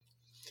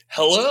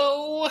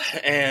Hello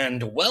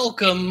and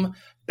welcome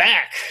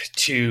back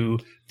to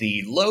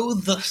the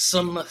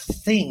Loathsome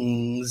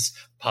Things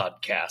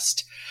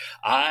podcast.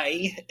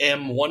 I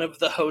am one of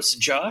the hosts,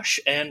 Josh,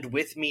 and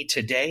with me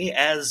today,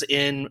 as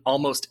in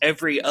almost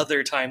every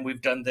other time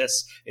we've done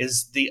this,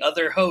 is the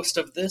other host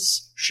of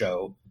this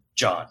show,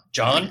 John.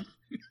 John?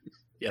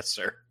 Yes,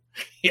 sir.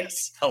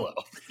 Yes, hello.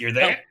 You're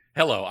there?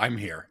 Hello, I'm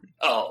here.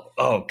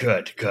 Oh,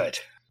 good.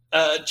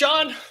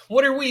 John,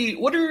 what are we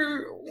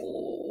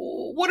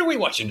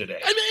watching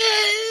today?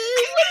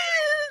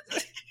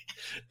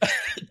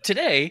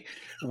 Today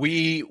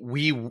we're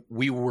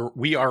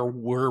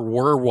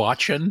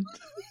watching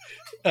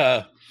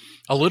a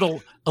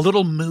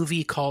little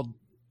movie called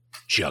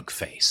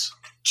Jugface.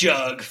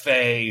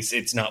 Jugface.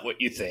 It's not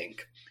what you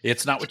think.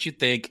 It's not what you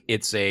think.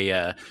 It's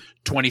a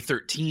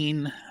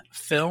 2013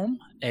 film,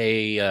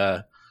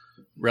 a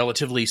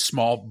relatively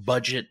small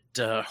budget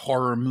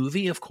horror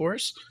movie, of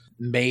course,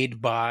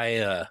 made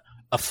by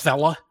a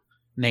fella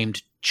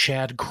named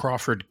Chad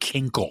Crawford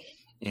Kinkle.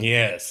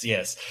 Yes.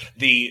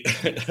 The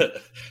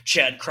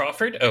Chad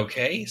Crawford,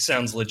 okay,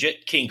 sounds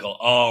legit. Kinkle,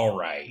 all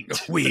right.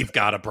 We've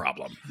got a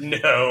problem.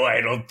 No,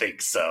 I don't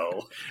think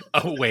so.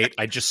 Oh, wait,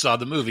 I just saw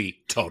the movie.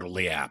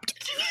 Totally apt.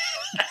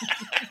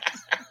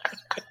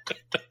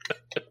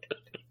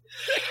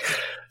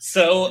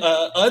 So,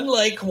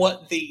 unlike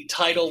what the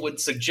title would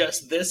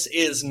suggest, this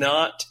is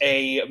not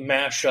a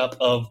mashup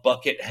of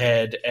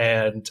Buckethead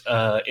and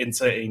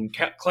Insane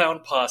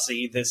Clown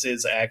Posse. This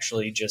is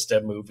actually just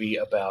a movie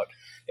about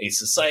a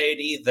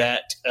society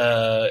that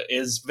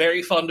is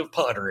very fond of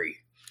pottery.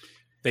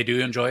 They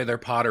do enjoy their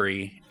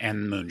pottery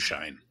and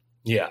moonshine.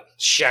 Yeah,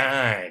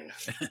 shine.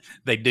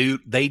 They do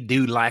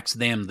likes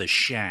them the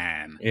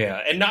shine.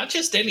 Yeah, and not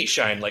just any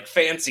shine, like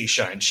fancy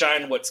shine.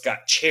 Shine what's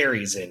got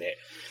cherries in it.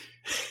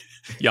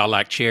 Y'all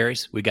like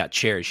cherries? We got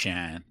cherry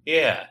shine.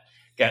 Yeah,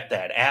 got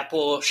that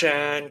apple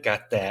shine,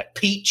 got that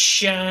peach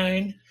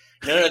shine.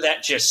 None of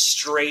that just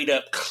straight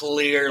up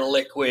clear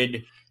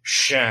liquid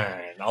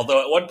shine.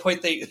 Although at one point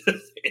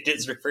it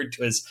is referred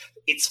to as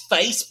it's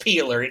face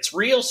peeler. It's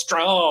real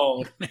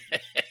strong.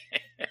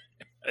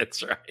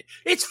 That's right.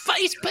 It's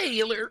face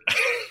peeler.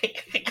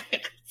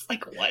 It's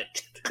like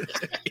what?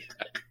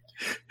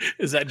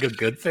 Is that a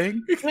good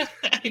thing?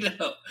 I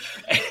know.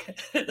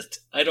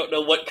 I don't know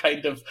what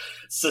kind of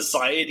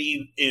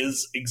society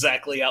is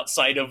exactly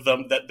outside of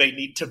them that they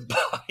need to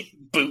buy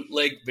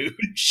bootleg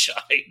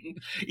moonshine,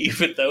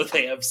 even though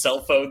they have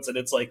cell phones, and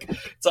it's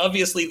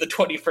obviously the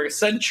 21st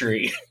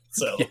century.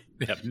 So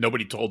yeah,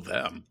 nobody told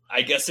them.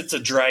 I guess it's a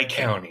dry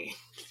county.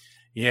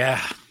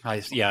 Yeah,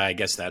 I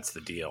guess that's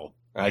the deal.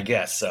 I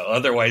guess so.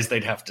 Otherwise,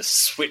 they'd have to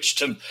switch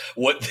to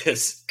what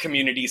this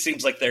community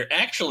seems like they're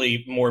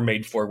actually more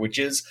made for, which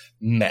is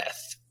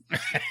meth.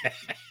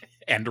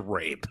 And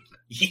rape.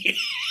 Yeah.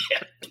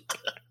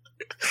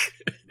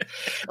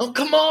 Oh,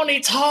 come on,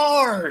 it's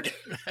hard.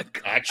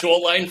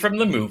 Actual line from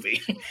the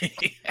movie.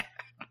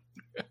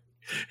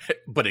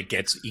 But it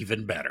gets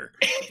even better.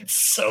 It's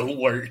so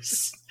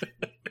worse.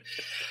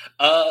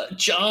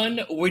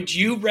 John, would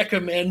you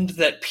recommend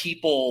that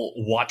people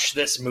watch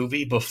this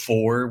movie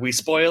before we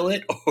spoil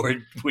it, or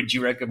would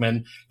you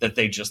recommend that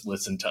they just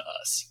listen to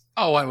us?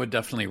 Oh, I would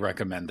definitely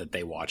recommend that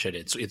they watch it.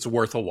 It's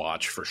worth a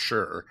watch for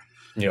sure.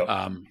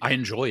 Yeah, I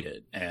enjoyed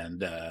it,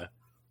 and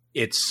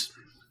it's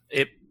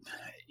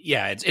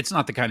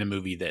not the kind of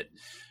movie that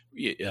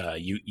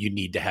you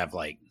need to have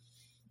like.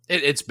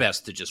 It's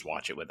best to just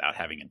watch it without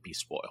having it be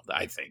spoiled,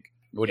 I think.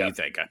 What do you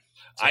think?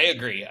 I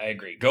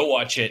agree. Go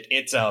watch it.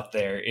 It's out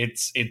there.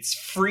 It's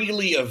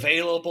freely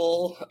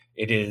available.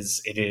 It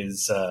is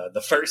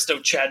the first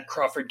of Chad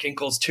Crawford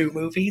Kinkle's 2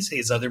 movies.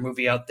 His other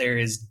movie out there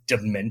is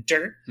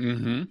Dementor.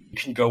 Mm-hmm. You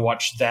can go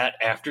watch that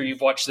after you've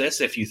watched this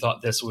if you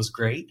thought this was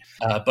great.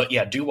 But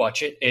yeah, do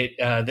watch it.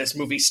 This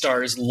movie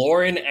stars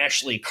Lauren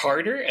Ashley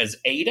Carter as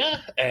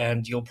Ada,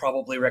 and you'll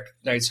probably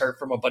recognize her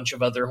from a bunch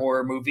of other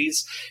horror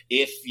movies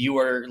if you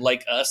are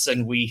like us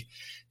and we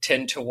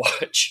tend to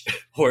watch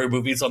horror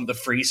movies on the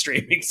free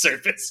streaming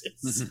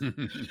services.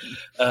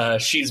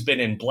 She's been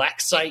in Black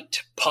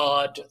Site,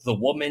 Pod, The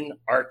Woman,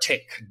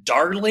 Arctic,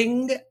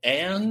 Darling,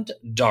 and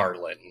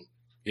Darlin'.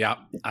 Yeah,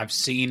 I've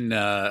seen,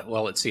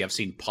 I've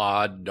seen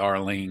Pod,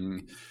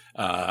 Darling,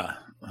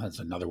 there's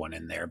another one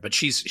in there, but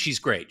she's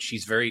great.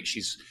 She's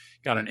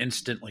got an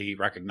instantly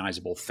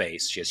recognizable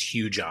face. She has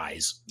huge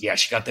eyes. Yeah,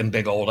 she got them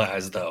big old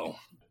eyes, though.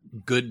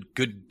 Good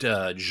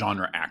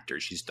genre actor.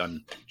 She's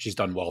done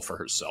well for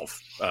herself.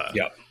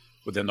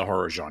 Within the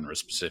horror genre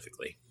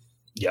specifically.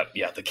 Yep.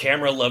 Yeah. The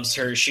camera loves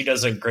her. She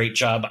does a great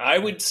job. I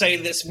would say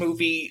this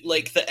movie,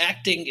 like, the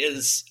acting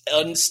is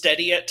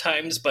unsteady at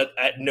times, but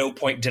at no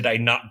point did I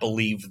not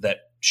believe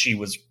that she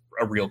was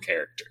a real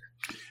character.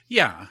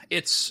 Yeah,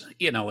 it's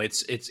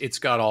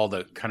got all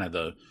the kind of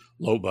the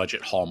low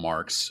budget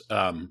hallmarks,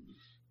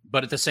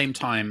 but at the same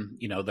time,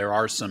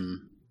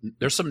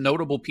 there's some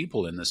notable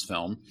people in this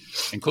film,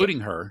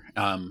 including her,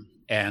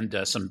 and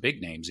some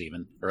big names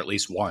even, or at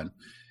least one.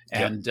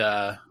 And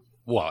I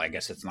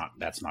guess that's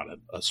not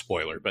a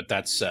spoiler, but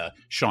that's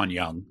Sean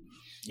Young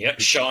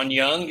Yep, Sean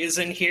Young is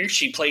in here.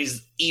 She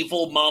plays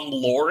evil mom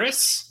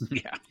Loris.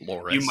 Yeah,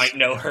 Loris. You might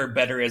know her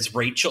better as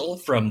Rachel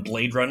from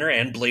Blade Runner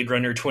and Blade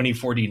Runner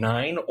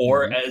 2049,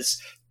 or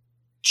as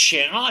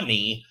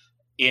Chani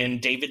in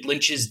David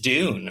Lynch's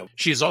Dune.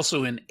 She's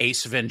also in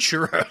Ace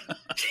Ventura.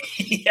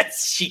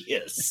 Yes, she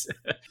is.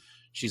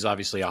 She's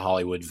obviously a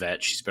Hollywood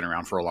vet. She's been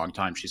around for a long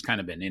time. She's kind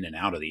of been in and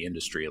out of the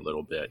industry a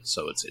little bit,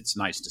 so it's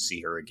nice to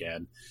see her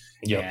again.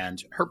 Yep.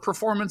 And her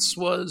performance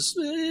was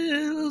a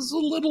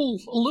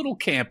little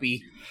campy.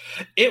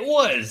 It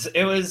was.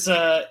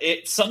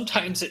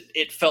 Sometimes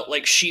it felt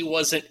like she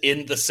wasn't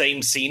in the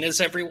same scene as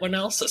everyone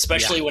else,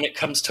 especially when it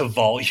comes to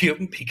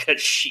volume,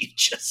 because she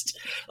just,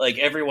 like,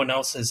 everyone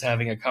else is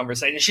having a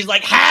conversation. She's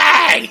like,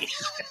 "Hey!"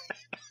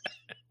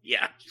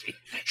 Yeah,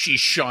 she's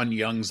Sean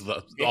Young's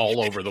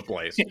all over the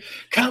place.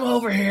 Come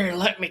over here and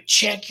let me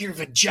check your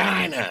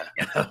vagina.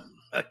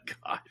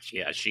 Gosh,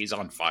 yeah, she's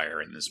on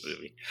fire in this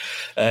movie.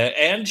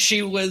 And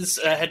she was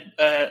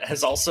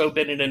has also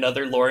been in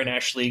another Lauren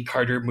Ashley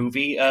Carter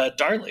movie,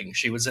 Darling.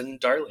 She was in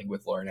Darling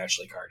with Lauren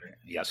Ashley Carter.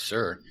 Yes,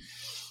 sir.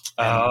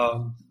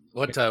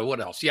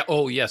 What else? Yeah.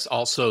 Oh, yes.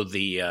 Also,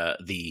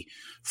 the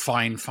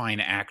fine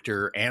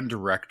actor and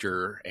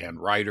director and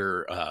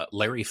writer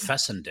Larry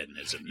Fessenden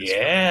is in this.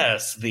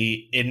 Yes, film.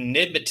 The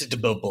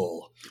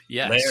inimitable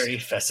Larry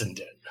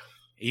Fessenden.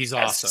 He's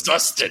awesome.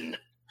 Sustin.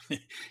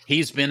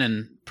 He's been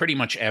in pretty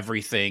much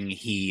everything.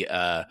 He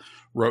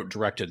wrote,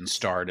 directed, and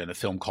starred in a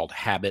film called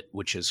Habit,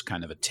 which is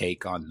kind of a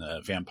take on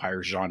the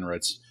vampire genre.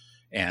 It's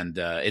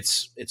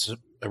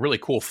a really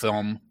cool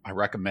film. I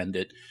recommend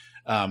it.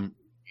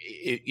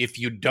 If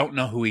you don't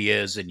know who he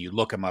is and you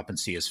look him up and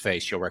see his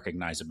face, you'll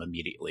recognize him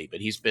immediately.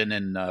 But he's been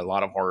in a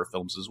lot of horror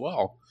films as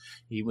well.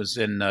 He was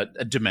in a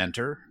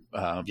Dementor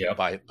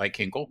by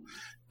Kinkle.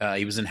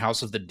 He was in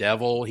House of the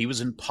Devil. He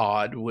was in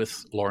Pod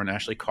with Lauren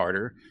Ashley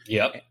Carter.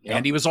 Yep.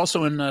 And he was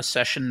also in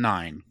Session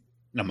 9,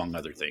 among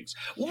other things.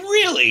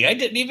 Really? I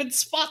didn't even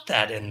spot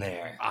that in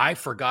there. I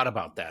forgot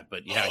about that,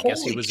 but yeah, I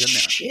guess he was in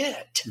there.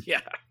 Shit.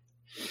 Yeah.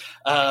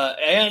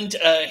 And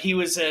he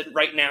was in,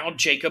 right now,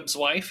 Jacob's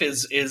Wife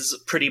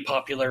is pretty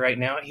popular right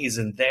now. He's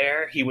in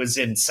there. He was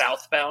in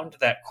Southbound,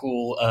 that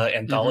cool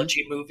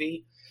anthology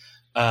movie.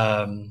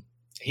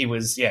 He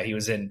was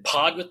in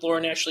Pod with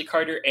Lauren Ashley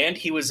Carter, and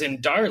he was in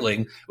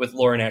Darling with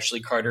Lauren Ashley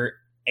Carter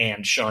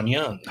and Sean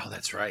Young. Oh,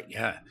 that's right.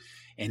 Yeah.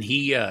 And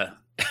he,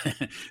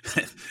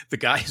 the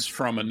guys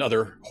from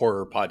another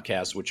horror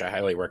podcast, which I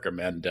highly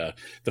recommend,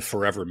 the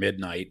Forever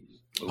Midnight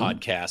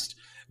podcast.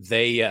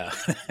 They, I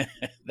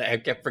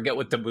forget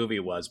what the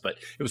movie was, but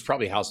it was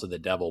probably House of the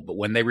Devil. But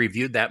when they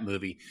reviewed that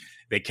movie,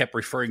 they kept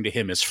referring to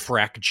him as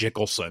Frack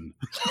Jickelson.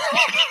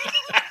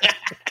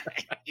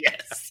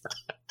 Yes.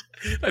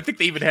 I think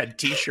they even had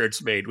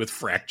T-shirts made with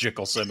Frack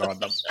Jickelson on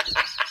them.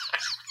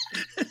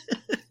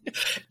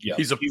 Yep.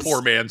 He's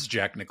poor man's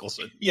Jack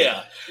Nicholson.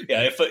 Yeah.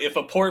 If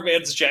a poor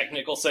man's Jack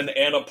Nicholson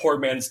and a poor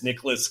man's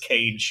Nicolas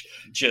Cage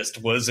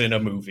just was in a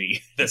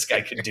movie, this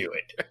guy could do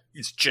it.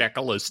 He's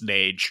Jackalus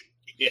Nage.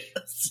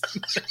 Yes.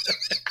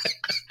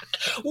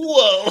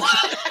 Whoa.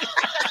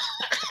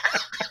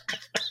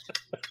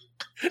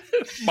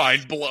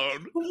 Mind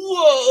blown.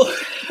 Whoa.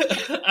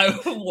 I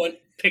want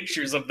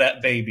pictures of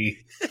that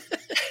baby.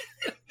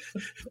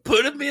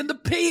 Put him in the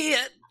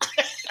pit.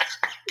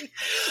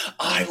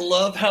 I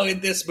love how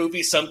in this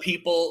movie some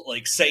people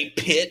like say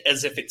pit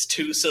as if it's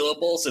 2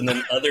 syllables, and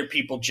then other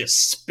people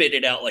just spit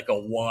it out like a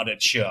wad of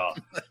chaw.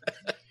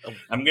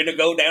 I'm gonna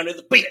go down to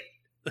the pit.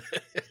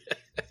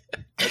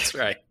 That's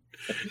right.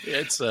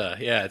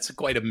 It's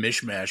quite a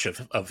mishmash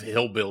of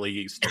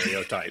hillbilly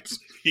stereotypes.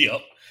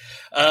 Yep.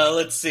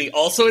 Let's see.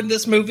 Also in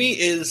this movie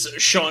is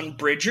Sean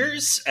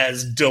Bridgers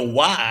as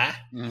Dewey,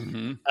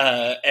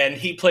 and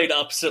he played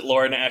opposite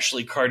Lauren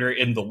Ashley Carter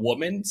in The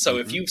Woman. So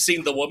if you've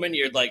seen The Woman,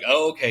 you're like,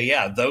 oh, okay,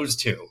 yeah, those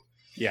two.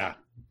 Yeah.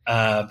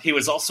 He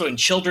was also in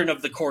Children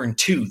of the Corn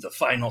 2, The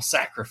Final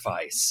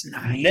Sacrifice.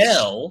 Nice.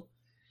 Nell.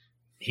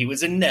 He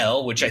was in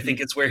Nell, which I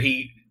think is where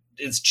he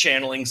is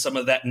channeling some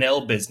of that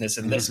Nell business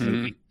in this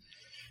movie.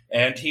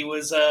 And he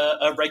was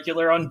a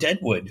regular on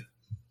Deadwood.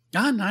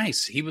 Ah,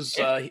 nice. He was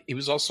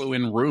also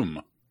in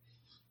Room.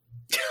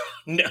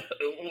 No,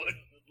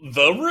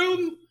 The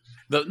Room?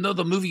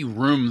 The movie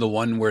Room, the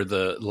one where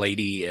the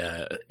lady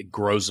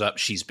grows up.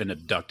 She's been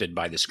abducted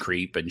by this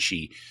creep, and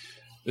she,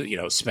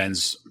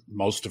 spends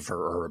most of her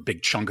or a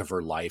big chunk of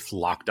her life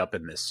locked up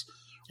in this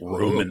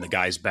room in the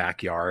guy's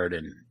backyard,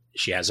 and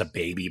she has a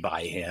baby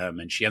by him,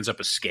 and she ends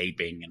up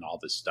escaping and all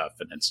this stuff.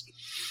 And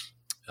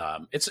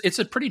it's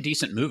a pretty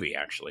decent movie,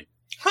 actually.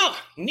 Huh,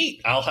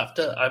 neat.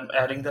 I'm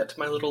adding that to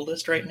my little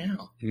list right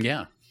now.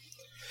 Yeah.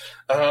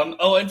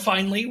 And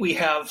finally we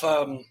have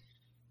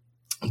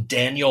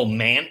Daniel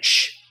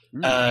Manch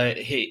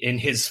in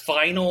his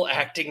final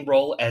acting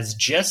role as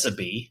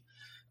Jessaby.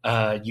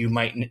 You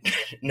might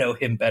know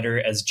him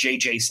better as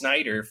J.J.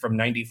 Snyder from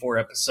 94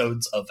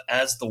 episodes of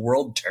As the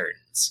World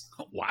Turns.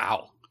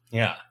 Wow.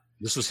 Yeah.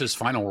 This was his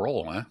final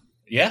role, huh?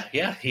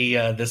 Yeah. He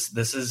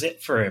this is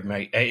it for him.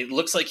 It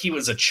looks like he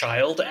was a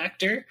child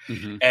actor,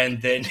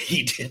 and then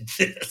he did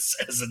this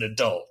as an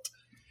adult.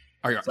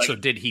 So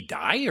did he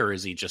die, or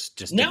is he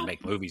just No. didn't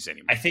make movies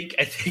anymore? I think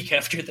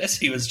after this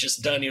he was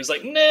just done. He was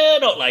like, nah, I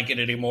don't like it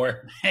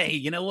anymore. Hey,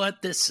 you know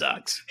what? This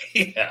sucks.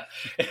 Yeah.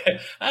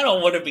 I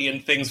don't want to be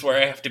in things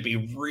where I have to be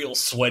real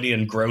sweaty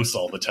and gross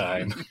all the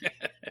time.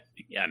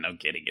 Yeah, no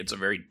kidding. It's a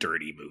very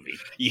dirty movie.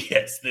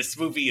 Yes, this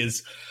movie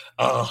is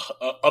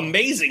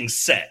amazing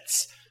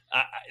sets.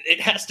 It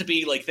has to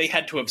be like they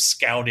had to have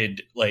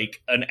scouted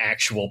like an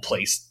actual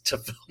place to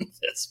film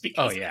this.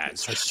 Because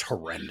it's just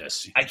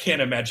horrendous. I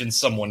can't imagine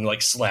someone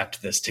like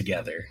slapped this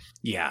together.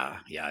 Yeah,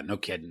 no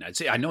kidding.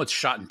 I know it's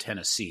shot in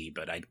Tennessee,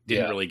 but I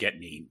didn't really get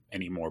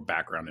any more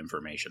background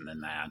information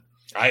than that.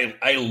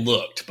 I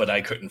looked, but I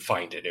couldn't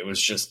find it. It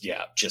was just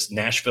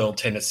Nashville,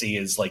 Tennessee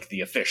is like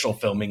the official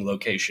filming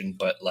location,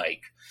 but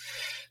like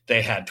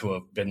they had to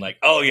have been like,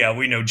 oh yeah,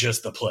 we know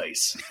just the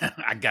place.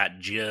 I got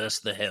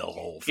just the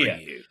hellhole for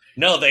you.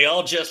 No, they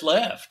all just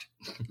left.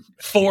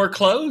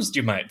 Foreclosed,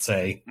 you might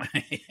say.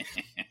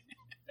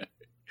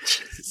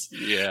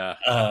 Yeah.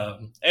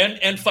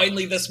 And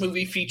finally, this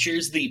movie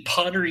features the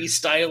pottery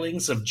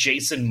stylings of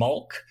Jason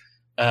Malk,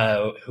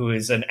 who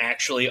is an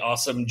actually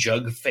awesome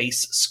jug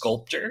face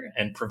sculptor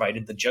and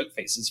provided the jug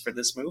faces for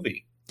this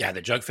movie. Yeah,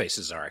 the jug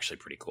faces are actually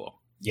pretty cool.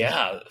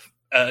 Yeah.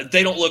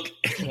 They don't look,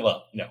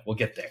 well, no, we'll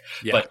get there.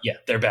 Yeah. But yeah,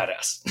 they're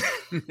badass.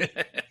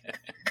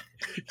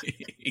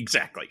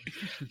 Exactly.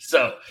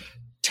 So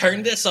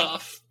turn this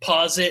off,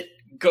 pause it,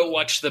 go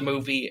watch the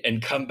movie,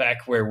 and come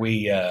back where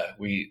we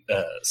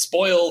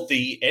spoil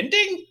the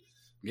ending.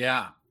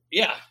 Yeah.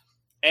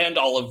 And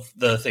all of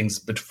the things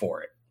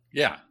before it.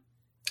 Yeah.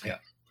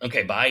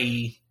 Okay,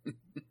 bye.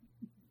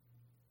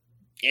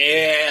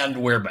 And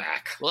we're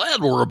back.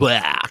 And we're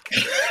back.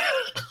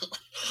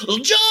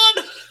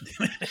 John!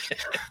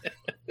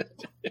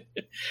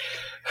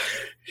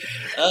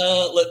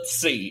 Let's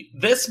see.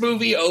 This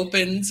movie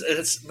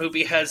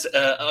has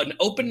an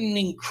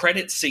opening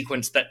credit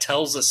sequence that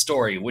tells a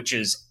story, which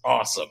is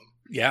awesome.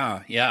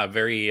 Yeah.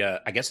 Very,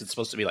 I guess it's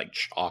supposed to be like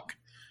chalk,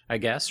 I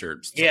guess,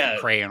 or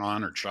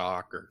crayon or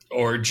chalk.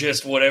 Or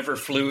just whatever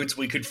fluids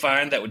we could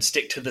find that would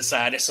stick to the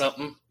side of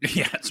something.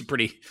 Yeah, it's a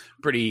pretty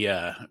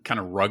kind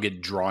of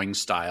rugged drawing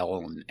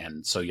style.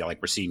 And so,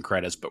 we're seeing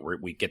credits, but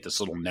we get this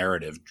little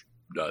narrative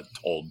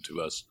told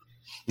to us.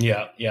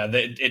 Yeah.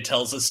 It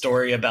tells a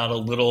story about a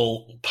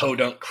little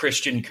podunk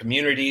Christian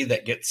community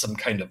that gets some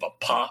kind of a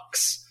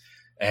pox.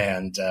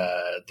 And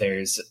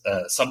there's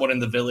someone in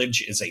the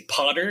village is a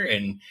potter,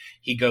 and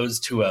he goes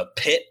to a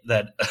pit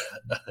that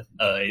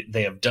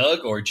they have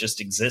dug or just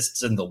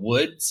exists in the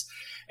woods,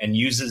 and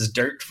uses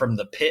dirt from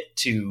the pit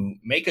to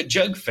make a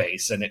jug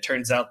face. And it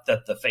turns out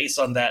that the face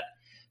on that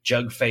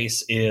jug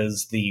face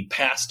is the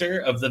pastor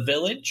of the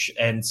village.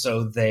 And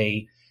so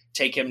they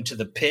take him to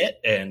the pit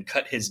and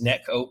cut his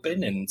neck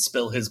open and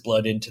spill his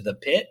blood into the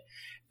pit.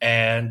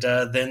 And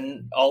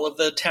then all of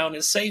the town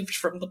is saved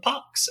from the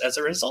pox as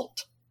a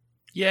result.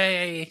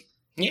 Yay.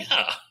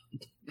 Yeah.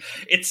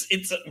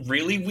 It's a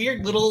really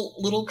weird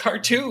little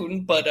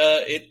cartoon, but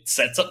it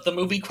sets up the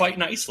movie quite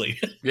nicely.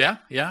 Yeah.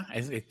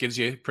 It gives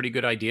you a pretty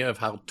good idea of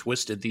how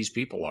twisted these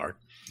people are.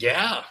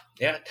 Yeah.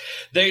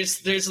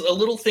 There's a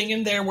little thing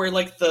in there where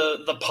like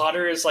the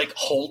potter is like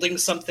holding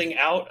something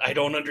out. I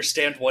don't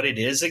understand what it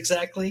is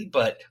exactly,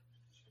 but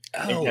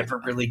it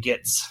never really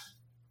gets.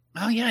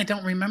 Oh yeah, I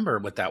don't remember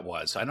what that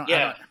was. I don't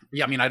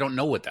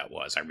know what that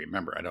was. I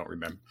don't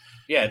remember.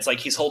 Yeah, it's like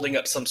he's holding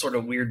up some sort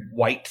of weird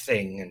white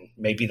thing, and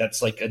maybe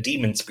that's like a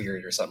demon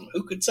spirit or something.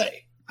 Who could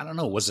say? I don't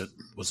know. Was it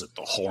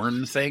the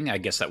horn thing? I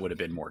guess that would have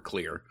been more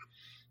clear.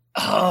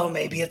 Oh,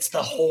 maybe it's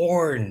the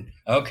horn.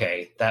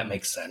 Okay, that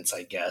makes sense,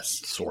 I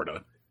guess. Sort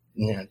of.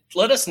 Yeah.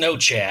 Let us know,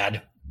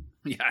 Chad.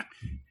 Yeah.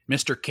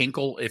 Mr.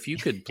 Kinkle, if you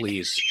could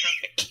please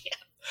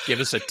give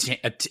us a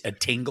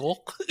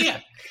tingle. Yeah.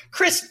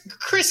 Chris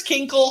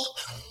Kinkle.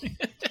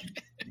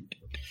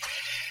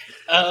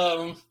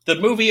 The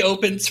movie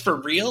opens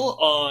for real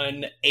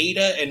on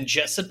Ada and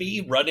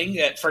Jessaby running.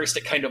 At first,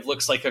 it kind of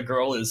looks like a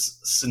girl is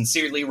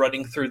sincerely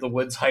running through the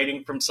woods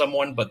hiding from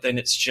someone, but then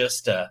it's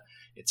just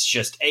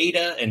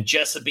Ada and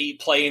Jessaby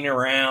playing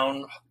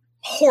around,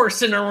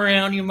 horsing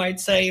around, you might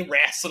say,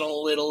 wrestling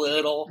a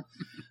little.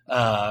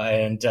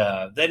 And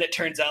then it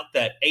turns out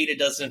that Ada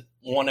doesn't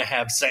want to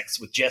have sex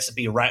with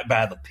Jessaby right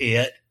by the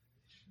pit.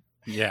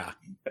 Yeah.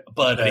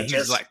 But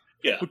he's like,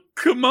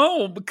 come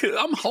on, because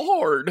I'm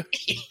hard.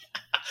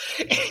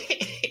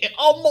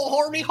 I'm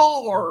already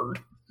hard.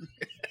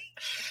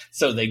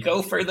 So they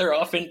go further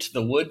off into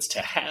the woods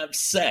to have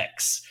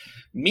sex.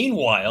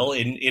 Meanwhile,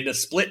 in a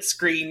split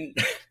screen,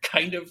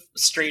 kind of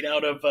straight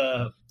out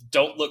of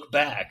Don't Look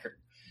Back,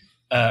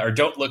 or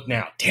Don't Look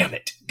Now. Damn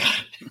it.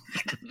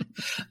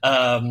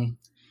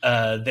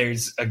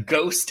 There's a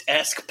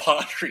ghost-esque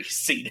pottery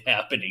scene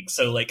happening.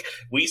 So, like,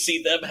 we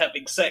see them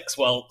having sex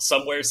while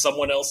somewhere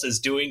someone else is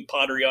doing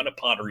pottery on a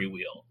pottery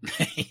wheel.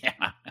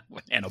 Yeah,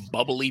 and a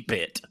bubbly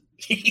pit.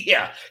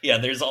 Yeah.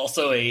 There's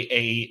also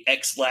a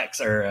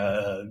X-Lax or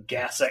a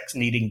Gas-X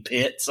needing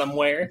pit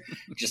somewhere.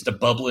 Just a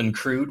bubbling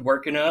crude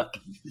working up.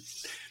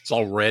 It's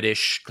all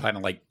reddish, kind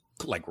of like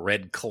like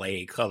red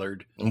clay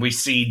colored. And we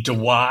see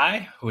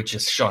Dwight, which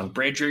is Sean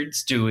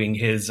Bridgers, doing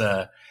his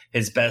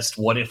best.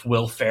 What if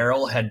Will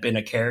Ferrell had been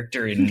a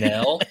character in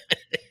Nell?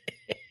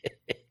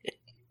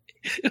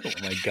 Oh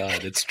my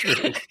God, it's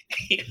true.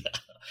 Yeah.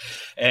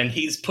 And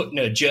he's putting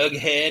a jug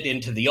head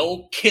into the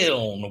old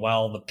kiln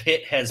while the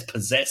pit has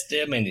possessed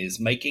him and is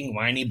making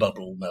whiny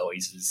bubble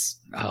noises.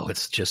 Oh,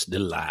 it's just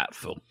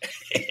delightful.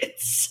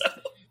 It's so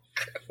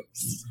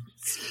gross.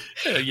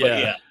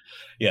 Yeah.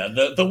 Yeah,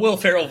 the Will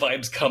Ferrell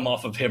vibes come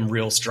off of him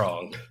real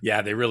strong.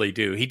 Yeah, they really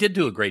do. He did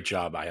do a great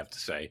job, I have to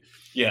say.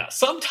 Yeah,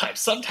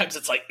 sometimes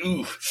it's like,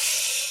 ooh,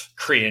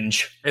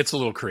 cringe. It's a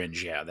little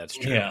cringe, yeah, that's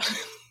true. Yeah.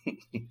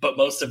 But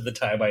most of the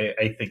time,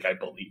 I think I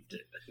believed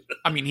it.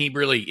 I mean,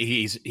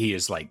 he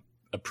is like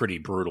a pretty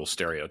brutal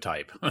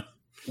stereotype.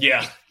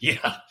 Yeah.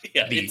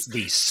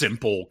 The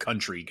simple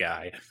country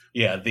guy.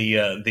 Yeah,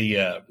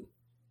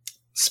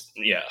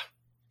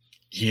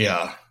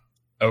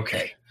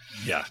 okay.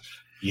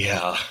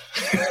 Yeah.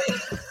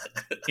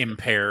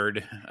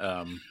 Impaired.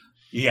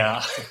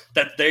 Yeah.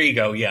 There you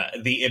go. Yeah.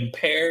 The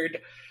impaired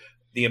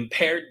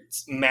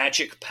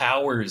magic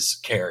powers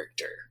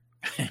character.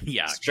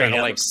 Yeah. Straight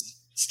out like of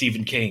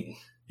Stephen King.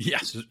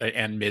 Yes.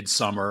 And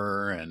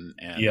Midsummer and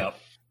yeah.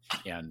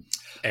 And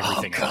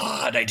everything. Oh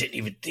God, I didn't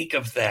even think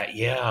of that.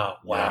 Yeah.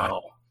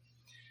 Wow.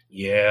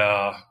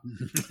 Yeah.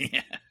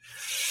 Yeah.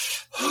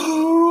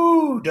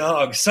 Ooh,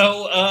 dog.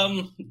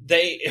 So,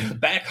 they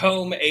back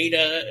home.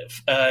 Ada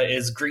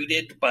is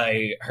greeted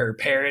by her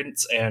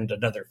parents and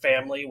another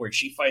family, where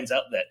she finds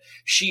out that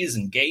she is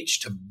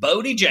engaged to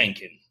Bodie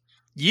Jenkins.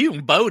 You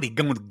and Bodie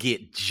gonna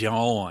get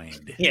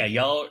joined. Yeah,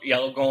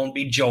 y'all gonna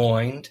be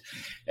joined.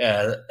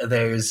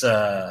 There's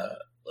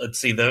let's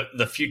see,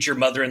 the future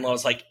mother-in-law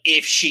is like,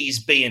 if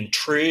she's being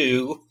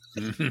true.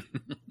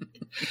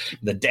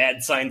 The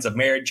dad signs a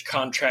marriage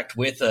contract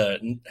with a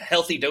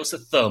healthy dose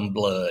of thumb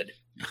blood.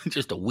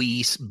 Just a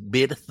wee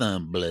bit of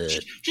thumb blood.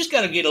 Just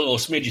got to get a little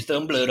smidge of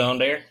thumb blood on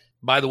there.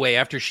 By the way,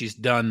 after she's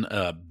done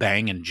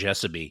banging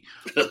Jessaby,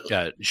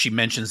 she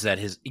mentions that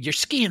your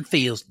skin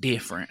feels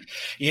different.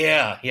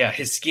 Yeah,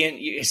 his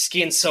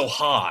skin's so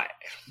hot.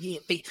 Yeah,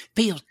 it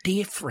feels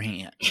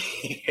different.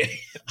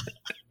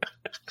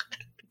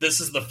 This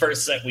is the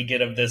first set we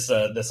get of this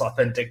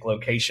authentic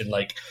location.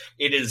 Like,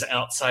 it is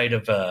outside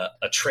of a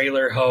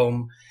trailer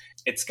home.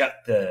 It's got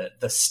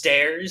the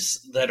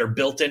stairs that are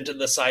built into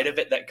the side of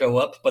it that go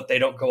up, but they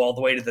don't go all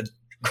the way to the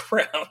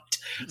ground.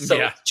 So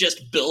It's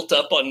just built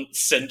up on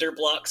cinder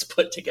blocks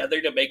put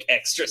together to make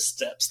extra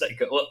steps that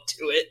go up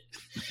to it.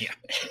 Yeah.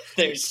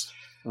 There's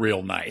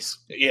real nice.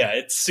 Yeah,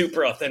 it's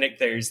super authentic.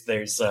 There's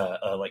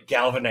like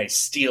galvanized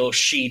steel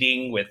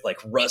sheeting with like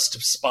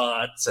rust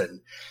spots,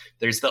 and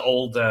there's the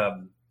old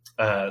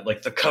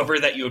like the cover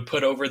that you would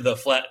put over the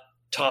flat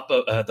top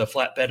of the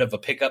flatbed of a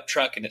pickup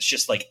truck, and it's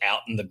just like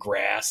out in the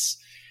grass,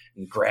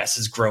 and grass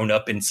has grown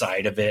up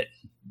inside of it.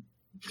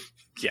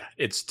 Yeah,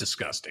 it's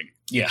disgusting.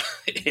 Yeah,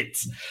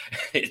 it's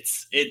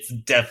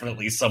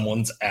definitely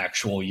someone's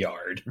actual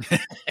yard.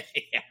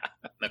 Yeah,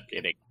 no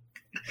kidding.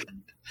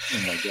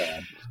 Oh my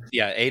God.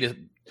 Yeah, Ada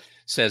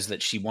says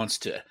that she wants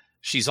to.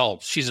 She's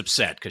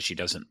upset because she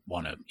doesn't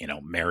want to,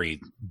 marry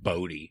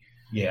Bodie.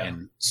 Yeah,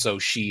 and so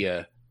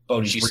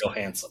Bodie's real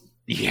handsome.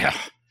 Yeah.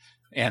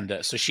 And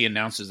so she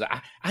announces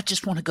that I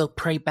just want to go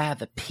pray by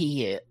the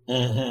pit.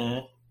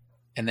 Mm-hmm.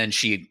 And then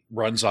she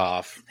runs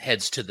off,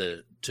 heads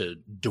to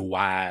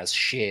Dwight's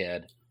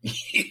shed,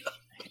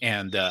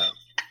 and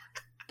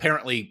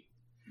apparently,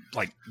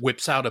 like,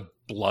 whips out a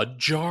blood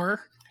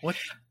jar. What?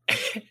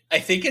 I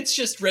think it's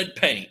just red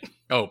paint.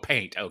 Oh,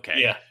 paint. Okay.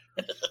 Yeah.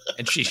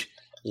 And she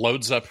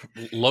loads up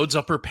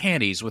her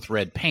panties with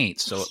red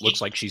paint, so it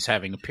looks like she's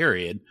having a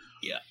period.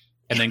 Yeah.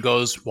 And then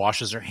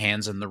washes her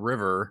hands in the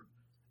river.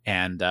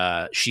 And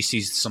she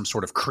sees some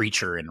sort of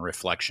creature in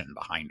reflection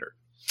behind her.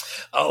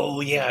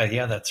 Oh,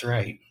 yeah, that's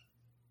right.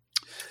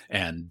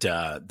 And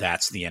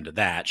that's the end of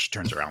that. She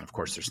turns around. Of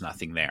course, there's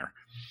nothing there.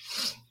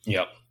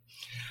 Yep.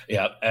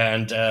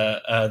 And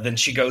then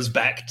she goes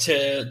back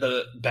to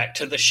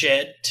the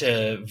shed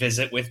to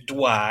visit with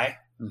Dwight.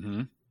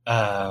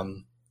 Mm-hmm.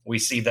 We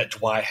see that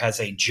Dwight has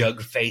a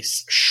jug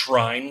face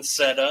shrine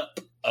set up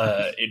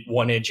at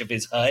one edge of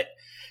his hut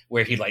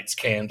where he lights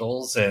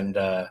candles, and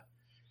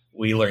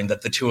we learn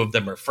that the two of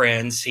them are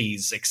friends.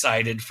 He's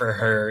excited for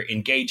her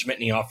engagement,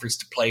 and he offers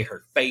to play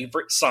her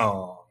favorite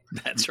song.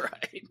 That's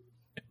right.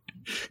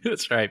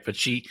 That's right. But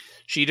she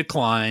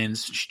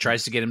declines. She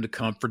tries to get him to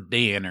come for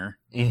dinner.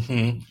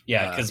 Mm-hmm.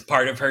 Yeah, because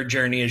part of her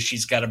journey is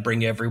she's got to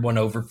bring everyone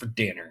over for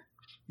dinner.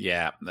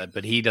 Yeah,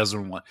 but he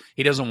doesn't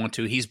want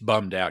to. He's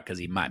bummed out because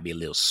he might be a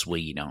little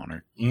sweet on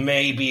her.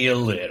 Maybe a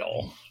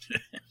little.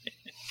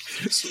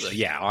 So,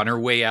 yeah, on her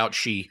way out,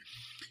 she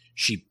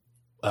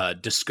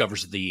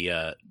discovers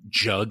the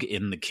jug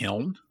in the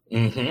kiln.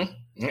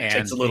 Mm-hmm. And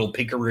takes a little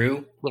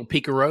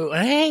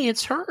peekaroo. Hey,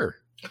 it's her.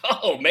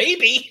 Oh,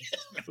 maybe.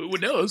 Who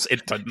knows?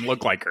 It doesn't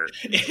look like her.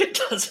 It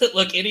doesn't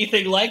look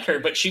anything like her,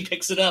 but she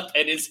picks it up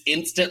and is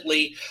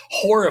instantly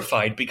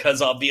horrified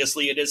because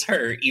obviously it is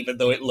her, even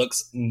though it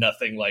looks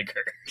nothing like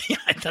her. Yeah,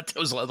 I thought that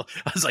was. I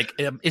was like,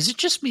 is it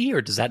just me,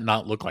 or does that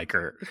not look like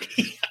her?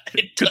 Yeah,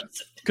 it doesn't.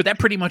 Could that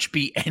pretty much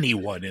be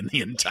anyone in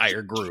the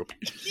entire group?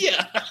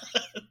 Yeah.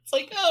 It's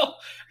like, oh,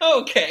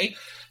 okay.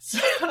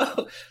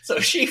 So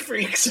she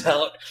freaks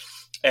out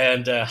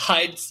and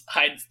hides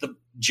the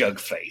jug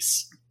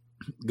face.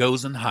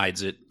 Goes and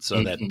hides it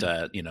so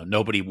that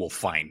nobody will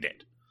find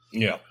it.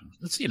 Yeah.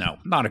 It's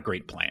not a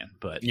great plan,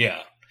 but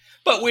yeah.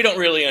 But we don't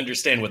really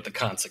understand what the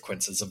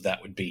consequences of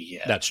that would be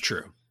yet. That's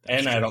true.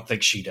 I don't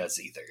think she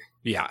does either.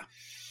 Yeah.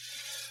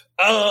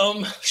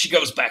 She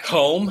goes back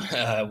home.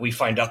 We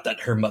find out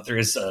that her mother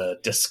is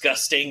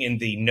disgusting in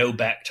the no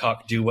back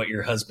talk, do what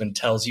your husband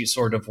tells you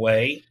sort of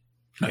way.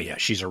 Oh yeah,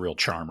 she's a real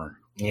charmer.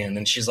 And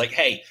then she's like,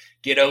 hey,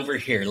 get over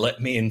here.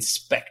 Let me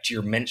inspect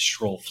your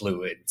menstrual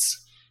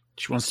fluids.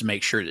 She wants to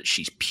make sure that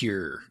she's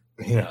pure.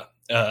 Yeah.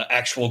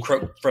 Actual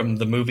quote from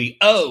the movie.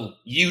 Oh,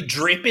 you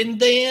dripping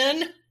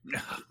then?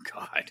 Oh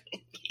God.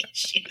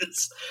 She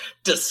is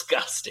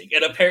disgusting.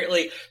 And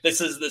apparently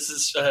this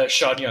is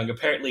Sean Young.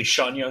 Apparently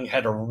Sean Young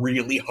had a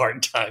really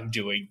hard time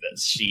doing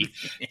this. She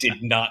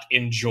did not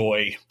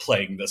enjoy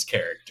playing this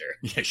character.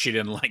 Yeah, she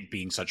didn't like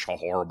being such a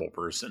horrible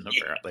person,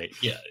 apparently.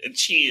 Yeah, and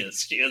she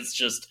is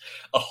just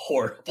a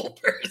horrible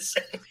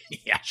person.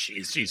 Yeah,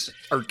 she's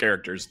her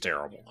character's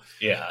terrible.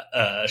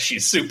 Yeah,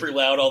 she's super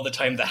loud all the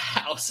time. The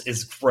house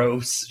is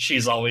gross.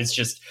 She's always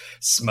just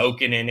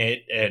smoking in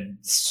it and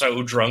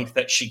so drunk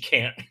that she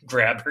can't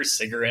grab her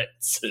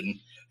cigarettes, and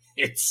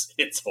it's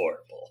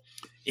horrible.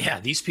 Yeah,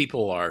 these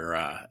people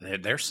are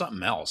they're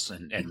something else,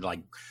 and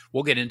like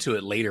we'll get into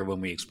it later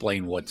when we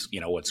explain what's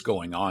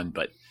going on.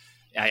 But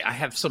I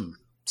have some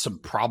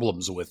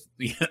problems with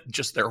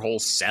just their whole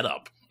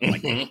setup,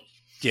 like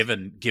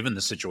given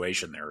the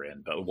situation they're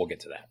in. But we'll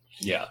get to that.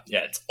 Yeah,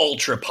 it's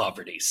ultra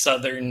poverty,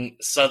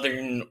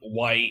 southern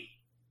white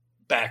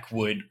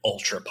backwood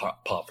ultra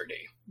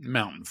poverty,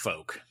 mountain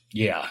folk.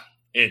 Yeah,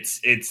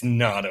 it's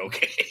not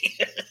okay.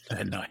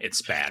 No,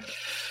 it's bad.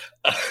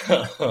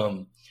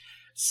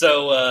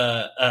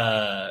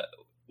 So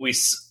we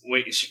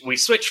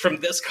switch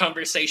from this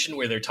conversation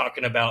where they're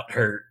talking about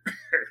her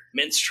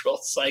menstrual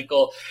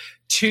cycle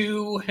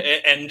to,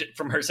 and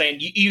from her saying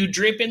you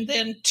dripping,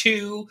 then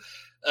to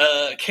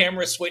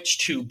camera switch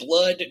to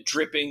blood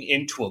dripping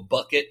into a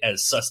bucket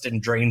as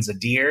Sustin drains a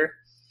deer.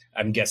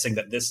 I'm guessing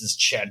that this is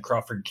Chad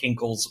Crawford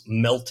Kinkle's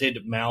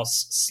melted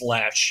mouse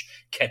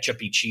 /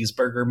 ketchupy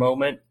cheeseburger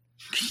moment.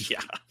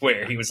 Yeah,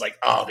 where he was like,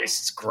 "Oh,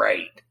 this is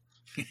great."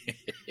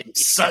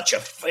 Such a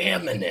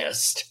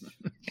feminist.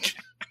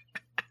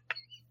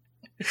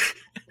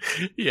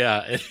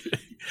 Yeah.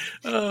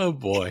 Oh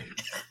boy.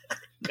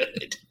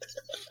 Good.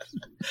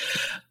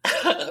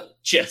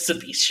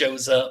 Jessaby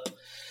shows up,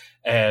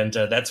 and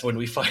that's when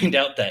we find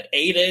out that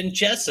Ada and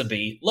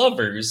Jessaby,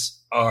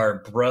 lovers, are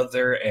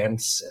brother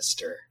and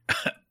sister.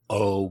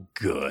 Oh,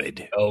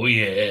 good. Oh,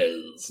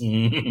 yes.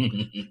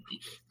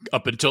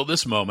 Up until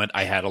this moment,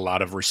 I had a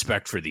lot of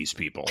respect for these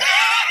people.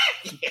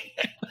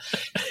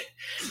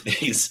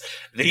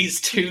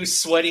 These two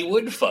sweaty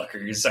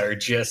woodfuckers are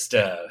just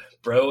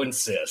bro and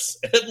sis.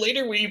 And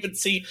later we even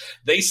see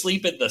they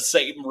sleep in the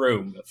same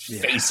room,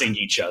 facing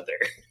each other.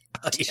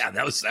 Yeah,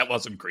 that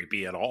wasn't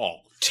creepy at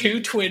all.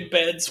 2 twin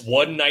beds,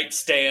 1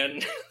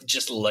 nightstand,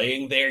 just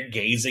laying there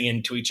gazing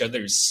into each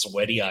other's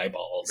sweaty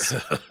eyeballs.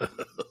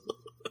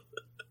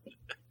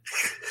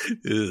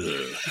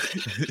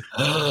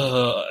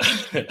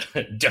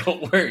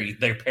 Don't worry,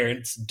 their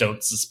parents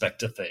don't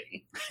suspect a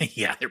thing.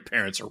 Yeah, their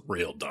parents are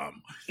real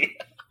dumb.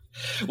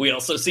 We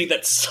also see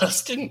that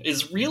Sustin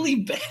is really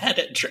bad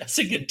at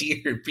dressing a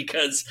deer,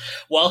 because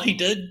while he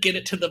did get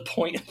it to the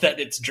point that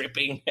it's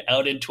dripping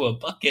out into a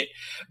bucket,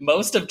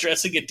 most of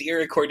dressing a deer,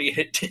 according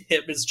to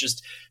him, is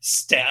just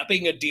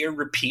stabbing a deer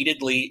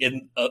repeatedly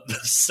in the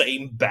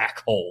same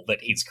back hole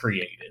that he's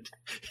created.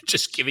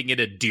 Just giving it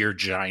a deer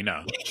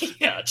gina.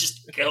 Yeah,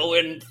 just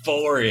going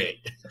for it.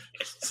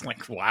 It's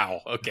like,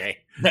 wow, okay.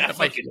 I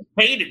fucking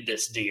hated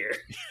this deer.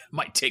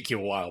 Might take you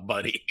a while,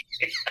 buddy.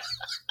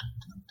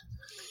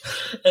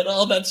 And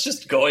all that's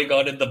just going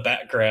on in the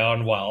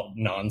background while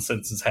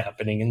nonsense is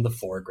happening in the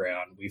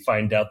foreground. We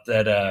find out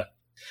that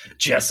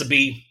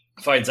Jessaby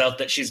finds out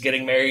that she's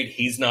getting married.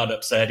 He's not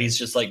upset. He's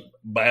just like,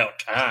 about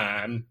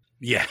time.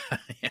 Yeah.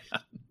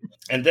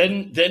 And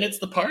then it's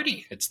the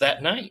party. It's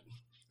that night.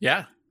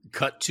 Yeah.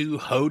 Cut to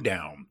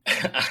hoedown.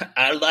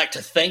 I'd like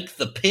to thank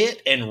the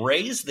pit and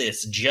raise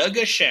this jug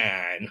of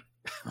shine.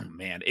 Oh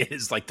man, it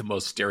is like the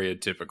most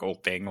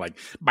stereotypical thing. Like,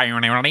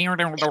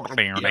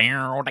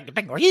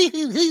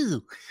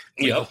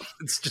 yep.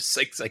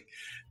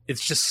 It's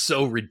just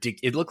so ridiculous.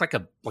 It looked like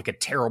a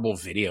terrible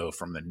video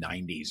from the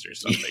 90s or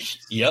something.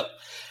 Yep.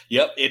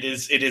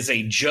 It is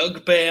a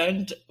jug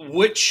band,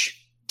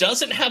 which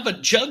doesn't have a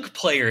jug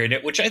player in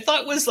it, which I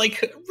thought was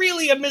like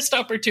really a missed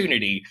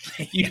opportunity.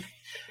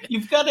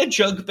 You've got a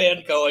jug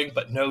band going,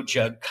 but no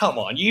jug. Come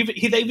on, they've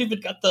even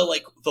got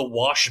the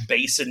wash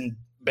basin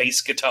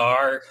bass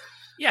guitar.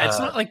 Yeah, it's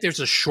not like there's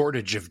a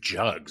shortage of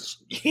jugs.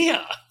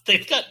 Yeah,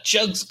 they've got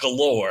jugs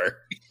galore.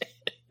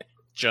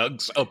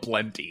 Jugs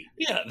aplenty.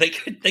 Yeah, they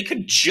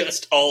could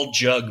just all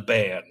jug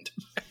band.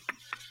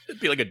 It'd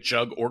be like a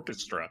jug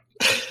orchestra.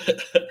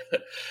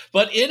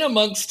 But in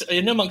amongst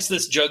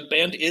this jug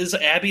band is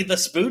Abby the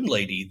Spoon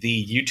Lady,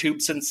 the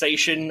YouTube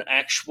sensation,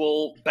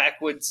 actual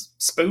backwoods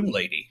spoon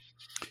lady.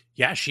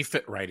 Yeah, she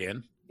fit right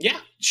in. Yeah,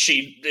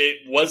 it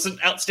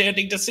wasn't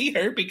outstanding to see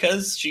her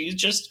because she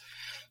just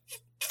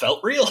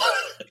felt real.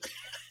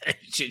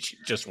 she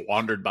just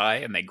wandered by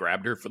and they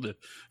grabbed her for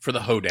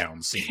the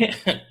hoedown scene.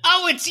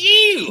 Oh, it's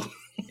you!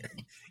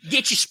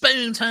 Get your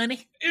spoons,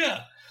 honey.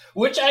 Yeah.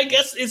 Which I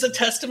guess is a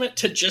testament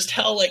to just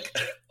how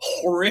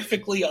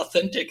horrifically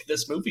authentic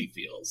this movie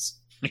feels.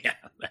 Yeah,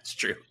 that's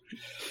true.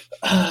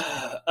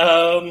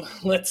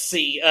 Let's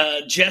see.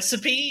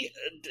 Giuseppe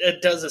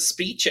does a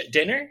speech at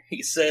dinner.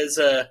 He says,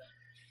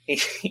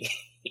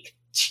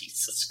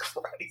 Jesus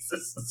Christ,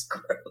 this is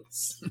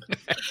gross.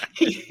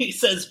 He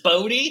says,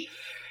 Bodhi,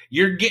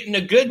 you're getting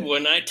a good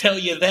one, I tell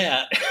you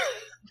that.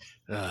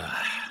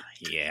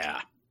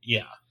 Yeah.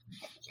 Yeah.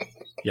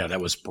 Yeah,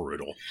 that was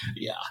brutal.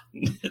 Yeah.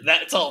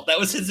 That's all. That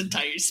was his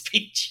entire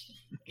speech.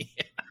 Yeah.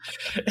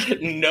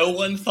 No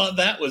one thought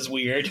that was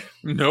weird.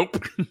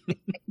 Nope.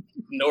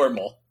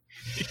 Normal.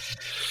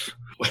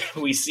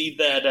 We see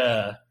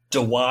that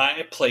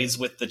Dewey plays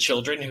with the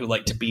children who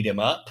like to beat him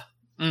up.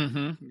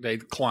 Mm-hmm. They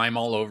climb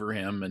all over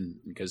him, and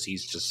because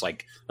he's just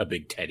like a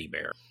big teddy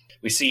bear.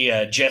 We see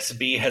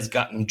Giuseppe has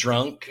gotten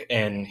drunk,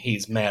 and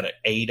he's mad at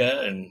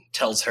Ada and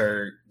tells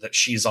her that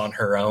she's on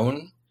her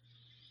own.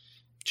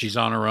 She's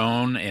on her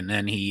own, and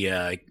then he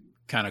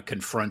kind of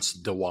confronts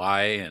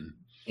Dewey and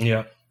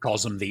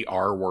calls him the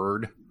R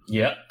word.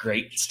 Yeah,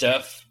 great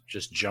stuff.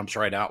 Just jumps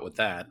right out with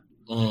that.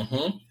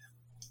 Mm-hmm.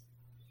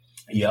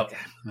 Yep.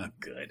 Oh,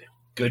 good.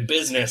 Good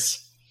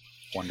business.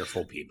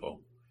 Wonderful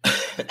people.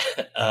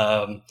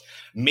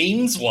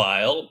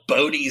 Meanwhile,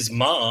 Bodhi's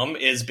mom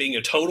is being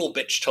a total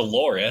bitch to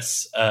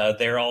Loris.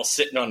 They're all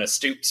sitting on a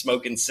stoop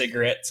smoking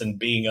cigarettes and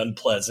being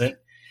unpleasant.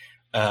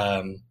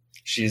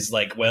 She's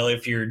like, well,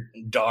 if your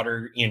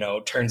daughter,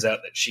 turns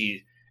out that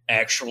she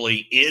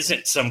actually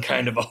isn't some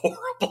kind of a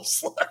horrible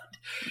slut.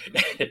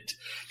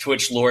 To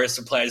which Loris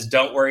replies,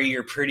 don't worry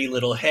your pretty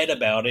little head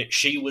about it.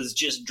 She was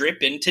just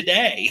dripping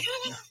today.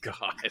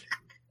 God.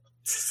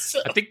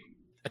 So, I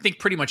think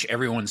pretty much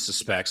everyone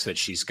suspects that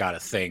she's got a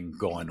thing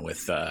going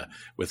with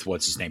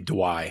what's his name,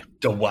 Dewey.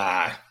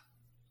 Dewey.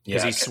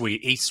 Because he's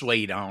sweet. He's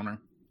sweet on her.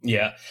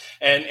 Yeah,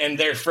 and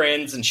they're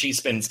friends, and she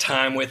spends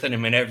time with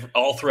him, and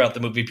all throughout the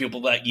movie,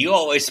 people are like, you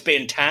always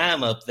spend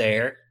time up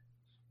there.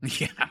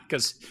 Yeah,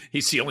 because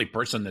he's the only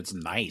person that's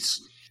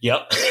nice.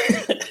 Yep.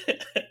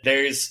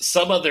 There's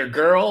some other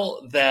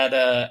girl that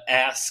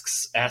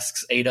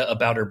asks Ada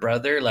about her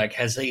brother, like,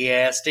 has he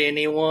asked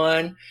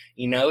anyone?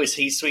 Is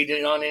he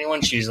sweeting on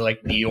anyone? She's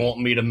like, do you want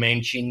me to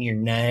mention your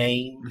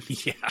name?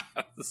 Yeah,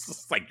 this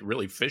is like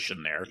really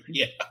fishing there.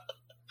 Yeah.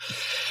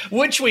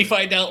 Which we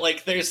find out,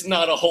 there's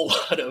not a whole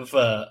lot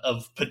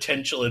of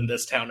potential in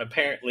this town.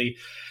 Apparently,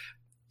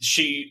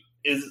 she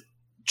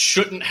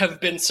shouldn't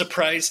have been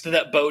surprised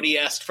that Bodhi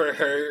asked for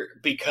her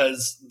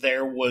because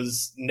there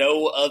was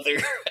no other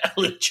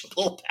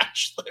eligible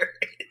bachelor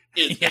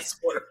in this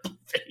horrible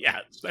thing. Yeah,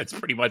 that's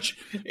pretty much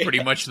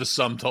the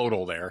sum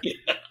total there.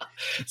 Yeah.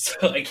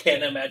 So I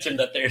can't imagine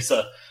that there's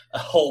a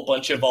whole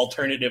bunch of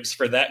alternatives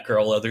for that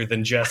girl other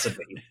than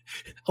Giuseppe.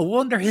 I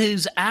wonder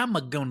who's I'm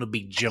going to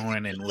be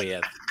joining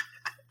with.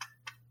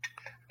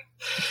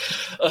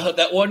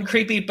 That one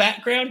creepy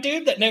background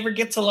dude that never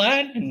gets a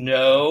line?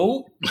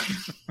 No.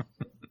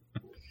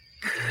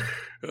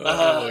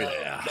 Oh,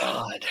 yeah.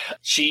 God.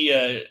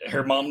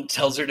 Her mom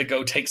tells her to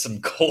go take some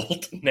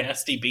cold,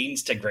 nasty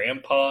beans to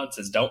Grandpa and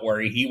says, don't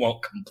worry, he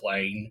won't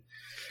complain.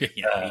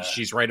 Yeah,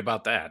 she's right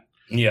about that.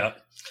 Yeah.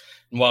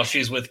 And while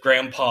she's with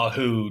Grandpa,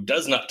 who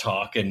does not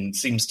talk and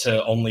seems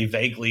to only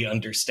vaguely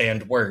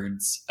understand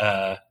words,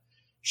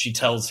 she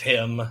tells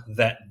him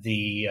that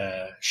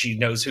she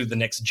knows who the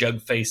next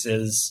jug face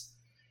is,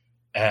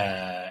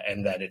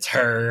 and that it's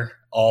her,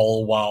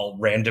 all while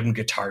random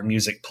guitar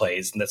music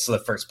plays. And that's the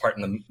first part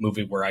in the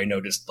movie where I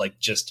noticed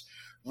just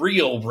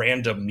real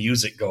random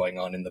music going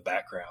on in the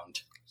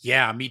background.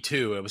 Yeah, me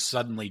too. It was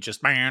suddenly just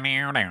Yeah.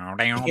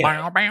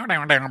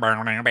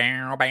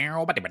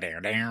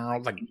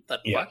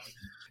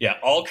 Yeah,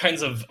 all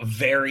kinds of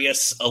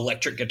various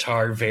electric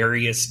guitar,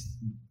 various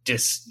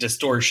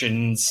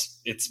distortions.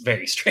 It's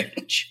very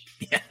strange.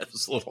 Yeah, it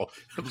was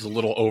a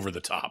little over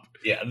the top.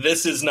 Yeah,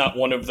 this is not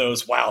one of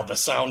those, wow, the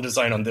sound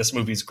design on this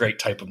movie is great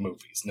type of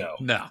movies. No.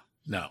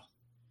 The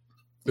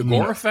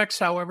gore effects,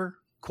 however,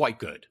 quite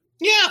good.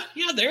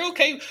 Yeah, they're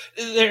okay.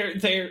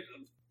 They're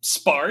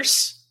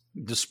sparse.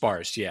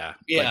 Sparse, yeah.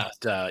 Yeah.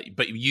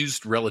 But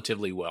used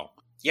relatively well.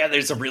 Yeah,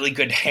 there's a really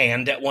good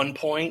hand at one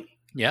point.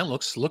 Yeah,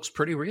 looks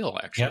pretty real,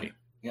 actually.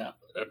 Yeah,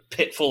 a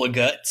pit full of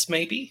guts,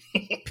 maybe.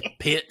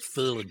 Pit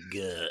full of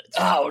guts.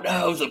 Oh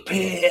no, the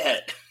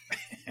pit.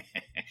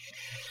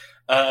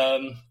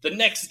 The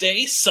next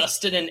day,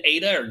 Sustin and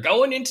Ada are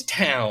going into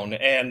town,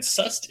 and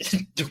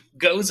Sustin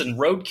goes and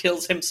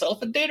roadkills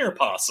himself a dinner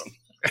possum.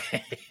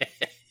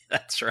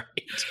 That's right.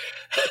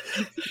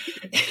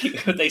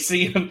 They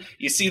see him,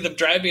 you see them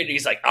driving, and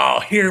he's like,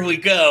 oh, here we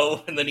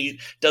go. And then he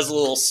does a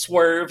little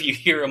swerve. You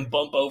hear him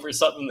bump over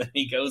something, then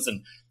he goes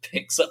and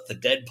picks up the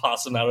dead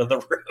possum out of the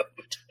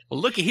road.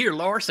 Well, looky here,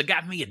 Loris. I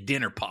got me a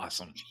dinner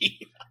possum.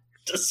 Yeah,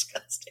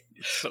 disgusting.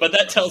 But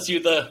that tells you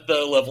the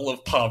level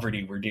of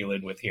poverty we're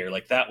dealing with here.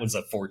 Like, that was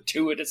a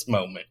fortuitous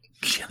moment.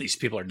 These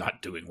people are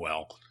not doing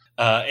well.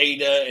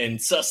 Ada and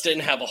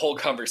Sustin have a whole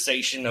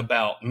conversation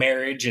about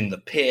marriage and the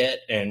pit,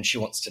 and she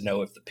wants to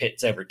know if the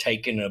pit's ever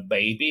taken a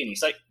baby. And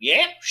he's like,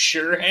 yeah,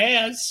 sure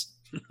has.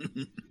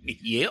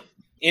 Yep.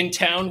 In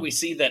town, we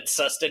see that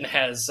Sustin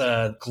has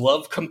a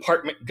glove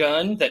compartment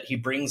gun that he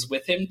brings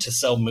with him to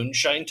sell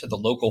moonshine to the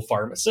local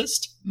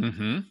pharmacist.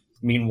 Mm-hmm.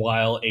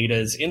 Meanwhile, Ada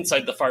is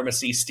inside the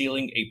pharmacy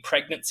stealing a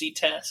pregnancy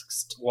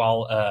test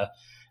while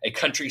a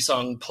country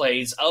song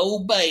plays,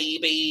 oh,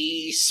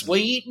 baby,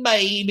 sweet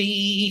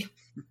baby.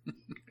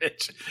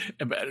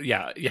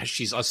 Yeah,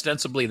 she's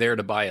ostensibly there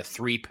to buy a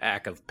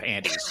 3-pack of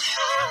panties.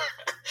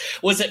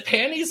 Was it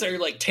panties or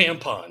like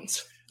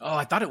tampons? Oh,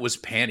 I thought it was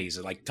panties,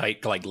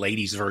 like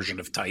ladies'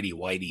 version of tidy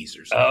whities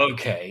or something.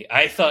 Okay,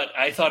 I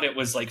thought it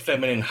was like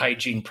feminine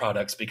hygiene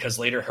products because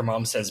later her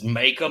mom says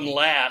make them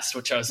last,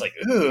 which I was like,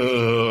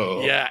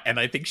 ooh. Yeah, and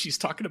I think she's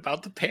talking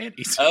about the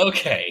panties.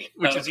 Okay,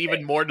 which is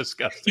even more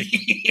disgusting.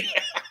 Yeah.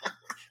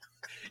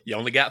 You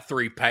only got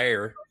 3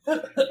 pair.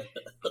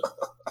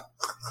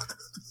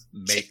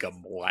 Make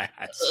them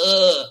last.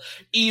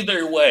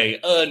 Either way,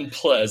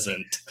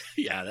 unpleasant.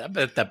 Yeah,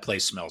 that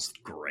place smells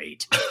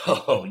great.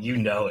 Oh, you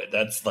know it.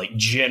 That's like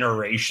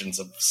generations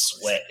of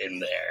sweat in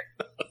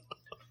there.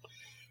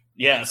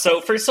 Yeah,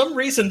 so for some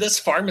reason, this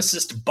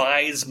pharmacist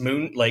buys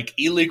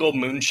illegal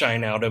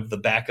moonshine out of the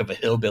back of a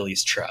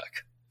hillbilly's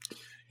truck.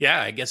 Yeah,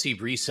 I guess he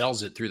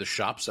resells it through the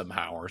shop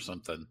somehow or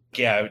something.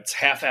 Yeah, it's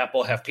half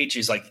apple, half peach.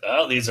 He's like,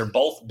 oh, these are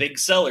both big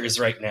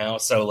sellers right now.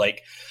 So,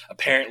 like,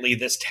 apparently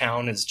this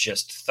town is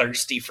just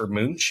thirsty for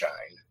moonshine.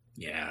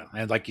 Yeah,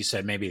 and like you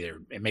said, maybe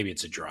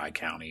it's a dry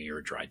county or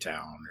a dry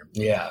town.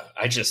 Yeah,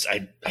 I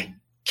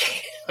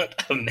can't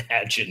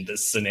imagine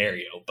this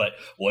scenario, but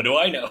what do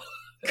I know?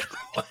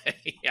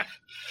 Yeah.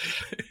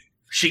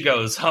 She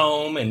goes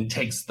home and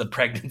takes the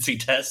pregnancy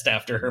test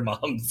after her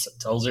mom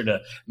tells her to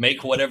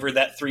make whatever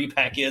that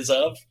 3-pack is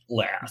of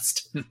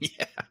last.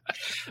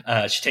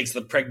 Yeah. She takes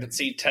the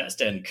pregnancy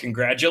test and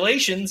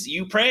congratulations,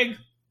 you preg.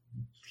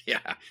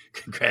 Yeah.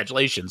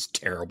 Congratulations.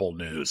 Terrible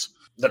news.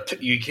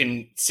 You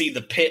can see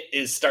the pit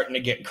is starting to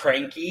get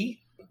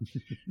cranky.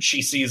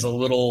 She sees a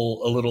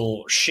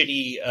little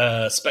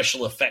shitty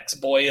special effects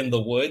boy in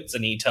the woods,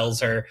 and he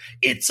tells her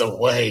it's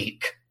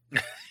awake.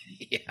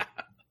 Yeah.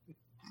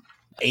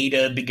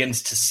 Ada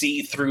begins to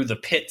see through the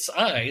pit's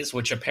eyes,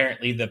 which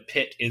apparently the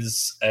pit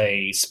is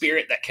a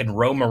spirit that can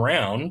roam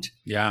around.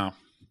 Yeah.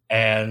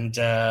 And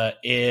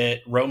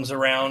it roams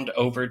around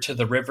over to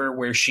the river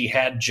where she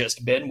had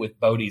just been with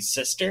Bodhi's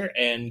sister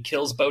and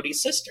kills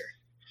Bodhi's sister.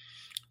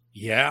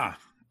 Yeah.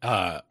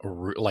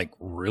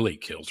 Really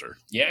kills her.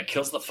 Yeah,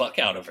 kills the fuck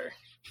out of her.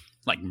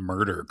 Like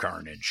murder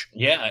carnage.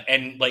 Yeah,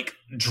 and like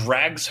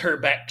drags her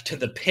back to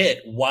the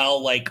pit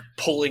while like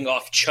pulling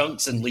off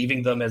chunks and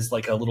leaving them as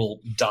like a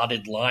little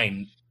dotted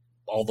line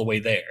all the way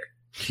there.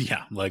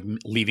 Yeah, like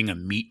leaving a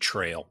meat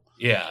trail.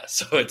 Yeah,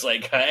 so it's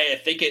like, I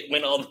think it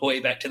went all the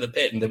way back to the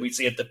pit, and then we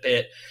see at the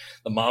pit,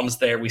 the mom's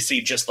there, we see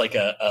just like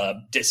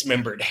a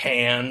dismembered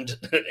hand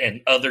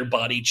and other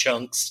body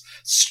chunks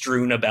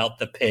strewn about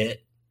the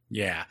pit.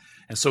 Yeah.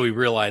 And so we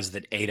realize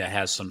that Ada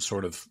has some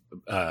sort of,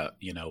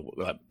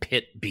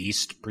 pit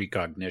beast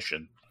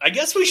precognition. I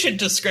guess we should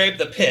describe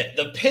the pit.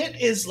 The pit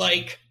is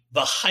like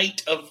the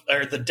height of,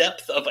 or the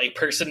depth of a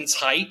person's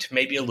height,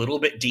 maybe a little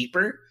bit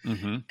deeper.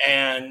 Mm-hmm.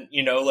 And,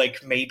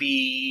 like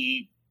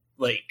maybe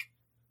like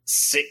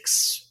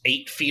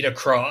 6-8 feet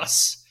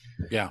across.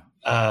 Yeah.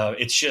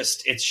 It's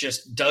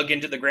just dug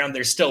into the ground.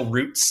 There's still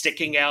roots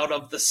sticking out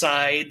of the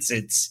sides.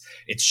 It's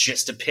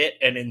just a pit.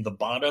 And in the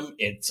bottom,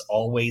 it's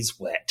always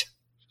wet.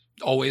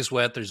 Always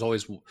wet. There's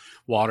always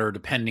water,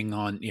 depending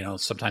on,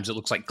 sometimes it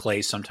looks like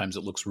clay. Sometimes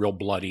it looks real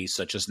bloody,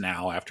 such as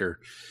now after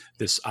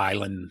this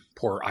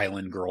poor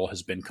island girl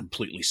has been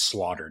completely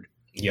slaughtered.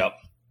 Yep.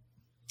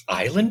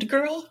 Island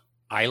girl?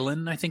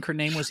 Island, I think her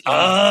name was.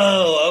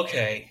 Oh,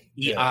 okay.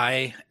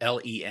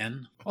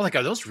 Eilen. Oh, like,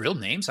 are those real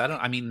names?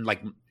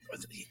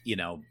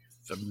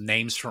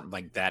 Names from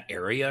like that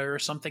area or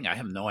something. I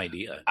have no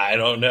idea. I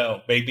don't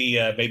know. Maybe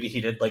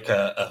he did like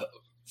a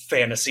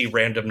fantasy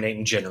random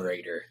name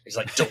generator. He's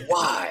like, Dewey.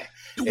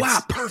 Dewey,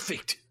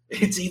 perfect.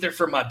 It's either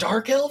for my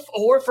dark elf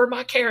or for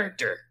my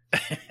character.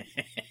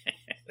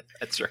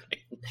 That's right.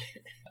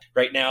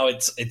 Right now,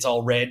 it's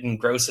all red and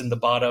gross in the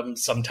bottom.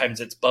 Sometimes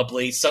it's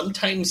bubbly.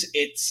 Sometimes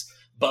it's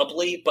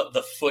bubbly, but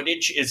the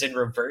footage is in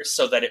reverse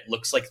so that it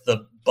looks like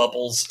the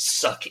bubbles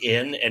suck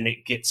in and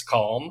it gets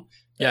calm.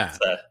 That's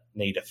a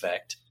neat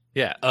effect.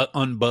 Yeah,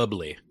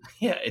 unbubbly.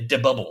 Yeah, it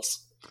debubbles.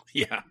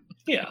 Yeah.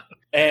 Yeah.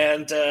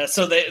 And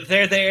so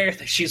they're there.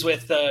 She's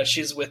with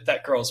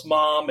that girl's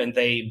mom, and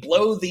they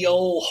blow the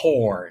old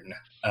horn.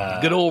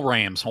 Good old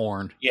ram's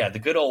horn. Yeah, the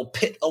good old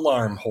pit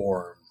alarm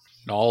horn.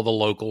 All the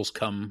locals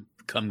come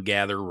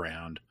gather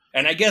around.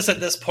 And I guess at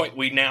this point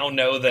we now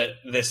know that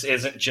this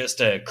isn't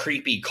just a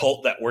creepy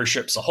cult that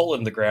worships a hole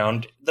in the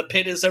ground. The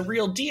pit is a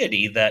real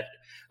deity that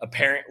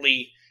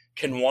apparently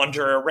can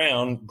wander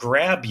around,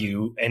 grab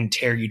you, and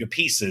tear you to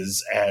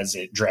pieces as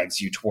it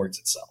drags you towards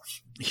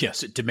itself.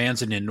 Yes, it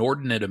demands an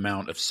inordinate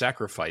amount of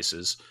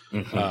sacrifices,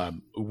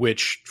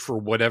 which, for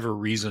whatever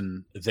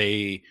reason,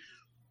 they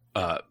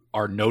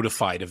are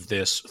notified of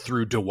this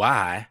through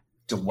Dewey.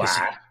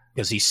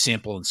 Because he's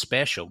simple and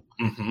special.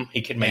 Mm-hmm.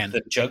 He can make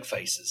the jug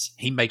faces.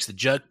 He makes the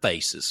jug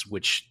faces,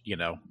 which,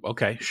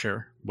 okay,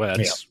 sure. Well,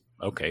 that's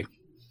okay.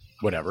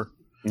 Whatever.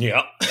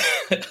 Yeah.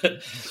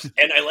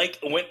 And I like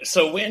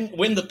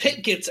when the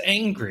pit gets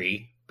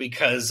angry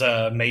because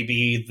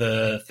maybe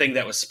the thing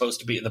that was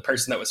supposed to be, the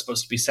person that was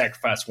supposed to be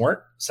sacrificed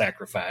weren't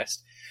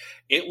sacrificed,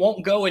 it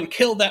won't go and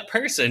kill that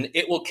person.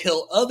 It will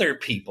kill other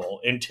people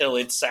until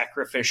its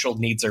sacrificial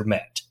needs are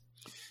met.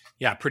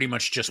 Yeah, pretty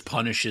much just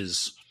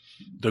punishes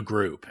the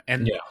group.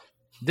 And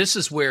this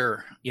is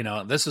where,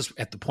 this is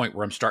at the point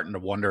where I'm starting to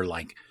wonder,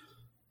 like,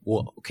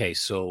 well, okay,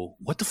 so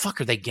what the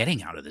fuck are they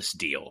getting out of this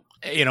deal?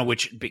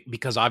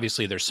 Because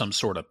obviously there's some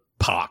sort of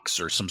pox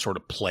or some sort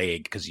of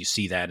plague, because you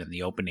see that in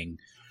the opening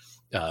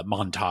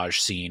montage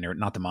scene, or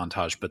not the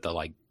montage, but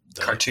the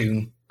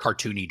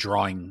cartoony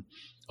drawing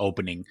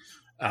opening.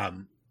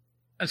 And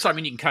so, I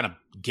mean, you can kind of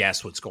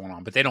guess what's going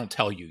on, but they don't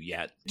tell you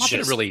yet. Not that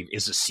it really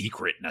is a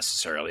secret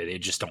necessarily. They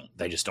just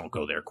don't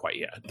go there quite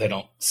yet. They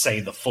don't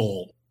say the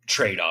full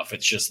trade-off.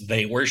 It's just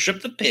they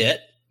worship the pit.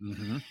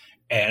 Mm-hmm.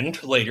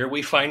 And later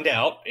we find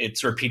out,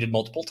 it's repeated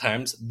multiple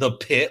times, the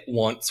pit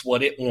wants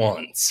what it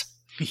wants.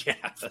 Yeah,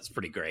 that's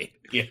pretty great.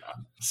 Yeah.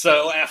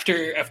 So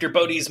after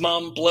Bodhi's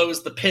mom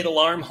blows the pit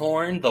alarm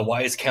horn, the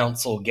wise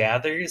council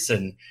gathers,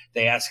 and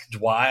they ask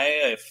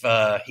Dwy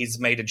if he's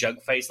made a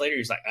jug face later.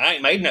 He's like, I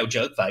ain't made no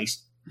jug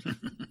face.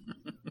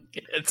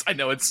 I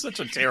know, it's such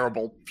a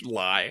terrible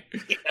lie.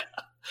 Yeah.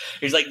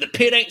 He's like, the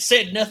pit ain't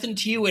said nothing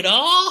to you at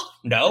all?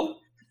 No.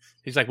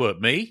 He's like, what,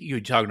 me? You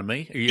talking to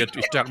me? Or you're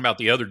talking about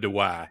the other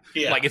Dewey?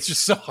 Yeah. Like, it's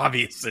just so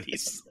obvious that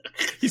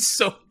he's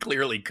so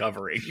clearly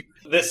covering.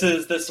 This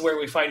is where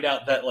we find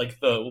out that, like,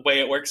 the way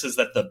it works is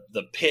that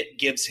the pit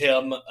gives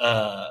him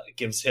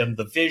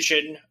the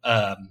vision.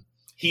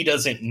 He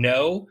doesn't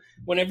know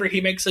whenever he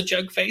makes a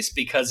jug face,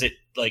 because it,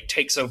 like,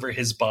 takes over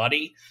his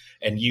body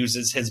and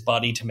uses his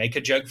body to make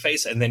a jug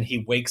face, and then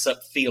he wakes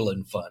up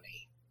feeling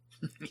funny.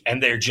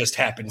 And there just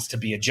happens to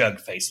be a jug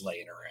face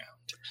laying around.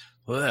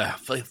 Well,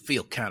 I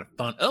feel kind of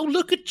fun. Oh,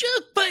 look at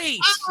Jug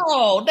Face.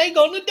 Oh, they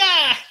gonna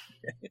die.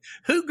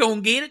 Who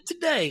gonna get it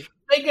today?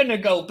 They gonna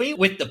go be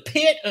with the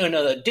pit on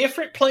a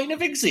different plane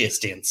of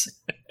existence.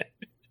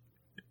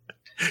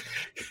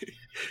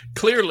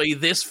 Clearly,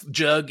 this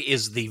jug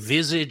is the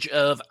visage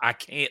of I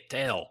can't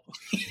tell.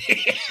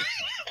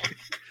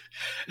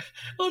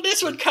 Well,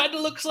 this one kind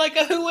of looks like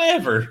a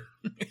whoever.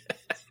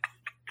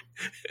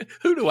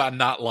 Who do I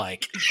not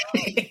like?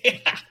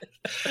 Yeah.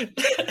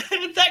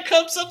 That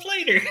comes up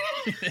later.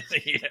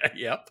 Yeah,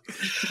 yep.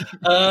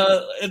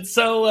 And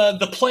so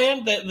the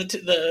plan that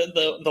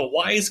the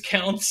wise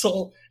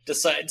council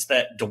decides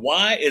that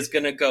Dwy is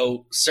going to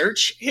go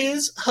search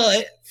his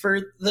hut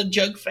for the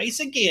jug face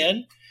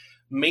again.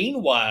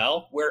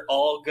 Meanwhile, we're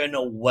all going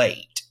to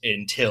wait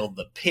until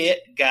the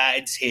pit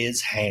guides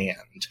his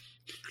hand.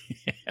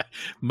 Yeah,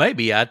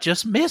 maybe I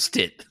just missed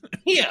it.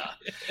 Yeah.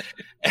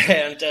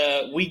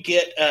 And we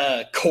get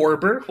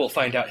Korber. We'll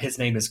find out his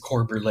name is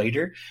Korber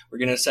later. We're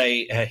going to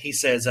say, he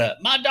says,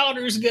 my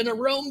daughter's going to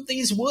roam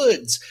these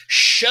woods,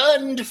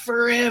 shunned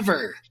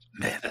forever.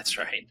 Yeah, that's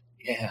right.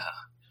 Yeah.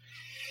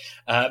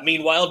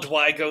 Meanwhile,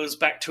 Dwy goes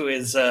back to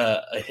his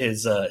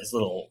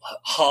little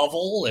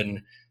hovel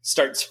and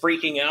starts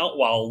freaking out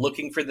while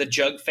looking for the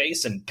jug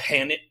face and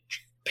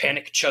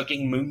panic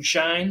chugging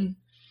moonshine.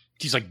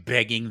 He's like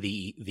begging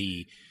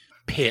the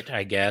pit,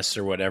 I guess,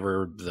 or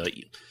whatever,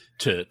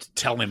 to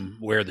tell him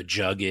where the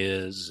jug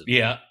is.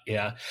 Yeah,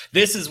 yeah.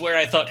 This is where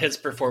I thought his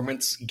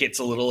performance gets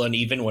a little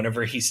uneven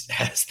whenever he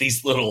has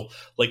these little,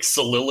 like,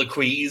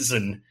 soliloquies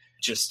and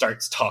just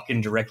starts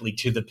talking directly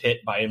to the pit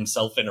by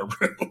himself in a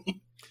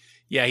room.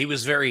 Yeah, he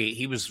was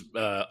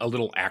a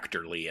little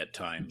actorly at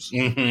times.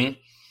 Mm-hmm.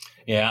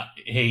 Yeah,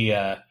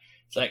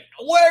 it's like,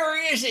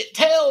 where is it?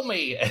 Tell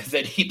me! And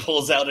then he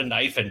pulls out a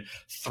knife and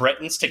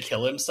threatens to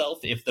kill himself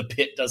if the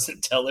pit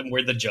doesn't tell him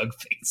where the jug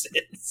face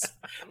is.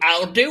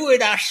 I'll do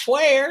it, I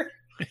swear!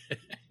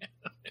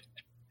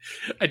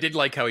 I did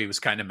like how he was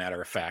kind of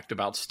matter-of-fact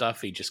about stuff.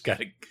 He just kind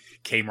of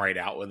came right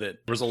out with it.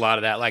 There was a lot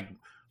of that, like,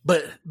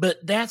 but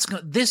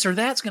this or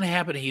that's going to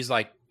happen. And he's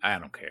like, I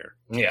don't care.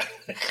 Yeah.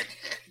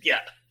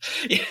 Yeah.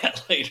 Yeah,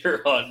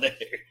 later on there.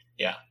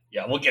 Yeah.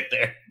 Yeah, we'll get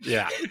there.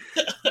 Yeah.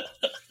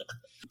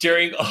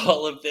 During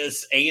all of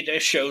this, Ada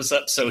shows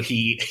up, so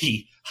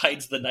he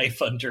hides the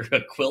knife under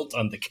a quilt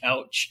on the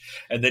couch,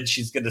 and then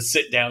she's going to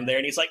sit down there,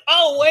 and he's like,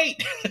 oh,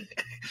 wait,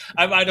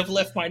 I might have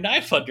left my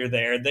knife under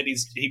there. And then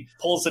he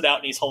pulls it out,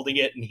 and he's holding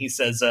it, and he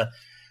says,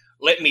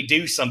 let me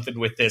do something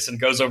with this, and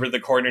goes over to the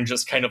corner and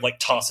just kind of like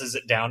tosses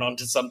it down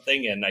onto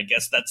something, and I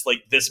guess that's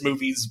like this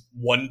movie's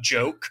one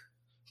joke.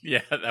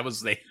 Yeah, that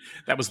was the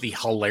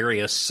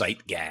hilarious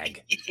sight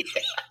gag.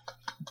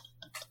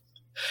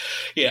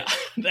 Yeah,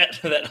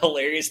 that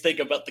hilarious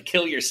thing about the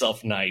kill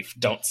yourself knife.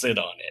 Don't sit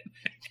on it.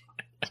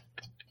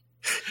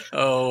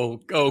 Oh,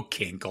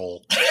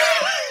 Kinkle.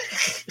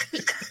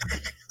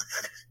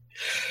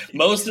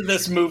 Most of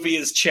this movie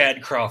is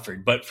Chad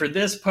Crawford, but for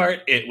this part,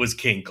 it was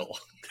Kinkle.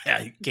 Yeah,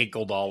 he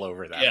kinkled all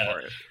over that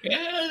part.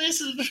 Yeah,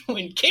 this is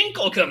when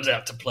Kinkle comes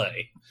out to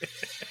play.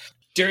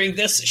 During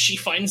this, she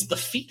finds the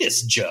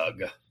fetus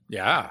jug.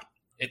 Yeah.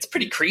 It's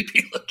pretty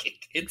creepy looking.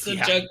 It's a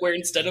jug where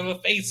instead of a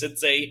face,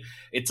 it's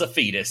a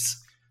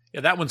fetus.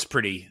 Yeah, that one's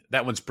pretty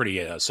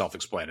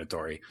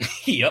self-explanatory.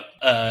 Yep.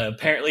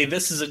 Apparently,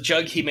 this is a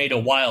jug he made a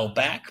while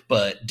back,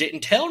 but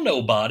didn't tell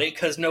nobody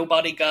because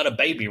nobody got a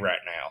baby right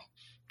now.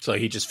 So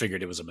he just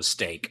figured it was a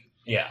mistake.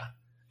 Yeah.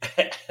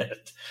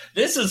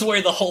 This is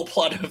where the whole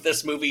plot of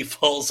this movie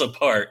falls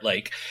apart.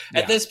 Like,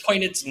 at this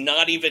point, it's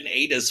not even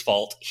Ada's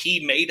fault.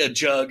 He made a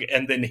jug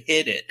and then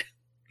hid it.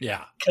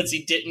 Yeah. Because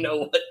he didn't know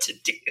what to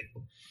do.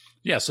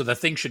 Yeah, so the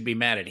thing should be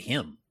mad at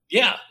him.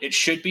 Yeah, it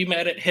should be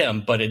mad at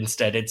him, but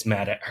instead it's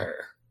mad at her.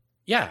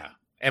 Yeah.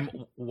 And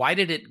why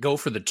did it go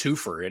for the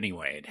twofer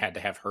anyway? It had to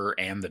have her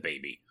and the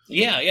baby.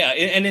 Yeah.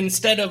 And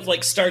instead of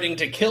like starting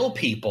to kill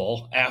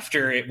people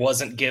after it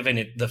wasn't given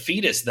it the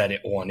fetus that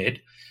it wanted,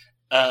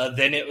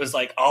 then it was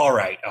like, all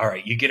right,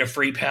 you get a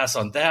free pass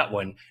on that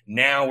one.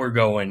 Now we're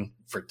going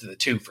for the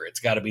twofer.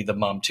 It's got to be the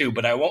mom too,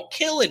 but I won't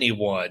kill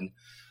anyone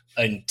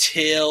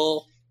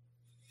until,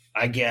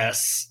 I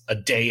guess, a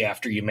day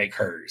after you make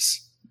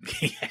hers.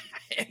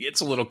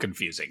 It's a little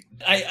confusing.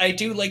 I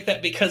do like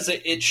that because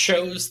it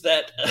shows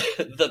that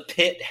the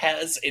pit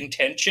has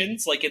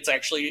intentions. Like, it's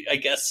actually, I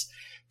guess,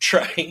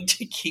 trying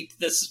to keep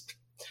this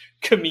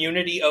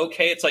community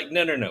okay. It's like,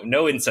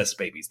 no incest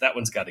babies. That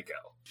one's got to go.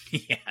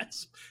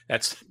 Yes,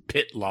 that's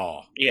pit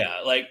law.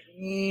 Yeah, like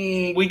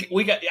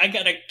I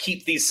got to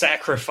keep these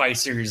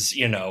sacrificers,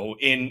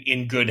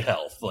 in good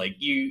health. Like,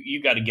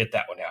 you got to get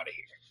that one out of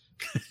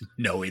here.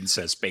 No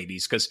incest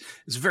babies, because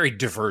it's a very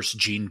diverse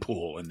gene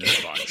pool in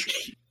this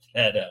bunch.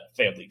 That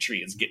family tree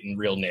is getting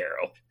real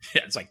narrow.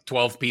 Yeah, it's like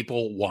 12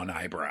 people, one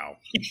eyebrow.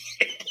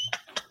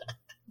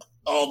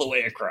 All the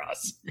way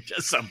across.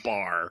 Just a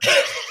bar.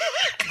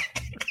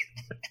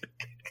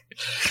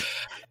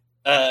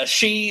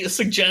 She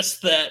suggests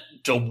that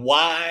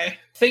Dwight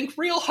think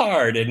real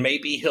hard and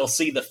maybe he'll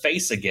see the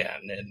face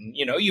again. And,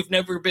 you've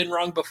never been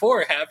wrong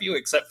before, have you?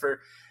 Except for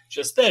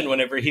just then,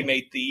 whenever he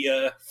made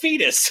the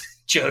fetus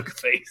jug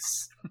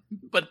face.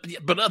 But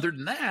other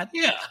than that.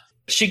 Yeah.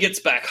 She gets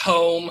back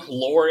home.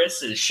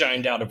 Loris is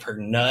shined out of her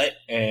nut,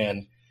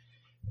 and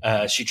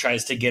she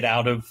tries to get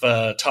out of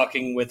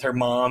talking with her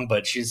mom,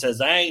 but she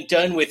says, I ain't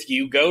done with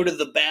you. Go to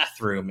the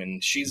bathroom.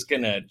 And she's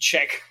going to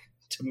check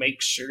to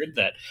make sure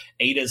that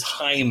Ada's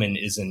hymen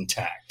is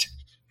intact.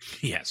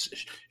 Yes.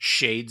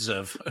 Shades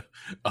of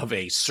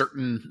a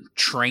certain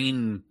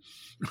train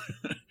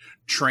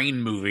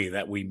movie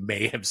that we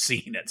may have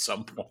seen at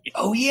some point.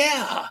 Oh,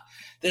 yeah.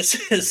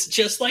 This is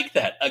just like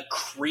that. A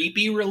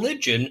creepy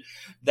religion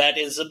that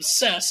is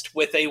obsessed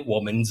with a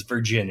woman's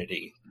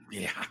virginity.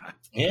 Yeah.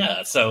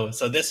 Yeah. So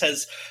this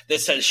has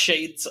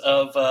shades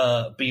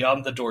of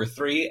Beyond the Door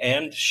 3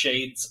 and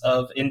shades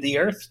of In the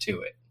Earth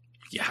to it.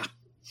 Yeah.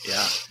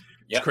 Yeah.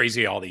 It's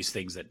crazy, all these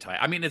things that tie.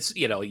 I mean, it's,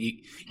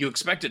 you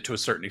expect it to a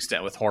certain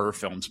extent with horror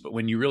films, but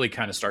when you really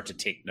kind of start to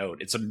take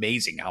note, it's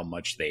amazing how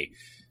much they,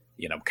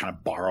 kind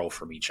of borrow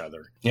from each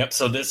other. Yep.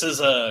 So this is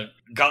a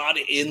God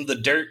in the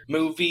Dirt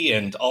movie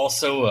and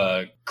also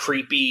a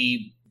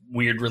creepy,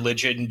 weird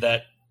religion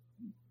that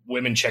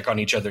women check on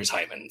each other's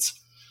hymens.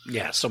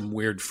 Yeah, some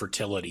weird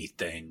fertility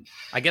thing.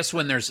 I guess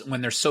when there's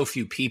so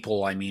few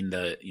people, I mean,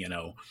 they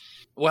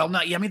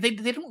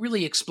don't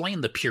really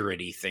explain the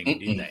purity thing,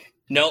 do they?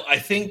 No, I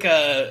think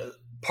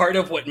part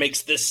of what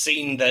makes this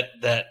scene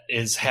that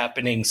is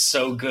happening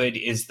so good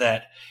is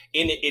that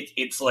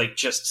it's like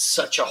just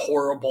such a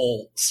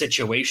horrible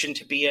situation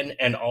to be in,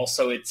 and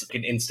also it's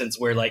an instance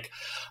where, like,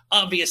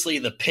 obviously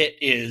the pit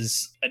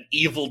is an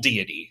evil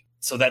deity,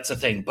 so that's a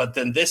thing. But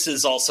then this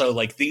is also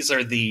like, these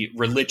are the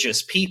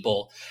religious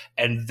people,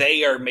 and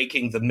they are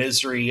making the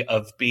misery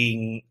of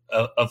being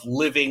of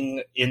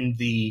living in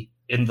the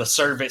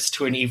service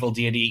to an evil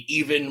deity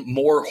even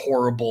more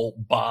horrible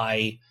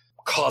by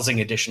causing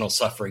additional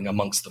suffering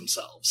amongst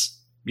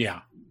themselves.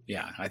 Yeah,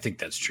 I think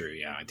that's true.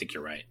 Yeah, I think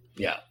you're right.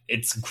 Yeah,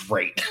 it's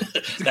great.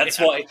 That's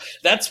why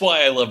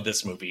I love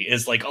this movie,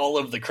 is like all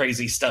of the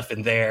crazy stuff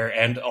in there,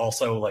 and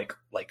also like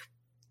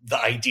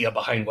the idea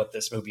behind what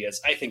this movie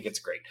is. I think it's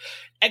great.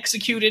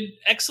 Executed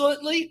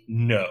excellently?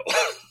 No.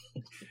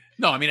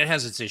 No, I mean, it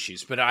has its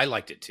issues, but I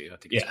liked it too. I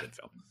think it's a good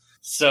film.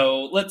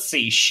 So let's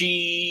see.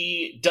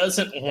 She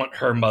doesn't want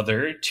her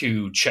mother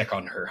to check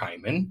on her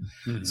hymen.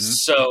 Mm-hmm.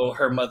 So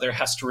her mother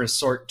has to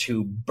resort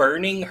to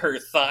burning her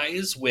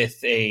thighs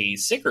with a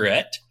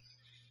cigarette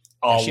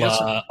a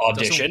la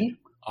Audition.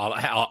 A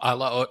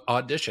la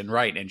Audition,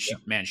 right. And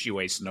she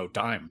wastes no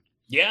time.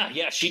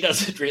 Yeah. She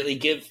doesn't really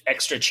give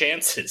extra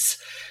chances.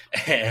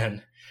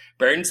 And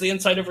burns the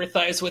inside of her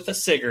thighs with a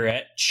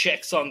cigarette,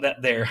 checks on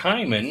that there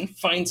hymen,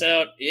 finds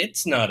out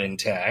it's not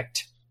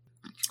intact.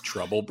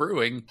 Trouble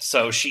brewing.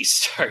 So she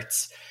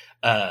starts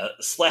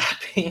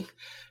slapping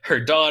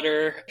her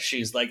daughter.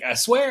 She's like, I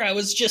swear I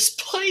was just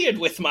playing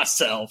with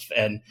myself.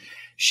 And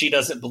she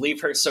doesn't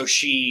believe her. So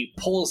she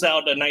pulls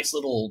out a nice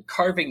little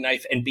carving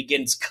knife and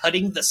begins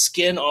cutting the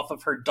skin off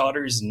of her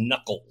daughter's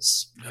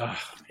knuckles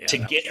to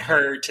get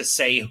her to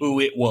say who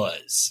it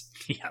was.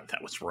 Yeah,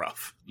 that was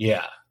rough.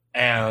 Yeah.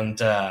 And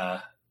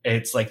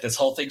it's like this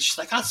whole thing. She's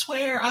like, I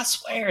swear.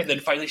 And then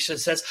finally she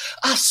says,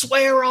 I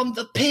swear on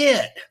the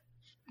pit.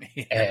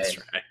 Yeah, that's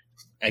right.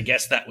 I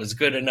guess that was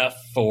good enough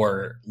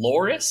for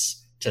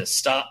Loris to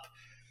stop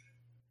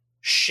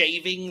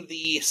shaving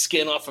the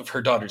skin off of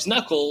her daughter's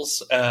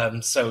knuckles.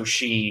 So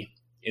she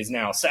is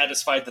now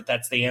satisfied that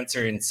that's the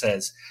answer and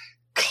says,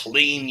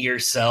 clean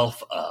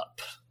yourself up.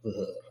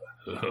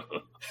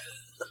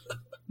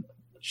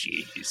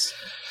 Jeez.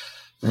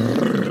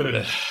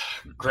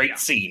 Great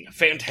scene.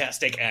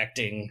 Fantastic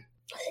acting.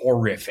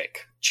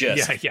 Horrific.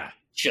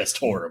 Just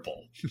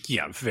horrible.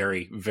 Yeah,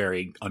 very,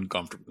 very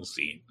uncomfortable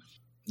scene.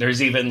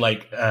 There's even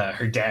like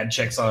her dad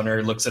checks on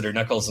her, looks at her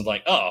knuckles and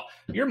like, oh,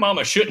 your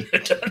mama shouldn't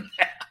have done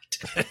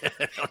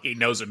that. He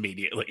knows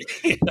immediately.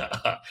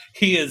 Yeah.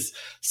 He is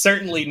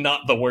certainly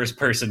not the worst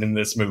person in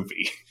this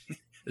movie.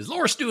 Is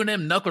Loris doing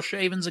them knuckle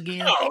shavings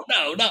again? Oh,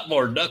 no, not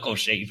more knuckle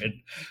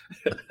shaving.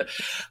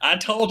 I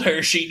told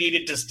her she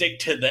needed to stick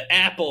to the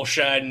apple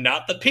shine,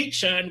 not the peach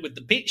shine. With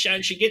the peach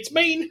shine, she gets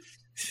mean.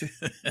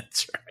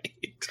 That's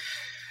right.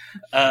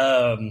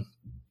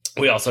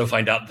 We also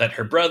find out that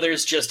her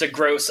brother's just a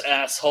gross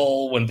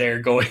asshole when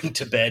they're going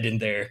to bed in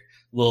their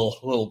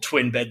little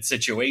twin bed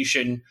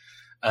situation.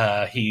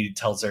 He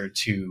tells her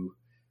to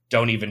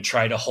don't even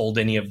try to hold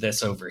any of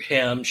this over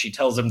him. She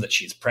tells him that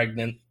she's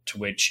pregnant, to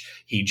which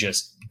he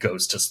just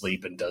goes to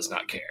sleep and does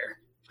not care.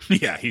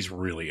 Yeah, he's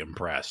really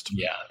impressed.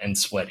 Yeah, and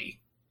sweaty.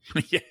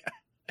 Yeah.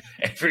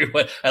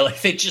 Everyone,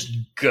 they just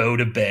go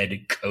to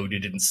bed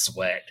coated in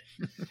sweat.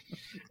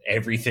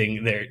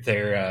 Everything,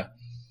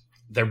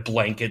 their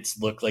blankets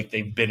look like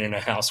they've been in a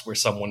house where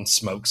someone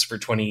smokes for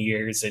 20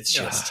 years. It's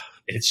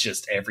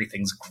just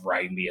everything's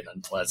grimy and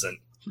unpleasant.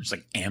 There's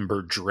like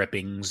amber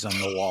drippings on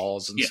the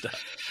walls and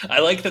stuff. I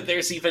like that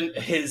there's even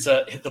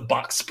the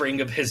box spring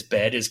of his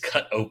bed is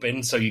cut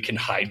open so you can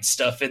hide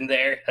stuff in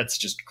there. That's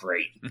just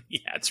great.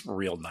 Yeah, it's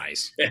real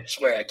nice. That's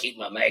where I keep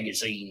my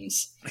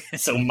magazines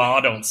so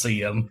Ma don't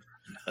see them.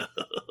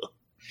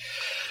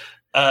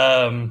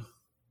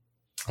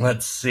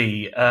 Let's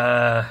see.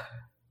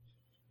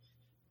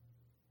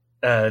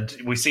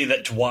 We see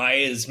that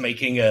Dwy is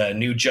making a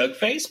new Jug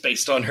face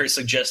based on her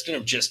suggestion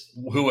of just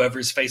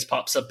whoever's face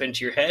pops up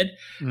into your head.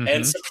 Mm-hmm.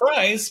 And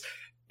surprise,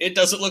 it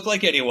doesn't look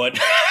like anyone.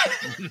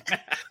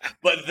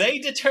 But they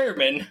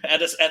determine at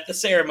the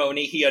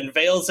ceremony, he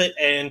unveils it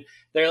and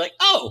they're like,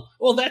 oh,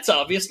 well, that's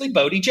obviously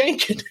Bodie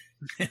Jenkins.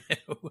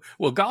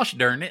 Well, gosh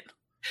darn it.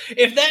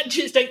 If that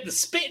just ain't the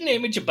spitting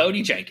image of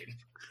Bodie Jenkins.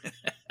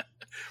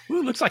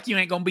 Well, looks like you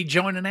ain't going to be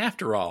joining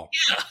after all.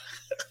 Yeah.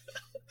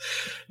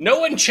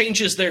 No one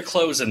changes their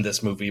clothes in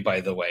this movie,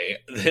 by the way.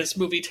 This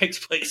movie takes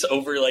place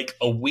over like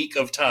a week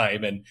of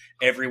time, and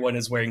everyone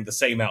is wearing the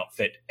same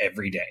outfit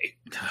every day.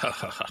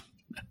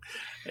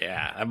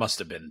 Yeah, that must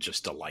have been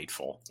just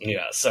delightful.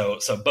 Yeah, so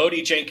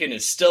Bodie Jenkins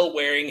is still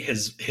wearing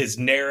his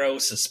narrow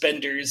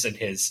suspenders and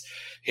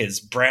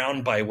his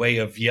brown by way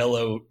of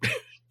yellow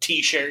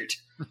t-shirt.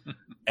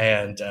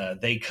 And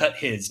they cut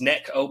his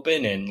neck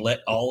open and let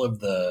all of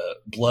the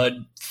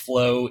blood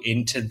flow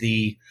into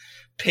the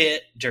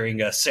pit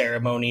during a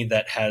ceremony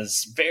that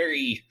has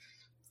very,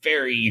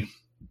 very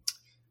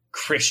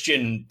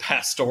Christian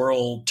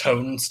pastoral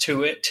tones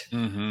to it.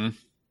 Mm-hmm.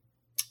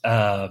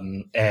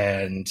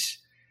 And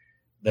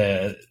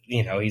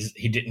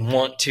he didn't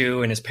want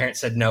to, and his parents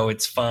said, no,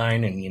 it's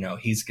fine. And,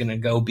 he's going to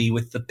go be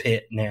with the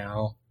pit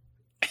now.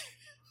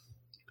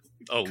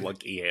 Oh,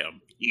 lucky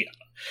him. Yeah.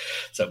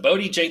 So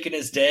Bodie Jenkins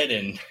is dead,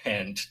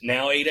 and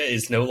now Ada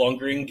is no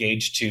longer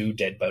engaged to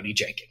dead Bodie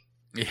Jenkins.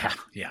 Yeah.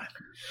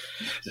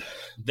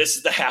 This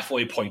is the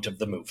halfway point of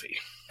the movie.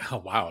 Oh,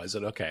 wow. Is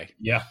it okay?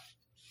 Yeah.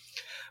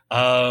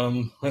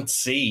 Let's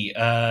see.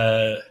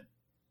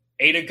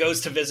 Ada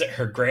goes to visit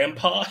her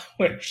grandpa,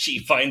 where she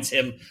finds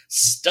him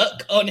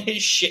stuck on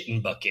his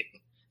shitting bucket.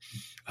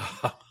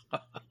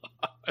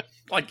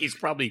 Like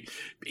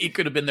he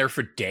could have been there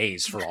for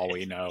days for all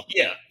we know.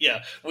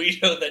 Yeah. We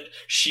know that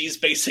she's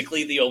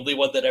basically the only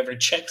one that ever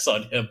checks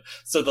on him.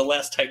 So the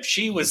last time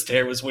she was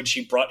there was when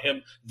she brought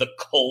him the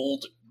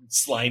cold,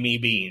 slimy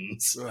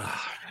beans.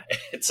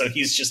 And so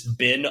he's just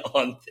been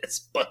on this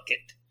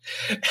bucket.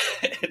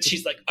 And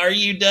she's like, "Are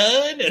you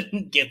done?"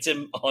 And gets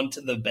him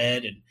onto the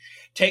bed and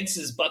takes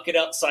his bucket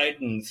outside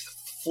and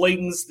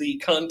flings the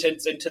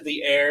contents into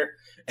the air.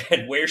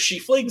 And where she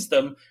flings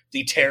them,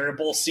 the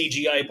terrible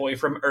CGI boy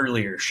from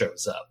earlier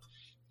shows up.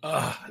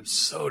 Oh, it's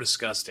so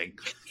disgusting.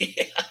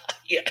 Yeah,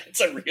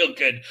 it's a real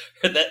good.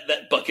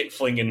 That bucket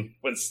flinging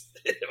was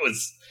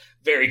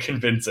very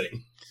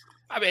convincing.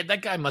 I mean,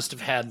 that guy must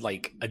have had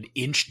like an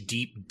inch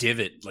deep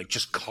divot, like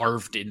just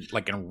carved in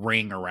like a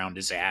ring around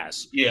his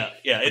ass. Yeah,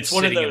 it's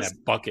one of those in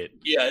that bucket.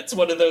 Yeah, it's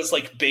one of those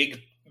like big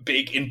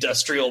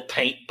industrial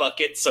paint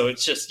buckets. So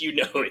it's just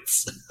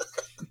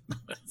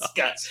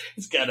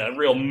it's got a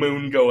real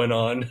moon going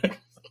on.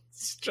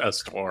 It's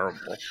just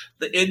horrible.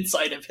 The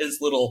inside of his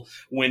little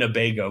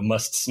Winnebago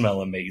must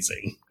smell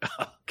amazing.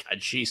 Oh,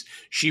 God,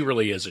 she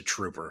really is a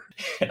trooper.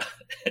 Yeah.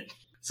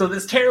 So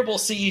this terrible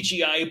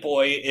CGI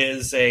boy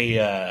is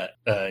a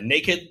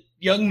naked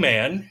young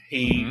man.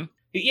 He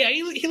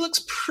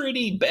looks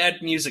pretty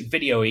bad music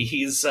video-y.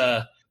 He's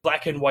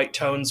black and white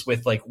tones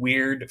with like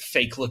weird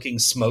fake looking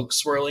smoke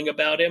swirling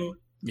about him.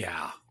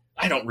 Yeah.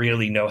 I don't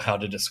really know how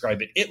to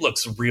describe it. It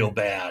looks real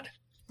bad.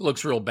 It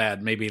looks real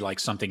bad. Maybe like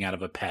something out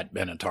of a Pat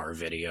Benatar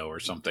video or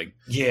something.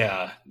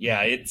 Yeah.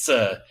 It's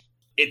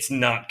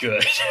not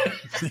good.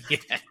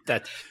 Yeah,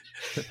 that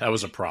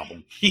was a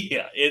problem.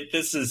 Yeah,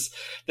 this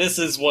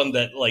is one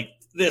that like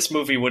this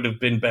movie would have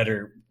been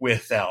better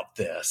without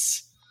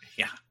this.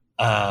 Yeah.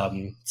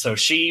 So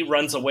she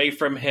runs away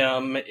from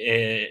him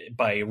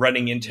by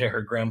running into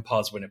her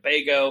grandpa's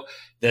Winnebago.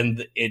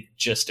 Then it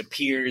just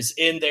appears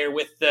in there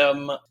with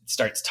them,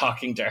 starts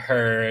talking to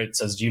her. It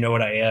says, "Do you know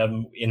what I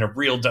am?" in a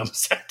real dumb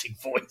sounding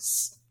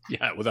voice.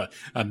 Yeah, with a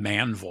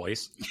man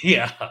voice.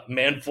 Yeah,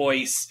 man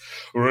voice.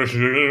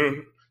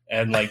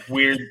 And like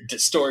weird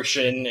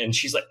distortion. And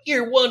she's like,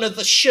 "You're one of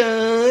the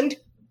shunned."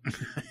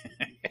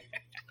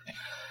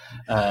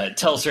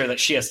 Tells her that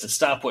she has to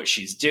stop what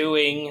she's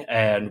doing.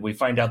 And we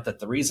find out that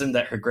the reason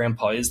that her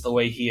grandpa is the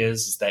way he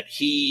is that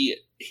he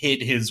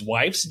hid his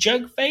wife's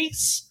jug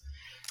face.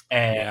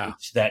 And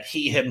that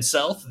he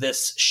himself,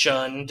 this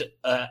shunned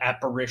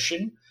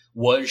apparition,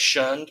 was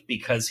shunned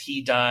because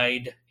he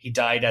died. He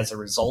died as a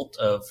result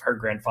of her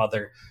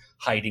grandfather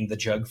hiding the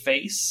jug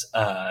face.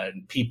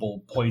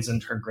 People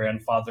poisoned her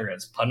grandfather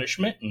as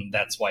punishment, and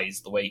that's why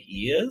he's the way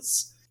he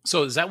is.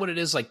 So is that what it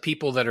is? Like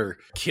people that are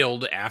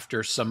killed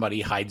after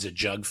somebody hides a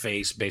jug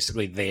face,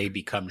 basically they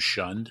become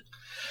shunned?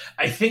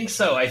 I think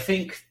so. I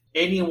think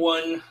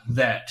anyone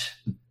that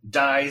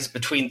dies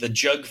between the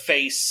jug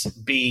face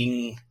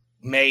being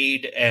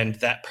made and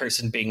that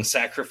person being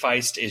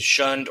sacrificed is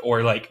shunned,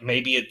 or like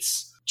maybe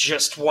it's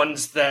just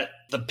ones that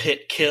the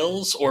pit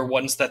kills or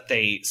ones that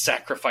they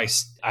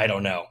sacrifice. I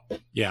don't know.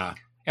 Yeah.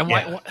 And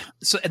why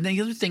so and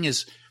the other thing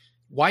is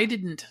why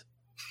didn't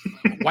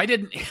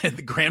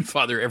the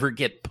grandfather ever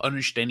get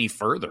punished any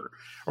further,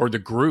 or the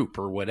group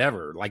or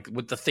whatever? Like,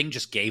 what, the thing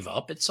just gave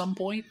up at some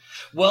point?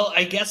 Well,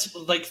 I guess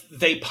like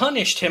they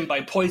punished him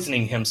by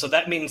poisoning him, so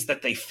that means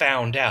that they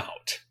found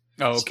out.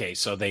 Oh, okay.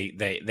 So they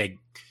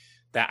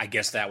that, I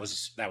guess that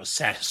was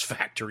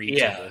satisfactory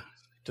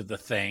to the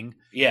thing.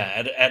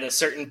 Yeah, at a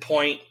certain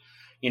point,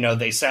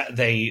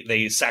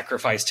 they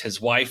sacrificed his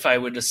wife, I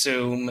would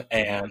assume,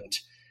 and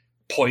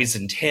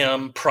poisoned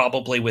him,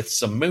 probably with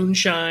some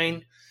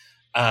moonshine.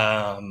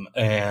 And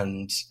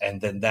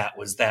then that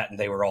was that, and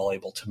they were all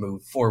able to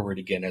move forward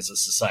again as a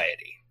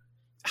society.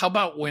 How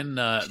about when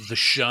the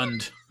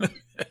shunned? How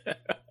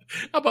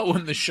about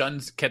when the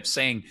shunned kept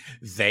saying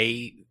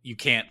you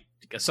can't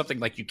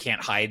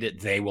hide it,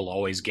 they will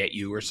always get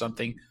you, or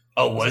something?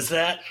 Oh, was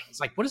that?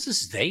 It's like, what is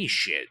this they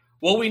shit?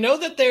 Well, we know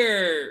that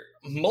there are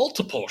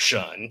multiple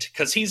shunned,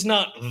 because he's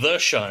not the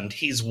shunned,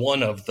 he's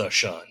one of the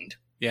shunned.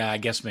 Yeah, I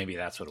guess maybe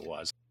that's what it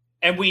was.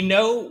 And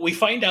we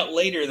find out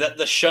later that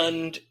the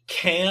shunned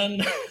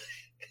can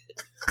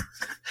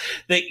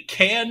they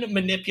can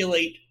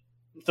manipulate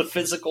the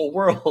physical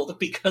world,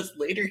 because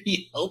later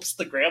he helps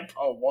the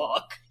grandpa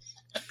walk.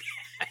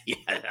 Yeah,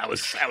 that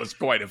was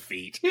quite a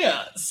feat.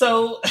 Yeah,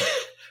 so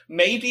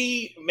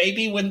maybe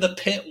when the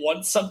pit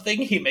wants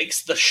something, he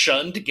makes the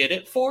shunned get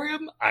it for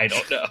him. I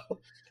don't know.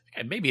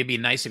 And maybe it'd be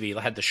nice if he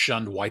had the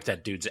shunned wipe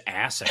that dude's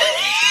ass every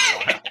once in a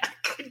while.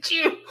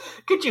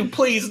 Could you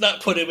please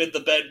not put him in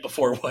the bed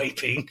before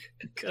wiping?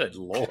 Good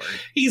Lord.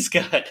 He's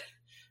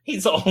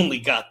only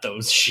got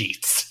those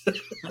sheets.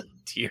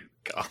 Dear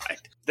God.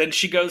 Then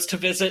she goes to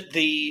visit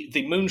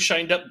the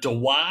moonshined up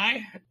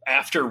Dwai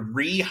after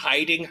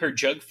re-hiding her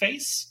jug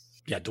face.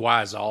 Yeah,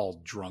 Dwight's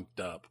all drunked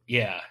up.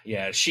 Yeah.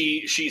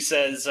 She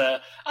says,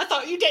 "I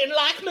thought you didn't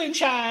like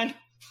moonshine."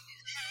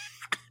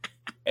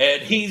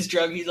 And he's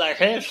drunk. He's like,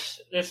 this,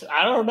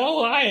 I don't know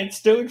why.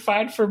 It's doing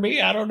fine for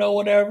me. I don't know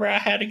whatever I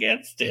had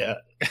against it.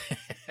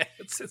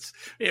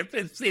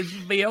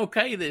 It'll be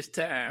okay this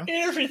time.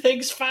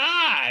 Everything's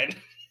fine.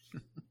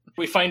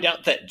 We find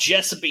out that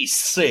Jessiby's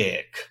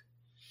sick.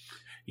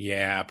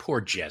 Yeah,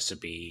 poor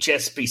Jesseby.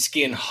 Jesseby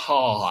skin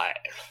hot.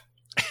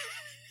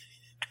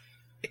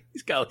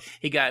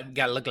 he got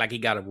to look like he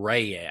got a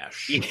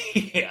rash.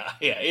 Yeah.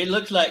 It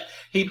looked like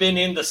he'd been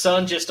in the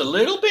sun just a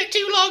little bit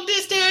too long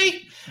this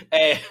day,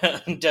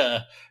 and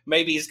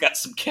maybe he's got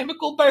some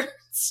chemical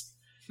burns.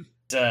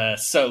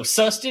 So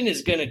Sustin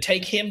is going to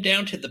take him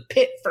down to the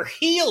pit for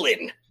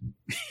healing.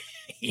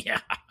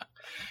 Yeah.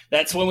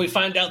 That's when we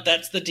find out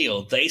that's the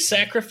deal. They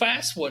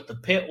sacrifice what the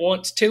pit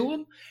wants to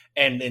them,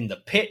 and then the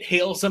pit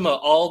heals them of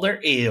all their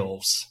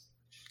ills.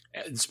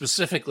 And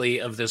specifically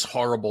of this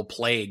horrible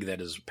plague that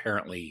is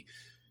apparently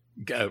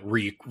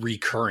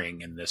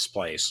recurring in this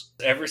place.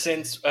 Ever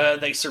since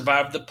they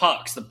survived the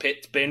pox, the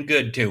pit's been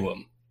good to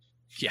them.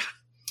 Yeah.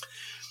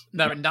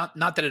 No, not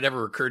that it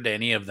ever occurred to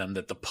any of them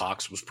that the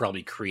pox was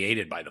probably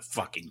created by the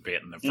fucking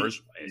pit in the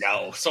first place.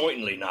 No,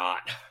 certainly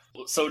not.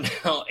 So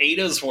now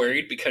Ada's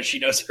worried because she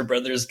knows her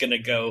brother is going to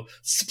go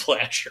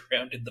splash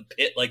around in the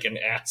pit like an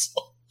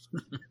asshole.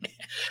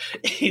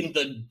 In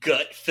the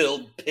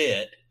gut-filled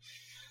pit.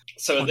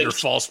 So under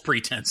false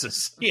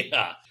pretenses.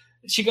 Yeah.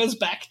 She goes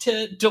back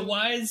to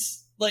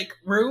Dwight's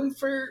room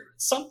for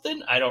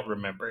something. I don't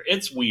remember.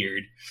 It's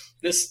weird.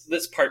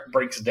 This part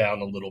breaks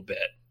down a little bit.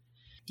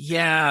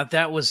 Yeah,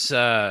 that was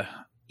that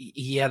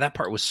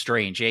part was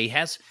strange.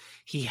 Yeah,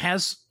 he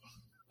has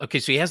okay,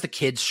 so he has the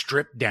kid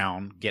strip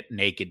down, get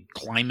naked,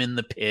 climb in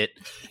the pit,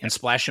 and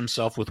splash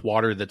himself with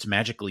water that's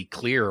magically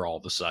clear all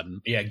of a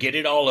sudden. Yeah, get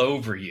it all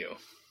over you.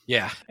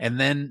 Yeah. And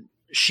then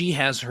she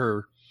has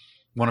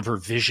one of her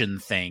vision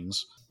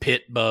things,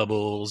 pit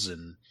bubbles,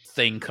 and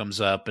thing comes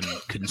up and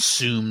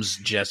consumes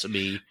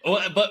Jessamy.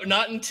 Well, but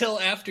not until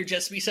after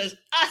Jessamy says,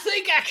 I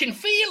think I can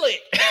feel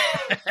it.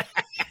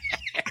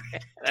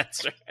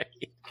 That's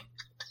right.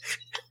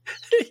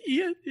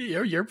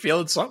 You're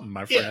feeling something,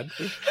 my friend.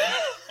 Yeah.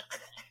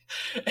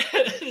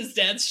 His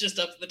dad's just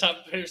up at the top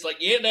of the pit. He's like,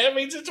 yeah, that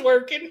means it's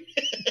working.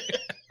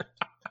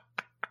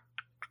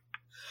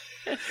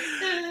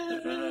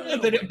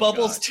 And then it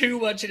bubbles too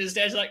much, and his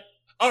dad's like,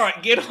 all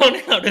right, get on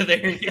out of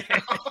there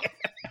now.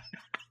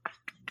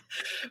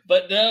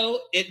 But no,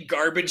 it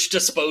garbage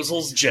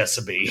disposals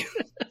Jessamy.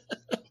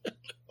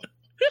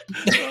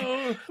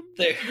 Oh,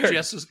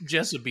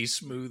 Jessamy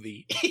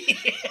smoothie.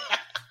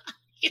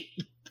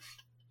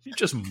 He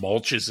just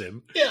mulches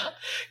him.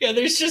 Yeah,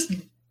 there's just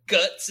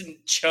guts and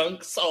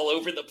chunks all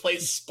over the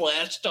place,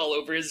 splashed all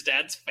over his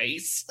dad's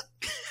face.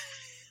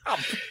 Oh,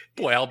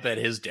 boy, I'll bet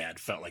his dad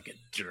felt like a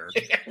jerk.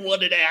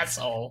 What an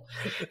asshole.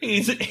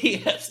 He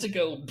has to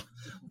go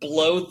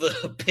blow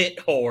the pit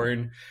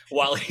horn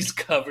while he's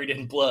covered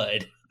in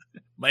blood.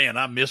 Man,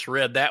 I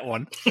misread that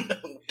one.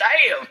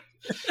 Damn!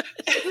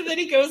 And then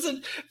he goes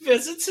and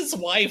visits his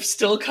wife,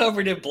 still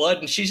covered in blood,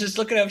 and she's just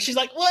looking at him. She's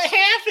like, what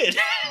happened?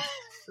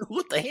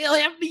 What the hell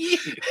happened to you?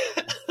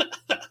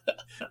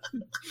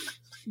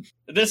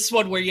 This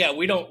one where, yeah,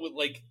 we don't,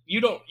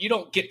 you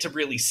don't get to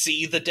really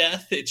see the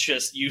death. It's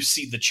just you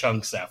see the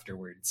chunks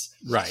afterwards.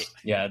 Right.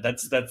 Yeah,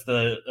 that's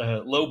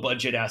the low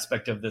budget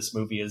aspect of this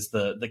movie is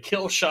the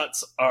kill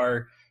shots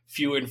are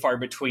few and far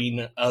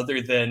between,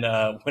 other than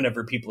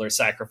whenever people are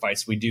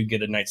sacrificed. We do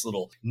get a nice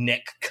little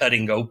neck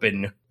cutting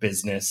open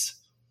business.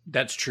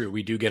 That's true.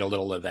 We do get a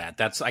little of that.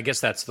 I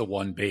guess that's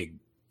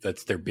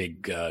their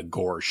big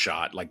gore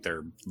shot, like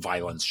their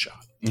violence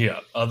shot. Yeah.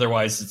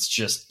 Otherwise, it's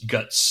just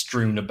guts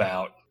strewn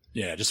about.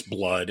 Yeah, just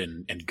blood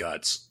and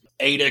guts.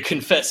 Ada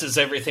confesses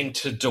everything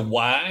to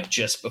Dwight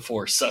just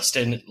before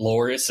Sustin,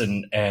 Loris,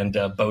 and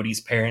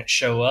Bodhi's parents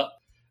show up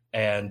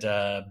and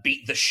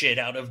beat the shit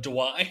out of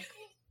Dwight.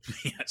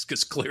 Yes,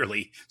 because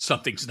clearly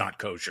something's not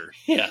kosher.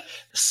 Yeah.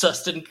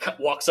 Sustin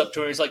walks up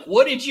to her and is like,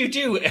 what did you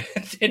do? And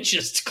then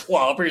just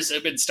clobbers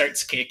him and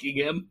starts kicking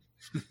him.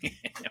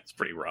 That's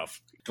pretty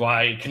rough.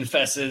 Dwight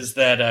confesses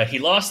that he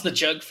lost the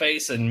jug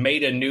face and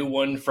made a new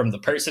one from the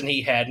person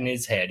he had in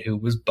his head, who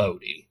was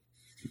Bodhi.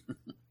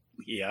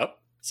 Yep.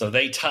 So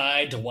they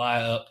tie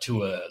Dwight up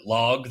to a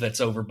log that's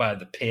over by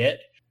the pit.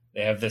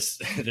 They have this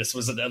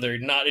was another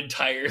not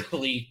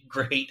entirely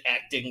great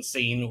acting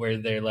scene where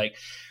they're like,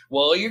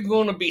 well, you're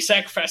going to be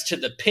sacrificed to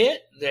the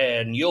pit,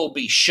 then you'll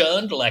be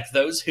shunned like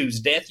those whose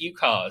death you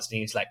caused.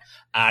 And he's like,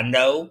 I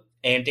know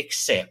and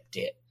accept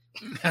it.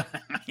 I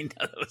know,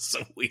 that was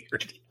so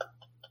weird.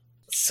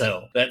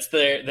 So that's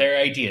their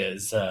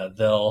ideas.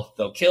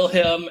 They'll kill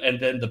him,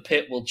 and then the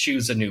pit will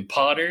choose a new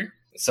potter.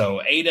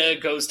 So Ada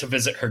goes to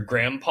visit her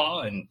grandpa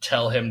and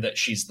tell him that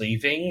she's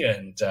leaving,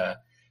 and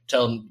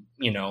tell him,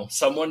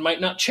 someone might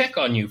not check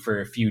on you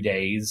for a few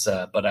days,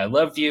 but I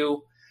love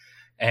you.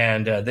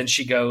 And then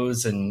she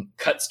goes and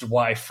cuts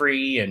Dwight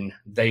free, and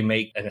they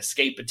make an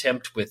escape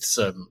attempt with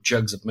some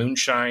jugs of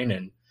moonshine,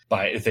 and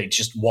they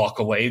just walk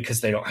away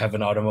because they don't have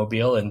an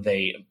automobile, and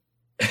they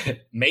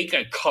make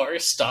a car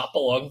stop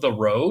along the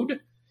road,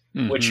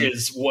 which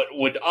is what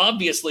would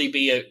obviously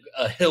be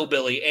a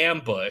hillbilly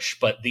ambush,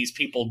 but these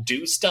people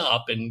do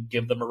stop and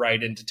give them a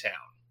ride into town.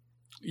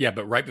 Yeah,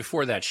 but right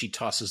before that, she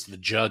tosses the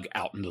jug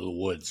out into the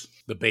woods,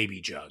 the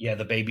baby jug. Yeah,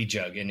 the baby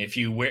jug. And if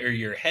you wear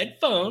your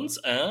headphones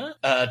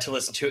to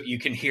listen to it, you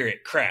can hear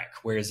it crack.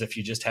 Whereas if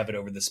you just have it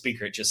over the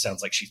speaker, it just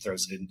sounds like she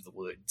throws it into the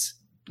woods.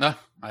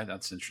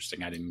 That's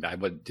interesting. I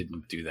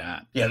didn't do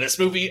that. Yeah, this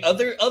movie,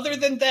 other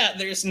than that,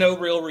 there's no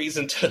real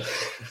reason to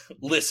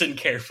listen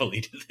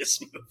carefully to this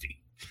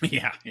movie.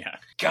 Yeah.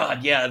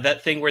 God, yeah,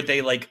 that thing where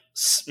they like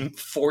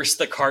force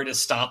the car to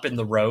stop in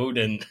the road,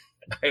 and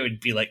I would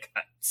be like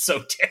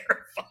so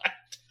terrified.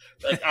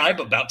 Like, I'm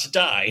about to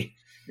die.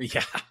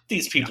 Yeah.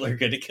 These people are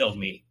going to kill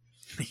me.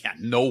 Yeah,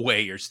 no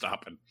way you're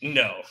stopping.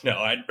 No,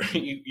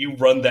 you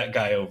run that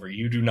guy over.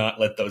 You do not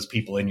let those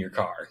people in your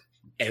car.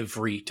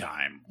 Every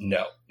time.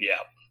 No,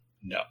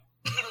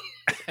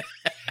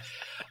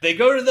 They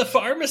go to the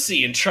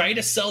pharmacy and try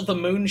to sell the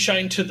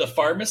moonshine to the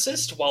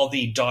pharmacist while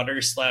the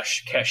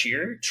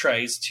daughter/cashier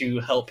tries to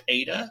help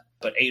Ada.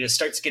 But Ada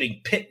starts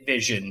getting pit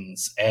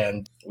visions,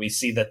 and we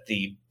see that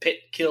the pit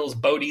kills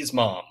Bodhi's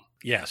mom.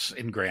 Yes,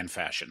 in grand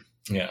fashion.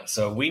 Yeah,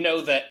 so we know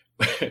that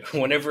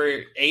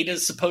whenever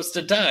Ada's supposed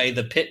to die,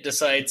 the pit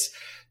decides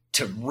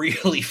to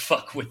really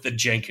fuck with the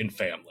Jenkin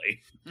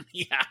family.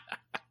 Yeah.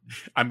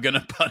 I'm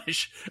gonna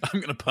punish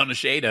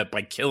Ada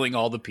by killing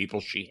all the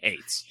people she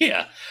hates.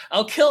 Yeah,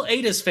 I'll kill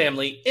Ada's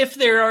family if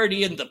they're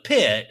already in the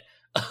pit.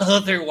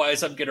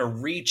 Otherwise, I'm gonna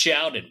reach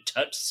out and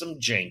touch some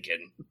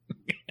Jenkin.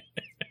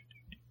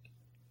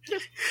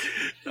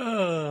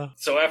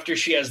 So after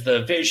she has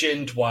the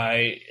vision,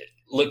 Dwight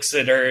looks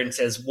at her and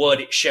says,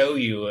 "What'd it show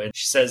you?" And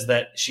she says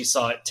that she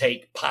saw it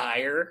take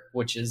Pyre,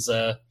 which is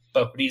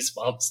Bodhi's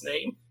mom's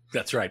name.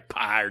 That's right,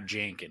 Pyre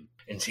Jenkin.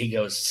 And he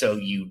goes, "So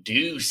you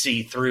do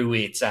see through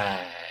its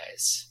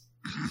eyes."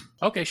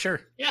 Okay, sure.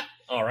 Yeah,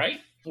 all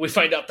right. We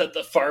find out that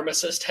the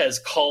pharmacist has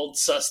called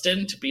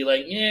Sustin to be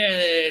like,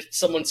 "Yeah,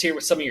 someone's here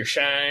with some of your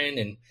shine."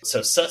 And so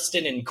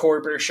Sustin and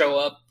Korber show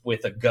up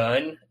with a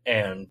gun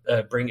and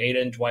bring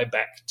Ada and Dwight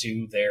back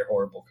to their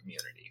horrible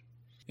community.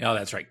 Oh,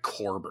 that's right,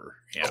 Korber.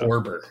 Yeah.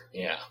 Korber,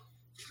 yeah.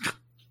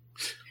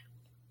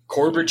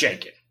 Korber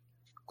Jenkin.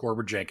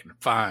 Korber Jenkin.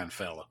 Fine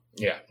fella.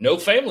 Yeah, no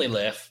family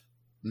left.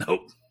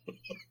 Nope.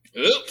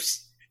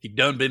 Oops. He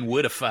done been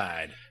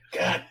woodified.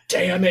 God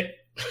damn it.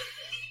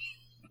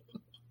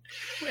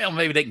 Well,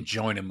 maybe they can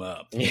join him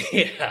up.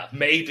 Yeah,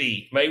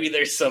 maybe. Maybe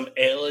there's some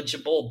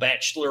eligible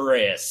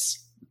bacheloress.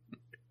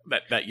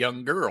 That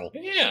young girl.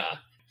 Yeah.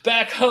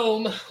 Back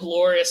home,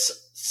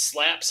 Loris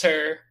slaps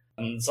her.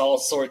 And it's all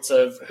sorts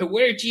of,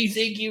 "Where do you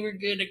think you were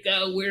going to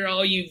go? We're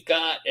all you've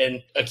got."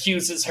 And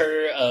accuses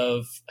her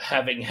of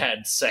having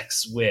had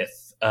sex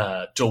with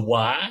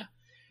Dwight.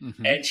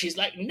 Mm-hmm. And she's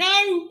like,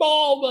 "No,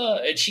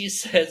 mama." And she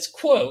says,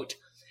 quote,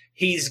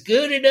 "He's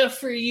good enough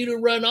for you to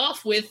run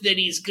off with, then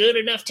he's good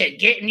enough to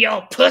get in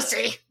your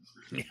pussy."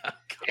 Yeah,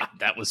 God,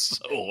 that was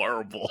so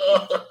horrible.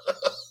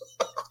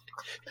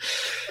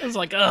 I was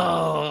like,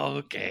 oh,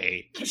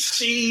 okay.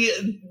 She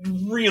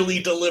really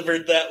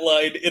delivered that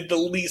line in the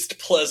least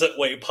pleasant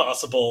way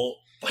possible,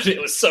 but it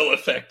was so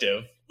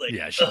effective. Like,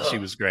 yeah, she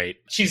was great.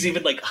 She's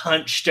even like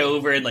hunched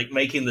over and like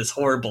making this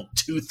horrible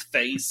tooth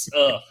face.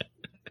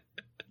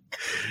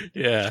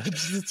 Yeah,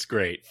 it's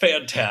great.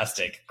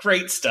 Fantastic.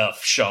 Great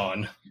stuff,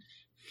 Sean.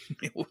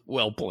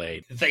 Well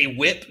played. They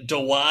whip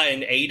Dewa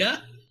and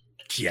Ada.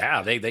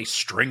 Yeah, they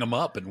string them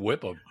up and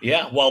whip them.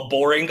 Yeah, while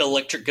boring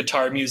electric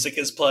guitar music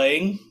is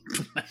playing.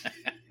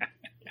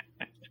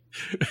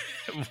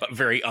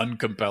 Very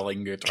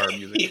uncompelling guitar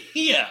music.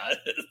 Yeah,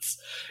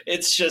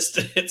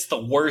 it's the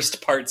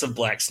worst parts of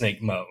Black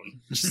Snake Moan.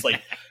 Just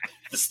like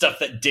the stuff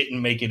that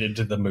didn't make it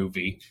into the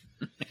movie.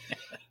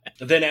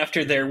 Then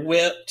after they're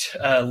whipped,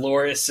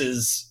 Loris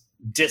is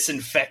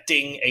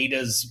disinfecting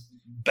Ada's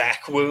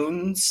back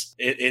wounds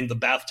in the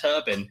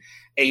bathtub, and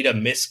Ada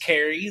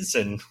miscarries,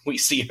 and we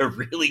see a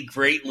really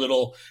great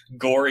little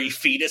gory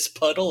fetus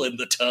puddle in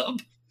the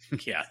tub.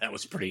 Yeah, that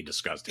was pretty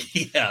disgusting.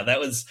 Yeah, that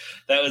was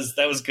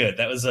good.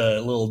 That was a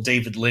little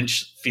David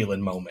Lynch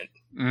feeling moment.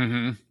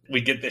 Mm-hmm.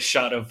 We get this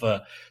shot of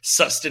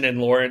Sustin and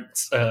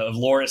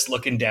Loris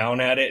looking down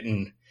at it,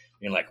 and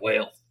you're like,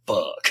 well,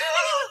 fuck.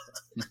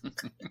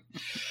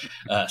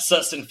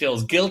 Sustin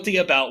feels guilty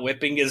about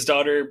whipping his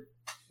daughter,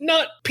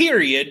 not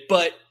period,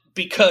 but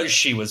because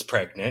she was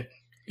pregnant.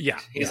 Yeah.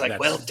 He's like,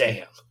 well,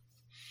 damn.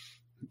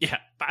 Yeah,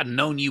 if I'd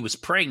known you was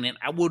pregnant,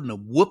 I wouldn't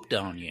have whooped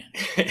on you.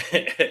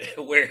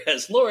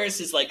 Whereas Loris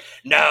is like,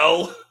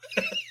 no,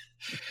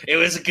 it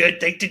was a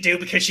good thing to do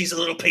because she's a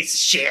little piece of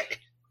shit.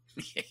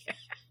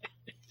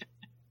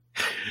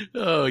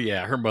 Oh,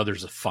 yeah, her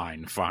mother's a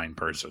fine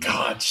person.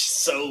 God, she's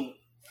so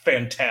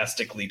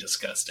fantastically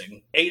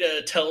disgusting.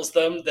 Ada tells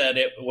them that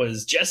it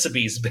was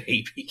Jessebe's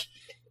baby.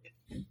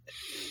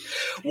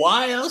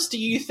 Why else do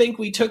you think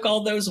we took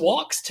all those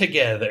walks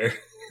together?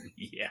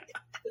 Yeah.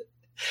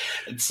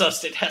 And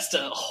Sustin has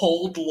to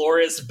hold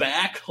Loris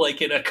back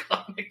like in a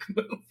comic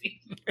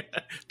movie.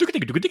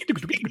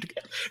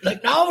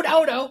 Like,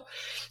 no.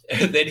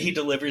 And then he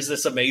delivers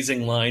this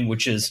amazing line,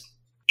 which is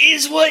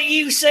what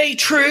you say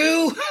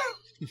true?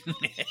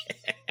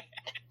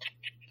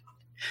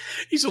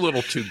 He's a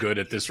little too good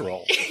at this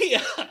role.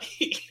 Yeah,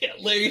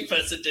 Larry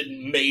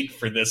Fessenden made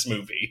for this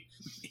movie.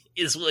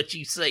 Is what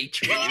you say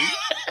true?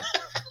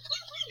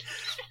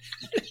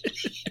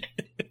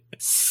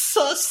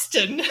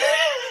 Sustin.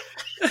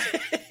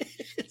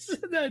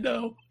 I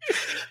know.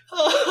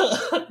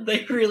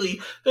 They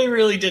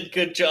really did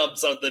good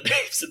jobs on the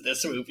names in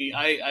this movie.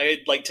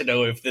 I'd like to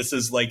know if this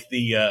is like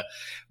the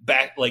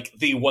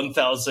the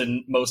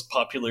 1,000 most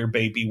popular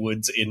baby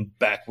woods in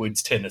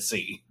backwoods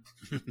Tennessee.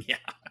 Yeah,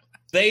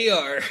 they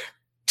are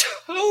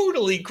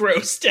totally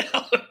grossed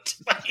out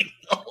by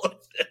all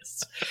of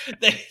this.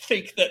 They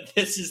think that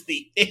this is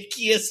the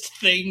ickiest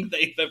thing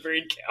they've ever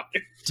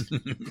encountered.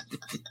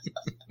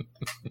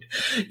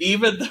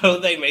 Even though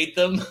they made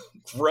them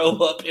grow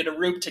up in a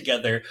room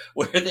together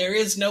where there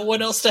is no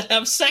one else to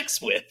have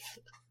sex with.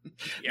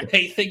 Yeah.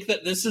 They think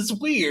that this is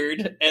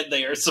weird, and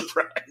they are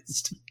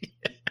surprised.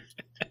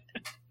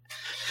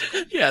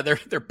 Yeah,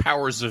 their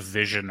powers of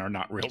vision are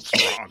not real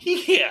strong.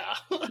 Yeah.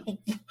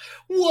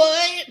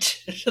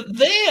 What?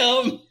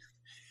 Them?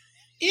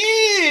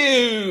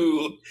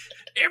 Ew.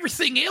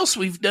 Everything else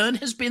we've done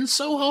has been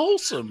so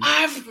wholesome.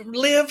 I've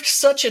lived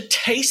such a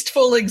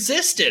tasteful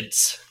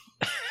existence.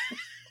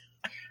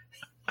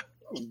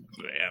 Oh,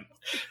 man.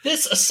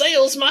 This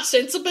assails my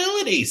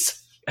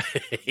sensibilities.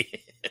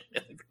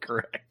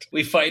 Correct.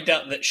 We find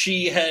out that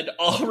she had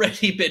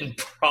already been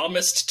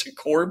promised to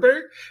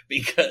Korber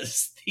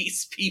because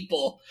these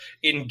people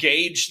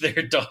engage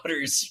their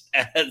daughters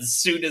as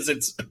soon as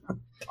it's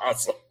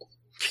possible.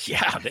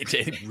 Yeah,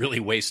 they really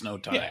waste no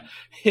time. Yeah.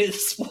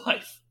 His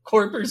wife,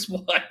 Korber's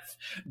wife,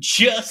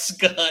 just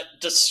got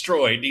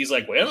destroyed. He's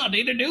like, well, I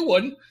need a new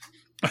one.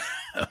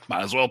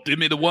 Might as well do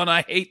me the one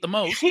I hate the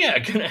most. Yeah,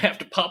 gonna have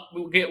to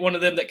get one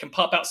of them that can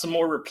pop out some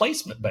more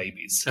replacement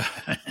babies.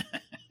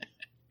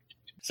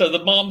 So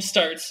the mom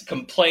starts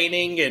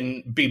complaining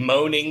and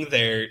bemoaning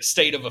their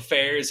state of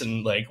affairs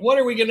and like, what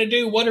are we gonna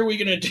do? What are we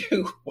gonna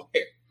do?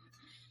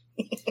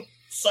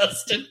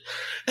 Sustin,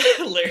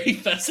 Larry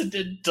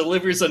Fessenden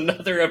delivers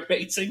another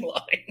amazing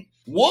line.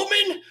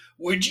 Woman,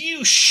 would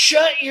you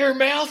shut your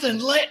mouth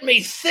and let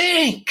me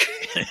think?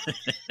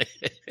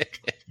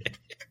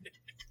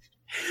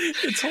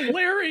 It's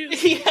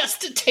hilarious. He has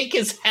to take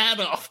his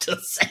hat off to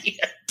say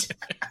it.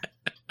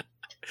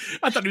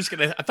 I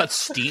thought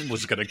steam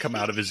was gonna come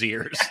out of his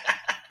ears.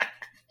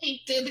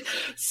 He did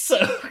so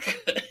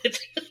good.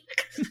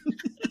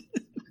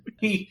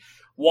 He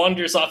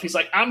wanders off. He's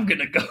like, I'm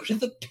gonna go to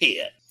the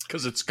pit.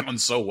 Because it's gone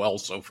so well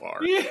so far.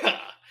 Yeah.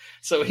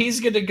 So he's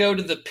gonna go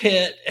to the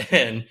pit,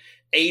 and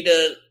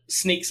Ada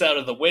sneaks out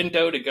of the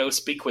window to go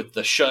speak with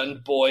the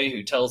shunned boy,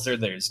 who tells her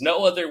there's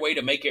no other way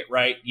to make it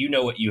right. You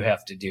know what you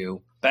have to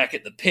do. Back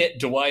at the pit,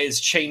 Dwight is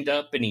chained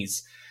up, and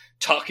he's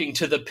talking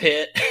to the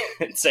pit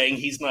and saying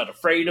he's not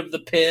afraid of the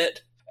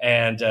pit.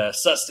 And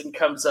Sustin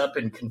comes up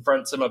and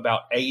confronts him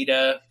about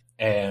Ada.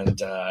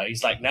 And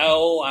he's like,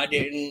 no, I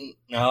didn't.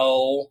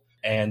 No.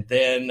 And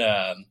then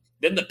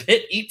the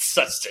pit eats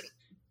Sustin.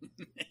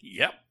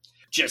 Yep.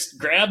 Just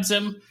grabs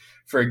him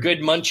for a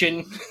good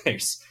munching.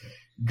 There's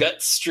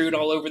guts strewn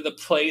all over the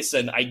place.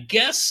 And I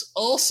guess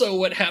also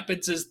what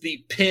happens is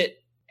the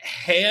pit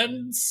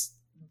hands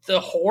the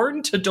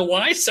horn to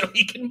Dwight so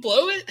he can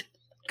blow it.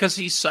 Because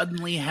he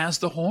suddenly has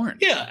the horn.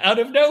 Yeah, out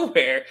of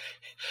nowhere.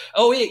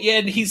 Oh, yeah,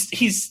 and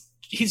he's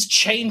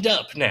chained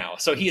up now.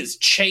 So he is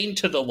chained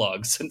to the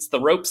log. Since the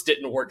ropes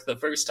didn't work the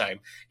first time,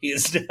 he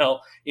is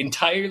now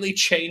entirely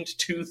chained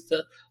to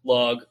the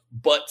log,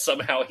 but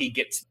somehow he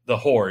gets the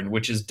horn,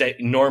 which is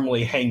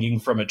normally hanging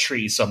from a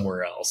tree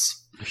somewhere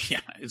else. Yeah,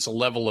 it's a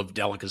level of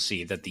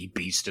delicacy that the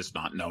beast is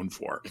not known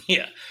for.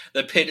 Yeah,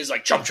 the pit is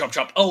like, chomp, chomp,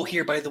 chomp. Oh,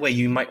 here, by the way,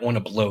 you might want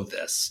to blow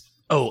this.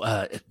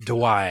 Oh,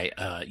 Dwight,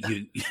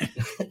 you,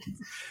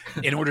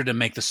 in order to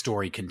make the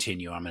story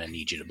continue, I'm going to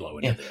need you to blow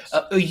into this.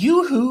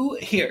 You who?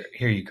 Here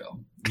you go.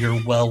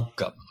 You're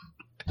welcome.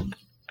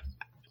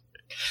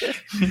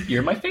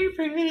 You're my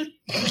favorite.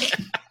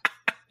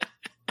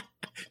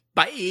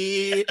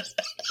 Bye.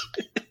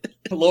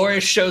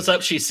 Laura shows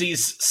up. She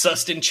sees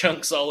Sustin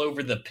chunks all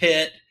over the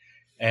pit,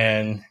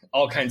 and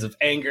all kinds of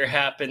anger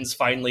happens.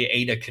 Finally,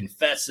 Ada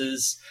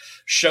confesses,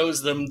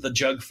 shows them the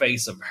jug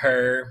face of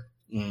her.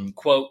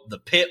 Quote, the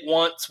pit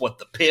wants what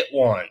the pit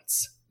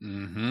wants.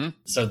 Mm-hmm.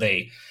 So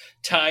they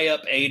tie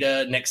up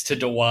Ada next to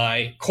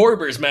Dwight.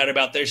 Korber's mad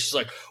about this. She's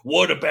like,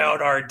 what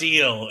about our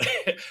deal?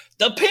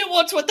 The pit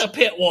wants what the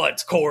pit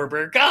wants,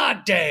 Korber.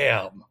 God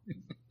damn.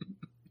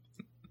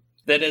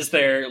 Then as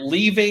they're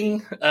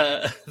leaving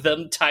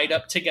them tied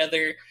up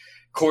together,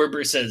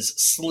 Korber says,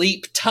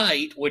 sleep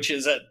tight, which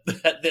is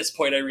at this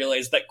point I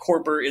realized that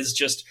Korber is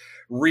just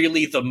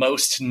really the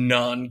most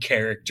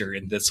non-character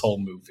in this whole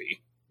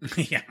movie.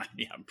 Yeah,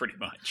 pretty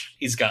much.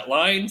 He's got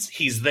lines,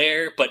 he's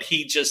there, but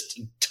he just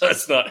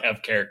does not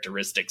have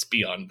characteristics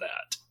beyond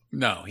that.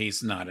 No,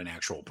 he's not an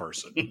actual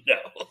person. No.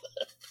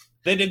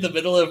 Then in the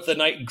middle of the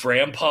night,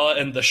 Grandpa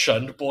and the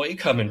shunned boy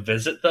come and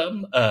visit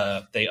them.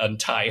 They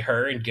untie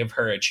her and give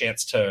her a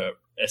chance to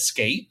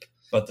escape.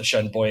 But the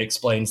shunned boy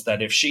explains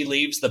that if she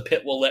leaves, the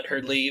pit will let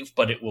her leave,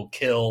 but it will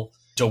kill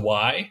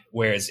Dwight.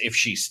 Whereas if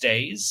she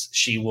stays,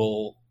 she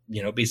will,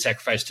 be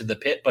sacrificed to the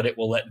pit, but it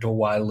will let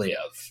Dwight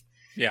live.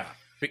 Yeah.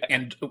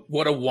 And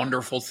what a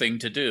wonderful thing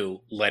to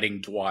do,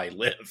 letting Dwight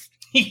live.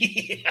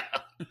 Yeah.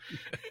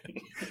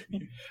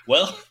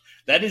 Well,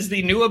 That is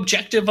the new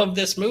objective of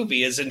this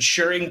movie, is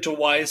ensuring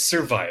Dwight's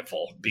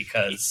survival,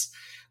 because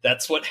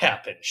that's what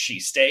happens. She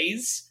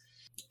stays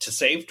to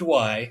save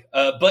Dwight,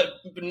 but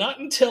not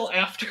until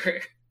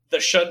after the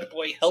shunned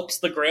boy helps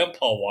the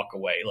grandpa walk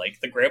away. Like,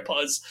 the grandpa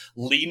is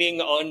leaning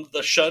on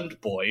the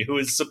shunned boy, who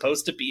is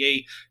supposed to be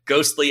a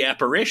ghostly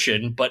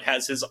apparition, but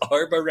has his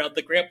arm around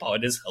the grandpa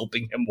and is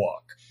helping him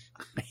walk.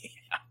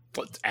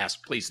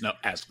 Please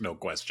ask no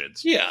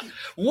questions. Yeah,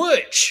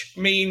 which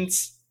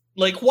means,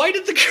 like, why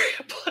did the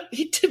grandpa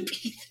need to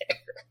be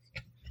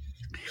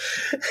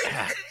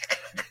there?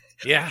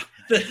 Yeah,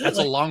 that's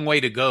a long way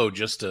to go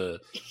just to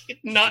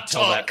not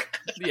talk.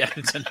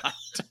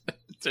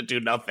 To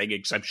do nothing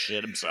except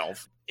shit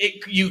himself.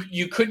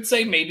 You could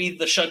say maybe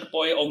the shunned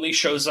boy only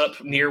shows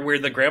up near where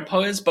the grandpa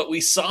is, but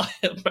we saw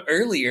him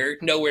earlier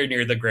nowhere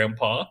near the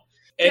grandpa.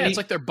 And it's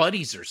like they're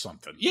buddies or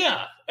something.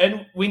 Yeah,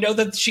 and we know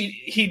that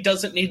he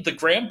doesn't need the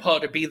grandpa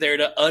to be there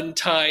to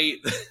untie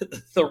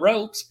the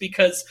ropes,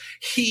 because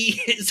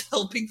he is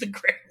helping the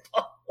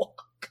grandpa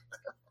walk.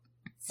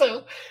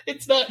 So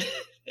it's not...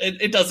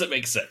 It doesn't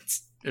make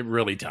sense. It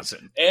really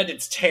doesn't. And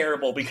it's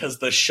terrible because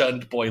the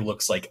shunned boy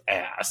looks like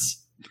ass.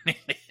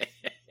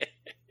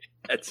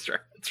 That's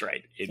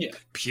right.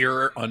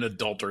 Pure,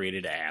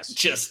 unadulterated ass.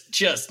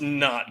 Just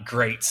not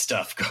great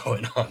stuff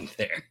going on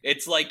there.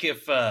 It's like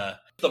if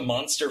the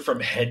monster from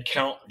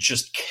Headcount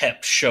just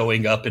kept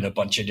showing up in a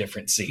bunch of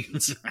different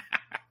scenes.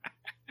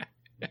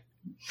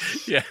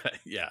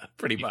 yeah,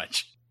 pretty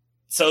much.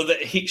 So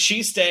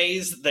she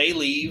stays, they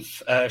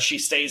leave. She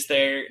stays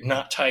there,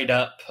 not tied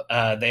up.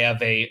 They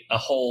have a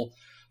whole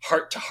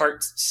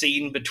heart-to-heart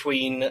scene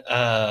between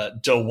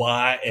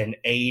Dwight and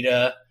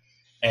Ada,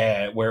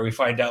 where we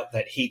find out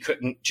that he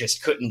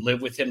couldn't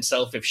live with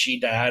himself if she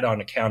died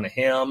on account of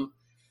him,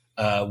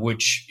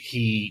 which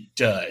he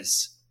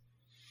does.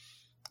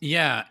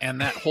 Yeah,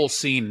 and that whole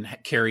scene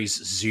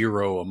carries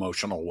zero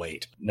emotional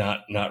weight.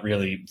 Not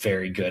really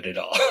very good at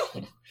all.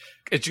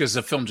 It's because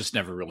the film just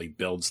never really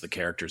builds the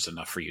characters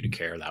enough for you to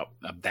care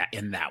that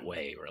in that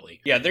way, really.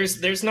 Yeah,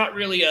 there's not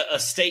really a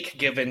stake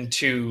given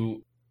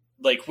to,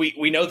 like,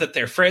 we know that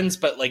they're friends,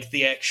 but like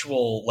the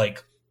actual,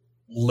 like,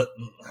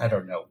 I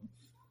don't know,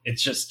 it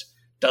just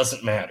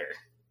doesn't matter.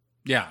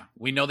 Yeah,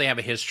 we know they have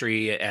a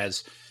history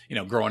as,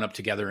 growing up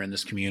together in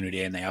this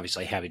community, and they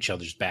obviously have each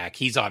other's back.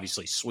 He's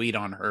obviously sweet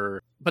on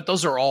her, but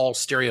those are all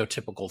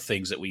stereotypical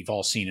things that we've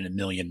all seen in a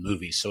million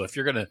movies. So if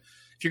you're gonna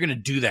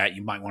do that,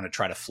 you might want to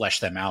try to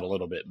flesh them out a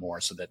little bit more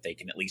so that they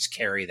can at least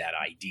carry that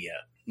idea.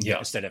 Yeah.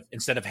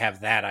 Instead of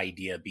have that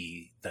idea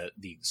be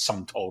the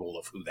sum total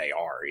of who they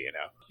are,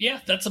 Yeah,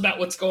 that's about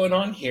what's going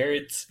on here.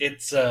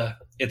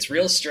 It's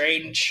real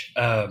strange.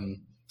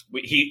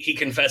 He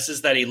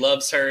confesses that he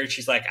loves her.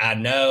 She's like, I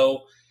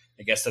know.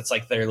 I guess that's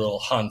like their little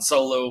Han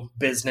Solo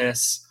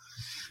business.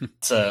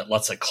 It's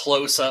lots of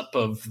close up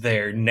of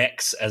their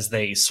necks as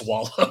they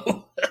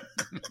swallow.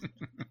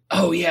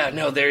 Oh yeah,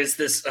 no, there's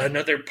this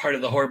another part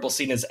of the horrible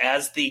scene is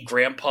as the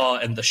grandpa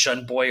and the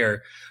shunned boy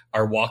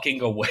are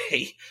walking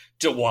away,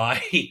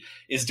 Dwight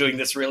is doing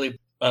this really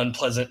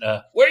unpleasant,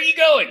 where are you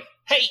going?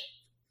 Hey,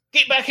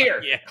 get back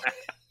here. Yeah.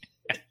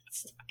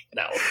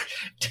 No,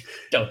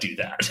 don't do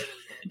that.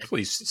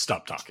 Please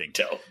stop talking.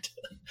 Don't.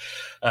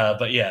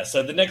 But yeah,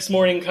 so the next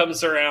morning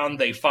comes around.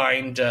 They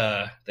find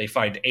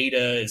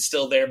Ada is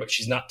still there, but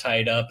she's not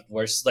tied up.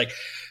 We're like,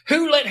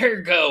 who let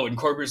her go? And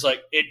Corber's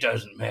like, it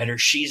doesn't matter.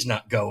 She's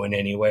not going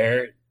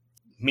anywhere.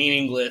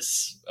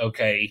 Meaningless.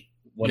 Okay,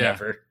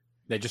 whatever. Yeah,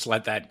 they just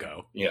let that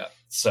go. Yeah.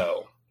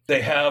 So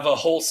they have a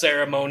whole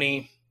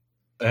ceremony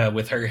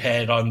with her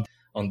head on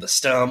the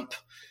stump,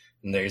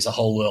 and there's a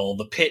whole little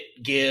the pit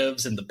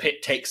gives and the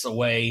pit takes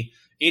away.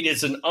 It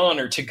is an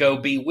honor to go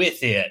be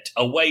with it,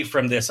 away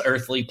from this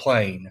earthly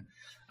plane.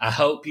 I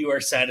hope you are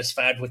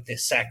satisfied with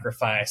this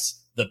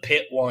sacrifice. The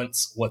pit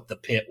wants what the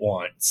pit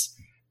wants.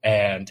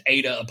 And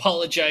Ada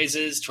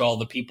apologizes to all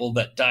the people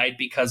that died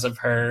because of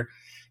her,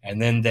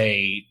 and then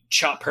they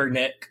chop her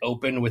neck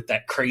open with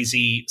that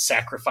crazy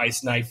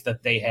sacrifice knife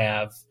that they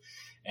have,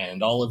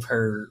 and all of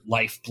her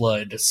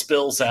lifeblood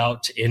spills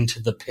out into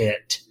the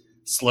pit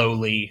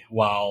slowly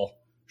while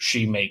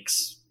she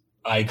makes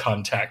eye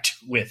contact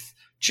with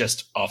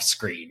just off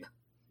screen.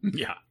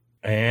 Yeah.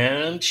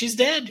 And she's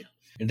dead.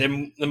 And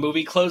then the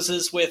movie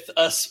closes with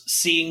us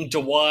seeing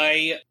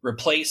Dwight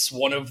replace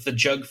one of the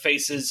jug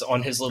faces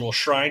on his little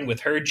shrine with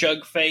her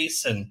jug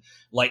face and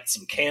light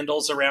some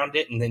candles around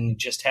it. And then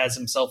just has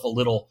himself a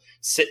little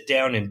sit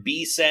down and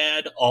be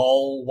sad,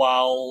 all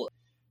while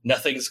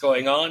nothing's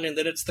going on. And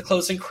then it's the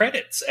closing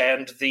credits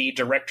and the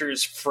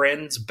director's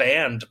friend's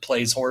band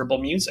plays horrible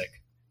music.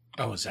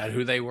 Oh, is that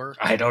who they were?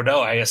 I don't know.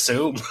 I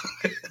assume.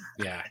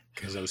 Yeah,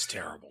 because it was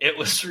terrible. It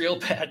was real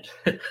bad.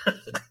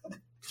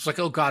 It's like,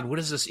 oh God, what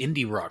is this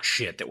indie rock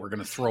shit that we're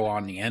going to throw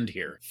on the end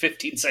here?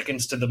 15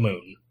 Seconds to the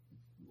Moon.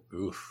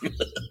 Oof.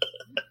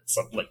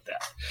 Something like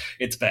that.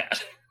 It's bad.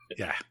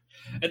 Yeah.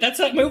 And that's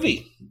that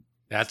movie.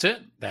 That's it.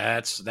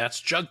 That's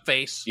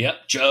Jugface.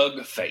 Yep,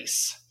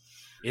 Jugface.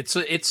 It's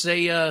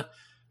an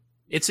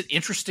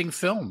interesting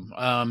film.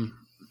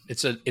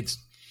 It's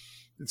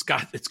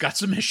it's got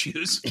some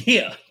issues.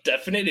 Yeah,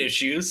 definite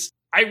issues.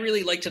 I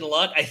really liked it a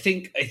lot. I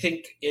think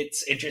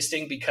it's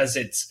interesting because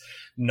it's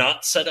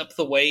not set up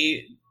the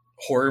way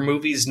horror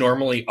movies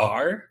normally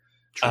are.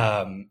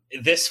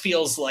 This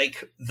feels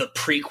like the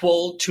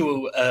prequel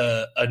to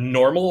a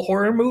normal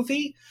horror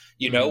movie,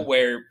 you know,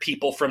 where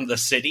people from the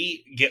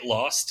city get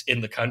lost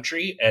in the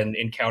country and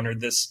encounter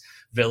this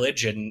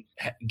village and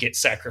get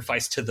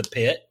sacrificed to the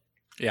pit.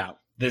 Yeah.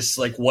 This,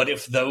 like, what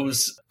if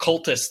those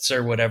cultists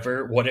or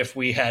whatever, what if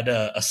we had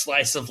a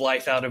slice of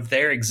life out of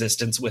their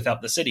existence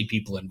without the city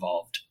people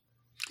involved?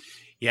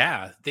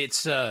 Yeah,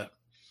 it's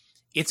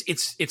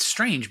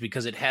strange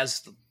because it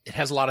has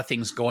a lot of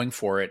things going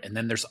for it, and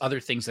then there's other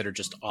things that are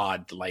just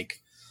odd,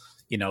 like,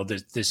 you know,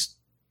 there's this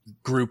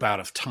group out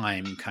of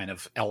time kind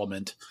of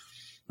element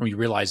where you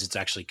realize it's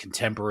actually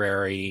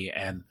contemporary,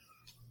 and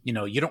you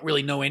know, you don't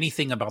really know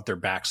anything about their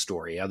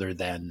backstory other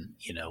than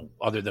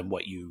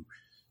what you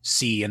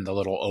see in the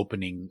little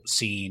opening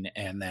scene,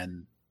 and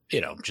then,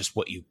 you know, just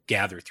what you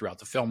gather throughout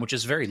the film, which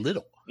is very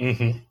little.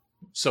 Mm-hmm.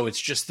 So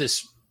it's just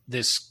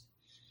this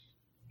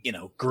you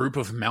know, group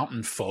of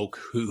mountain folk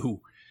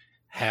who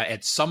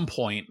at some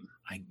point,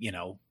 you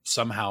know,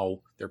 somehow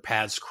their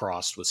paths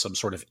crossed with some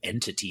sort of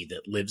entity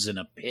that lives in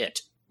a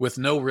pit with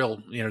no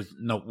real, you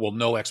know,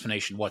 no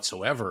explanation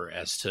whatsoever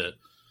as to,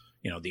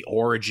 you know, the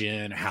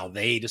origin, how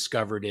they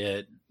discovered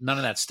it. None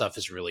of that stuff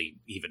is really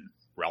even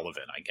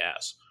relevant, I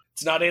guess.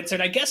 It's not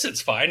answered. I guess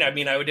it's fine. I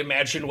mean, I would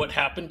imagine what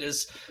happened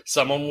is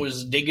someone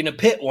was digging a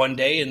pit one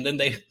day and then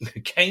they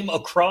came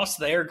across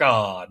their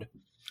god.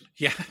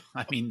 Yeah.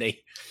 I mean,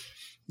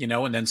 you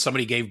know, and then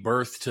somebody gave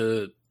birth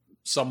to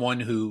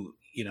someone who,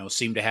 you know,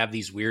 seemed to have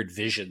these weird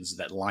visions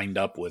that lined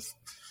up with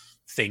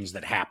things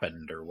that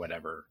happened or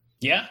whatever.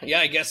 Yeah.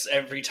 I guess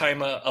every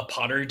time a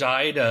potter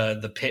died,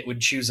 the pit would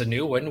choose a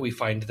new one. We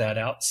find that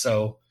out.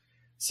 So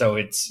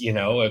it's, you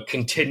know, a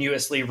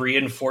continuously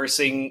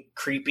reinforcing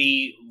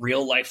creepy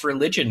real life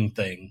religion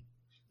thing.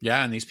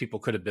 Yeah, and these people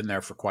could have been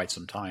there for quite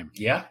some time.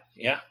 Yeah.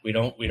 We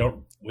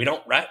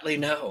don't rightly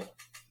know.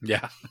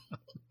 Yeah.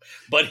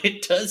 But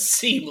it does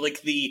seem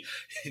like the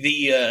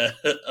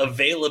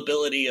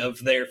availability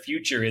of their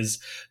future is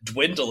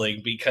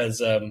dwindling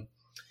because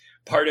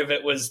part of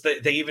it was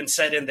that they even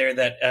said in there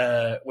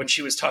that when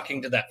she was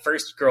talking to that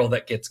first girl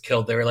that gets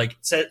killed, they were like,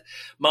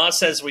 Ma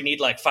says we need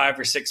like 5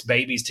 or 6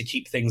 babies to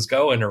keep things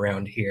going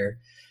around here.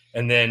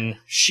 And then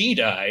she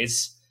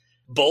dies.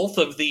 Both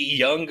of the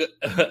young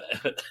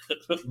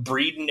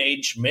breeding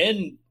age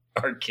men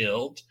are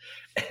killed.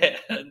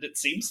 And it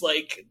seems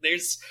like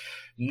there's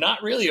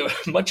not really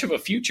much of a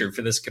future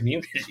for this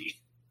community.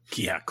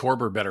 Yeah,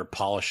 Korber better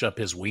polish up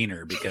his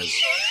wiener because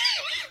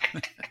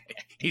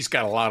he's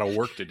got a lot of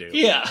work to do.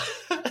 Yeah.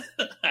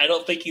 I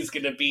don't think he's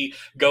going to be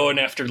going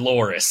after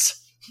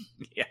Loris.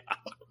 Yeah.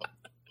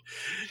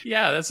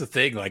 Yeah, that's the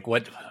thing. Like,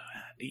 what?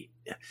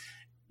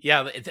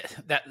 Yeah,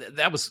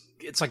 that was,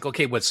 it's like,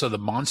 okay, so the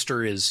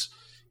monster is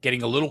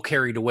getting a little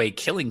carried away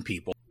killing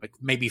people, like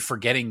maybe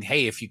forgetting,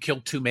 hey, if you kill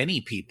too many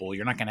people,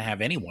 you're not going to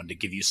have anyone to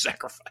give you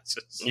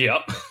sacrifices.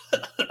 Yep.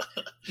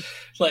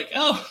 Like,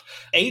 oh,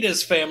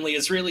 Ada's family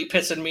is really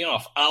pissing me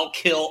off. I'll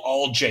kill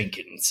all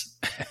Jenkins.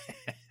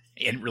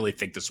 He didn't really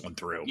think this one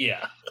through.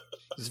 Yeah.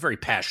 He's a very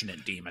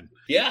passionate demon.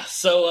 Yeah,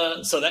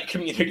 so that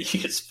community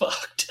is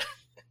fucked.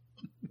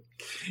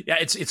 Yeah,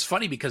 it's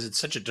funny because it's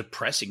such a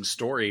depressing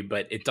story,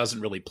 but it doesn't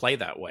really play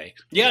that way.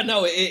 Yeah,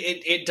 no,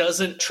 it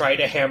doesn't try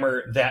to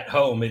hammer that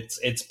home.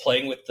 It's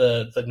playing with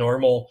the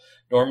normal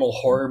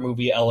horror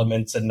movie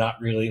elements and not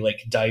really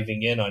like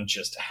diving in on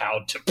just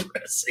how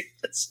depressing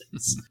this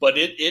is. But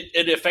it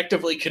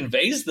effectively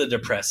conveys the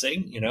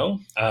depressing, you know?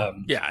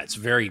 Yeah, it's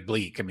very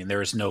bleak. I mean,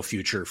 there is no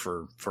future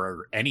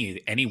for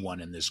anyone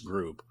in this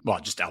group.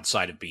 Well, just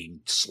outside of being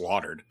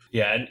slaughtered.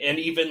 Yeah, and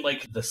even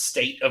like the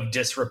state of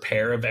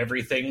disrepair of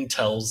everything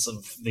tells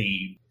of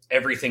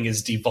everything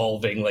is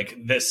devolving. Like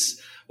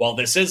this, while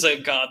this is a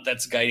god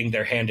that's guiding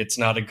their hand, it's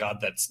not a god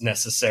that's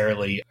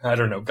necessarily, I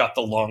don't know, got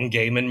the long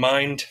game in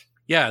mind.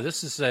 Yeah,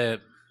 this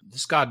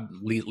god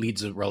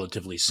leads a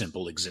relatively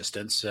simple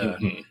existence.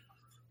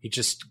 He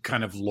just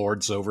kind of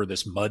lords over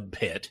this mud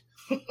pit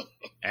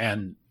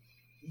and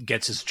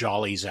gets his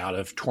jollies out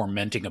of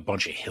tormenting a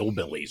bunch of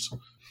hillbillies.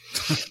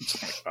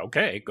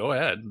 Okay, go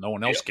ahead. No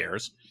one else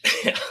cares.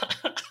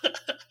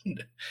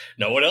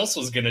 No one else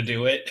was going to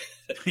do it.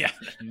 Yeah,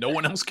 no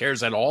one else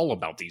cares at all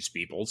about these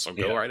people, so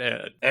go right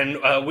ahead. And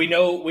we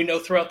know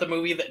throughout the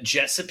movie that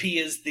Giuseppe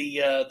is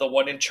the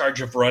one in charge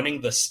of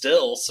running the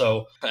still,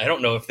 so I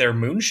don't know if their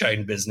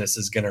moonshine business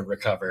is going to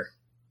recover.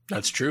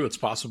 That's true. It's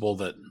possible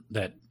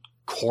that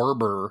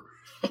Korber,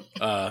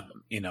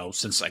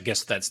 since I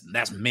guess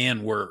that's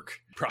man work,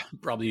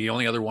 probably the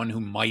only other one who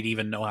might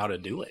even know how to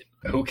do it.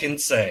 Who can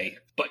say?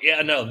 But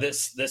yeah, no,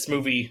 this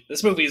movie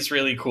is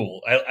really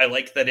cool. I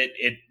like that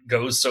it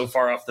goes so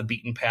far off the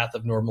beaten path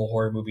of normal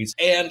horror movies.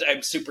 And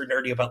I'm super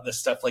nerdy about this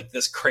stuff, like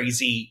this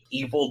crazy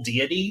evil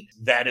deity.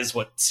 That is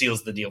what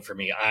seals the deal for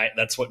me.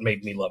 That's what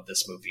made me love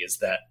this movie, is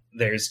that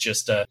there's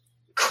just a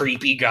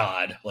creepy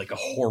god, like a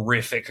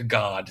horrific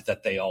god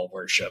that they all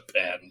worship.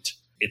 And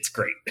it's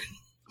great.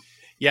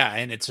 Yeah,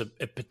 and it's a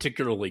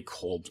particularly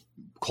cold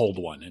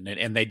one,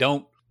 and they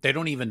don't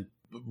even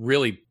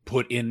really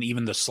put in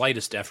even the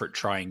slightest effort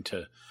trying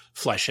to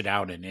flesh it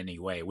out in any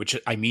way, which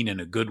I mean in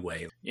a good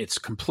way. It's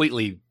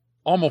completely,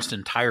 almost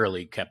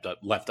entirely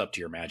left up to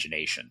your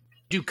imagination.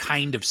 Do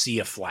kind of see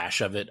a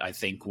flash of it, I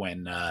think,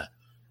 when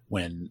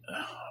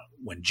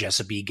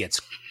Jessamy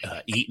gets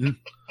eaten.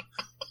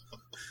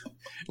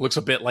 It looks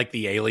a bit like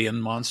the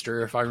alien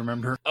monster, if I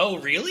remember. Oh,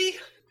 really?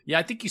 Yeah,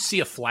 I think you see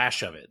a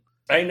flash of it.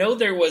 I know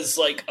there was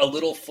like a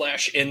little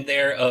flash in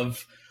there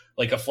of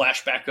like a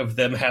flashback of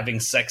them having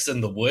sex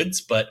in the woods,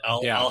 but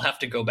I'll have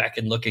to go back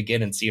and look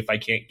again and see if I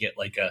can't get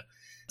like a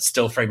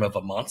still frame of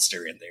a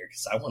monster in there,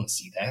 because I want to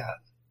see that.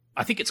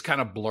 I think it's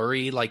kind of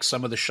blurry. Like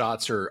some of the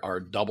shots are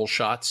double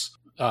shots.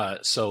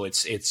 So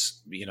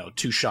it's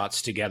two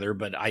shots together,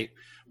 but I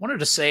wanted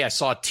to say I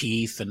saw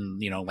teeth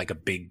and, like a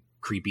big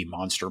creepy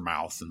monster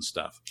mouth and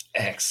stuff.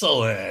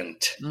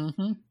 Excellent.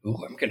 Mm-hmm.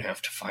 Ooh, I'm going to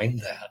have to find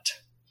that.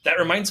 That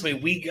reminds me,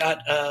 we got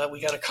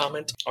a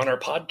comment on our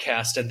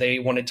podcast, and they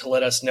wanted to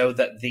let us know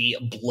that the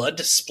blood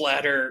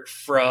splatter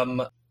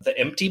from The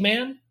Empty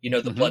Man,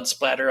 the blood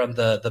splatter on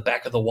the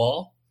back of the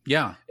wall.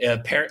 Yeah.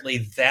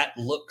 Apparently that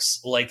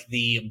looks like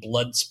the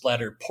blood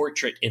splatter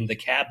portrait in the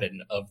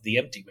cabin of The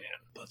Empty Man.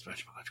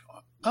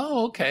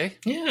 Oh, okay.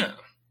 Yeah.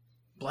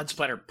 Blood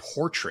splatter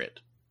portrait.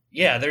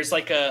 Yeah, there's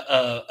like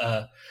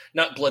a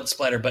not blood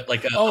splatter, but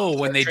like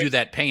when they do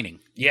that painting.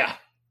 Yeah.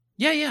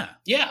 Yeah.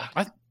 Yeah.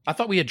 I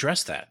thought we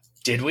addressed that.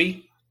 Did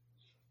we?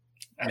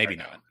 Maybe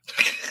not.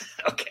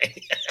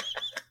 Okay.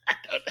 I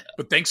don't know.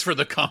 But thanks for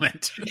the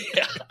comment.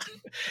 Yeah.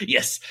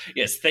 Yes.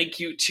 Thank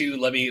you to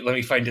let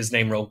me find his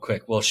name real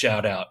quick. We'll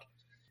shout out.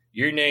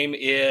 Your name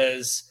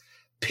is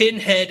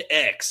Pinhead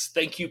X.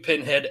 Thank you,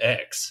 Pinhead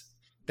X.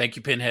 Thank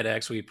you, Pinhead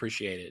X. We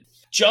appreciate it.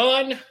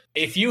 John,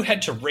 if you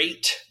had to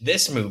rate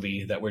this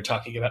movie that we're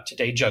talking about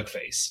today,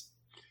 Jugface.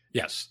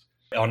 Yes.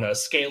 On a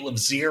scale of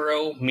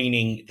 0,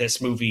 meaning this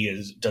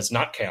movie does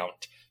not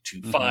count, to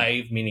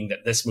 5, meaning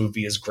that this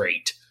movie is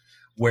great,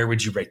 where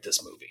would you rate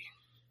this movie?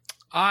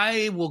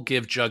 I will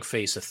give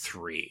Jugface a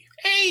 3.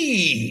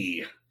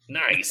 Hey,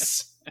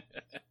 nice.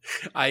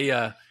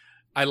 I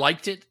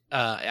liked it.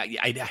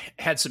 I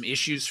had some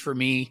issues for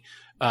me.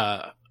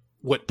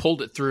 What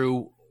pulled it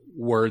through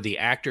were the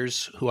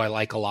actors, who I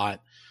like a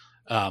lot.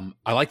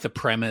 I like the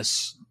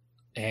premise,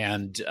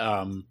 and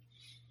some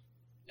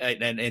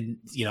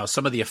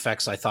of the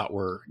effects I thought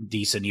were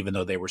decent, even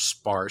though they were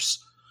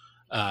sparse.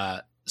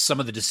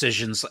 Some of the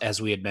decisions,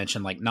 as we had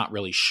mentioned, like not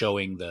really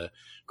showing the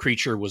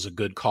creature was a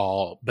good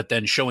call, but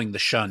then showing the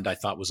shunned I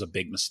thought was a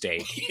big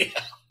mistake. Yeah.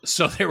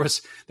 So there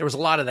was a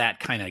lot of that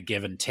kind of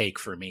give and take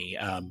for me.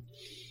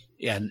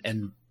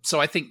 And so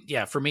I think,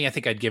 for me, I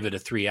think I'd give it a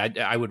 3.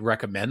 I would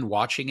recommend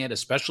watching it,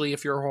 especially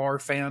if you're a horror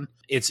fan.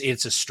 It's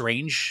a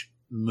strange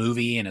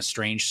movie and a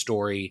strange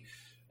story,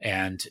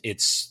 and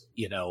it's,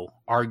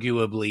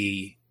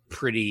 arguably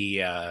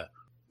pretty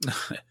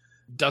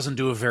doesn't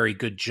do a very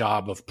good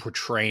job of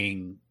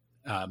portraying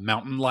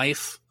mountain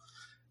life,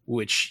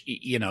 which,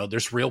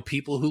 there's real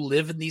people who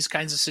live in these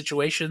kinds of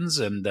situations,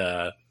 and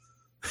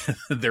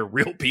they're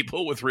real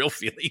people with real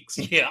feelings.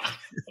 Yeah.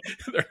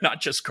 They're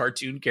not just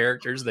cartoon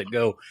characters that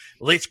go,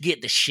 let's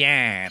get the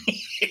shine.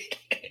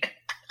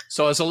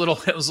 So I was a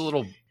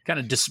little kind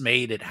of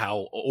dismayed at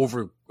how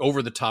over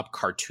the top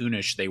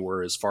cartoonish they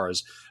were as far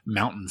as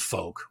mountain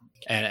folk.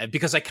 And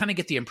because I kind of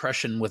get the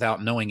impression,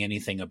 without knowing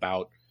anything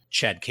about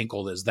Chad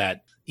Kinkle, is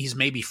that he's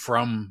maybe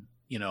from,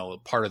 a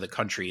part of the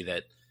country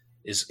that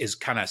is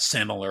kind of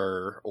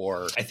similar,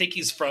 or I think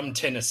he's from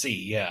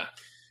Tennessee. Yeah.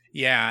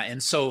 Yeah.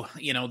 And so,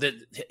 that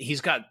he's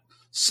got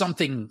some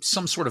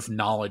sort of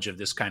knowledge of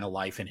this kind of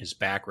life in his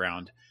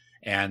background.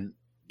 And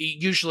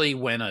usually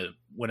when a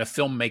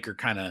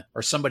filmmaker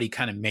or somebody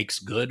kind of makes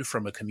good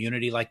from a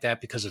community like that,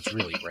 because it's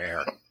really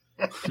rare.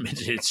 I mean,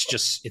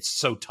 it's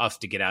so tough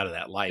to get out of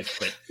that life,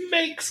 but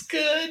makes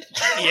good.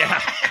 Yeah.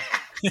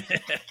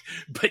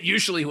 But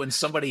usually when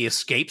somebody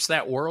escapes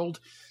that world,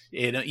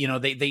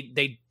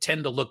 they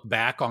tend to look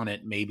back on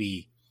it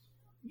maybe,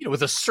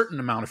 with a certain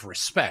amount of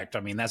respect.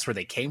 I mean, that's where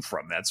they came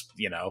from. That's,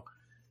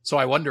 so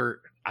I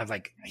wonder,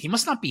 he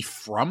must not be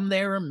from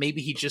there.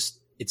 Maybe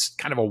it's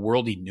kind of a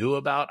world he knew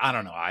about. I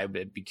don't know.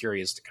 I'd be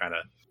curious to kind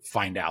of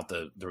find out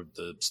the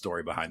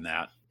story behind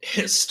that.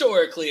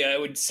 Historically, I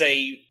would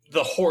say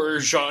the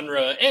horror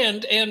genre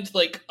and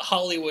like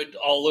Hollywood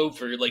all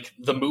over, like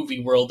the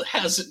movie world,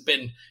 hasn't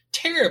been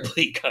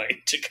terribly kind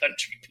to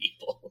country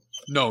people.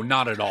 No,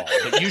 not at all.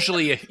 But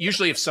usually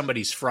if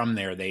somebody's from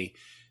there, they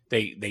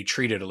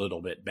treat it a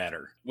little bit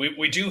better.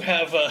 We do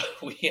have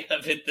we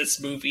have in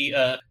this movie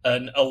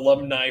an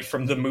alumni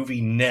from the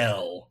movie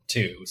Nell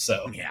too.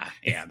 So yeah,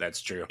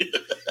 that's true.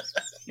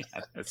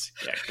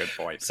 Good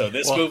point. So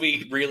this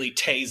movie really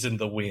tays in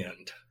the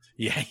wind.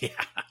 Yeah.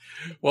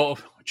 Well,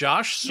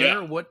 Josh,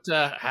 sir, what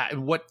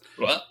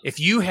if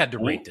you had to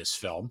rate this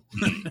film?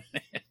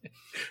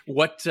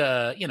 What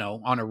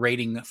on a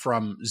rating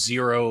from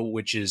 0,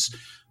 which is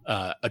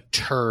a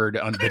turd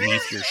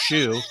underneath your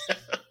shoe,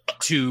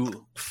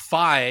 to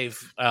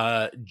 5,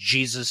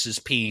 Jesus is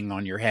peeing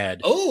on your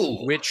head.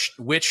 Oh, which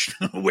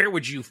where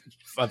would you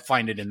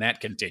find it in that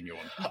continuum?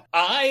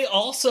 I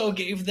also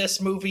gave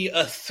this movie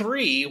a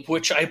 3,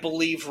 which I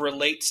believe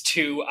relates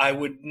to I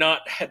would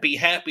not be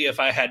happy if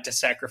I had to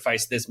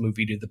sacrifice this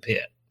movie to the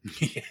pit.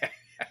 Yeah.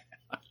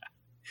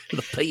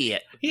 The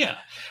pit. Yeah,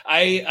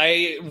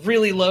 I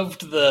really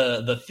loved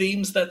the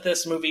themes that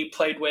this movie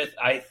played with.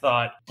 I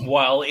thought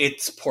while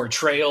its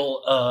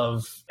portrayal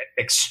of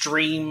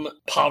extreme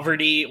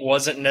poverty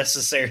wasn't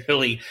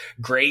necessarily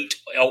great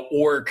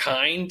or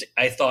kind,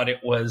 I thought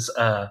it was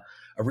a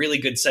really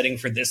good setting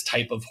for this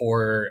type of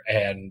horror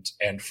and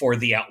for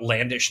the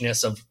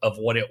outlandishness of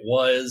what it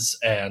was.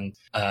 And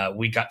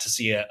we got to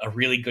see a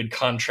really good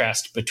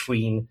contrast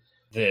between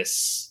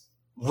this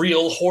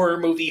real horror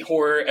movie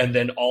horror and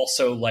then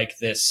also like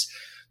this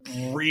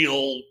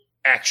real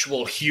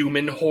actual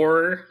human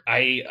horror.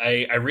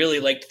 I really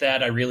liked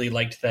that. I really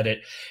liked that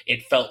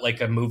it felt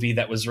like a movie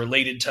that was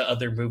related to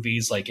other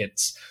movies, like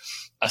it's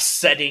a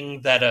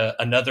setting that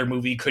another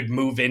movie could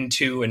move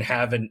into and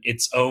have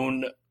its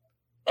own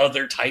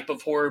other type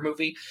of horror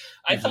movie.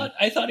 I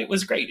thought it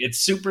was great. It's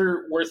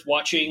super worth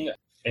watching.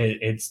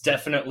 It's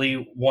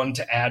definitely one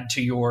to add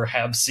to your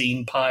have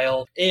seen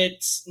pile.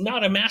 It's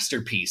not a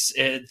masterpiece.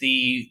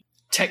 The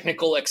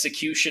technical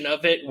execution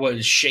of it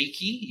was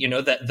shaky. You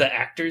know, that the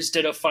actors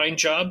did a fine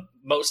job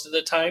most of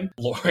the time.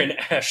 Lauren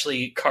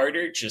Ashley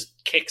Carter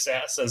just kicks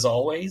ass as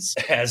always,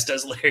 as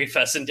does Larry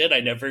Fessenden. I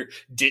never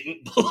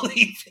didn't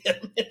believe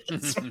him in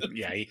this movie.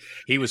 Yeah,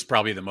 he was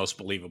probably the most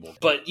believable.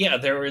 But yeah,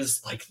 there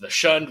was like the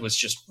Shund was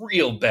just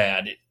real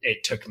bad.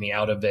 It took me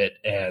out of it,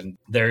 and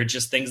there are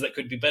just things that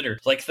could be better.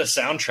 Like the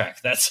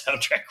soundtrack. That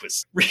soundtrack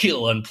was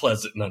real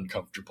unpleasant and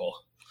uncomfortable.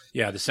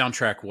 Yeah, the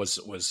soundtrack was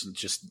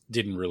just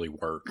didn't really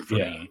work for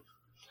me.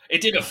 It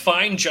did a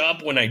fine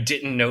job when I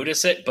didn't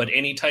notice it, but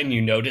anytime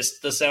you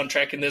noticed the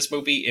soundtrack in this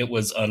movie, it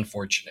was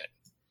unfortunate.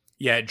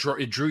 Yeah, it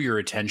drew your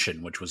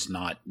attention, which was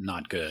not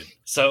good.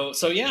 So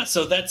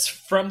that's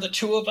from the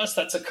two of us.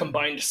 That's a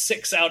combined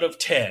 6 out of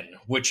 10,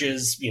 which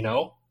is,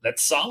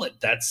 that's solid.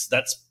 That's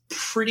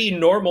pretty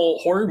normal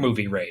horror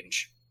movie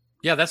range.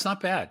 Yeah, that's not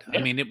bad. Yeah.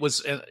 I mean, it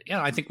was.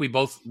 I think we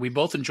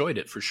both enjoyed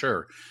it for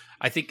sure.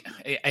 I think,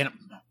 and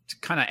to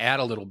kind of add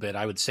a little bit,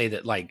 I would say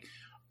that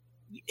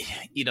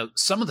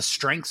some of the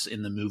strengths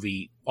in the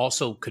movie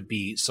also could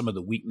be some of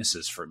the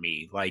weaknesses for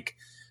me, like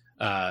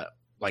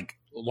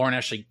Lauren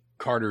Ashley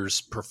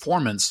Carter's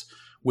performance,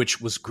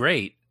 which was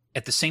great.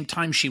 At the same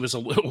time, she was a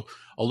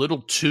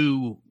little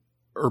too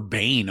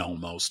urbane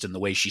almost in the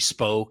way she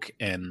spoke,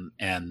 and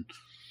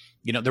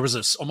there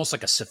was almost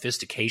like a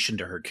sophistication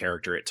to her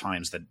character at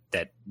times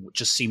that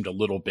just seemed a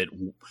little bit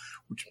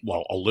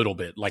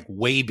like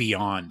way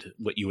beyond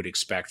what you would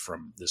expect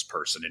from this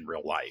person in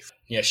real life.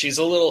 Yeah, she's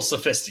a little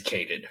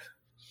sophisticated.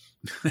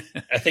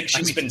 I think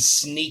she's been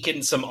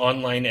sneaking some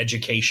online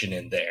education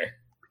in there.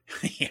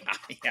 Yeah.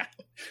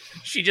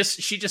 She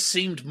just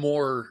seemed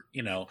more,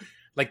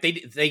 like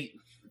they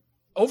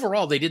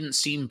overall they didn't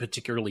seem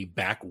particularly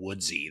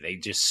backwoodsy. They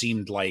just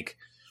seemed like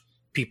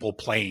people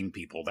playing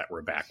people that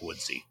were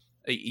backwoodsy.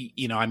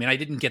 I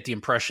didn't get the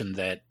impression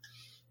that,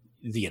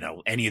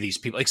 any of these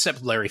people,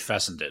 except Larry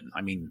Fessenden.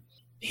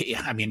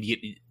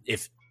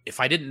 If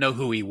I didn't know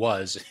who he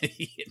was,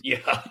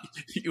 yeah,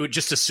 you would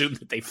just assume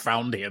that they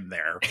found him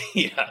there.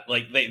 Yeah,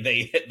 like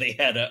they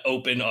had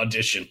open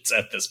auditions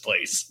at this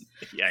place.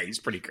 Yeah, he's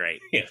pretty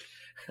great. Yeah,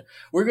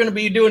 we're going to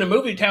be doing a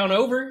movie town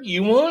over.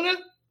 You wanna?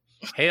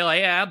 Hell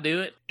yeah, I'll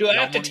do it. Do I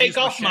have to take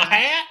off my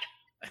hat?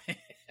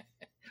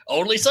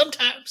 Only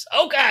sometimes.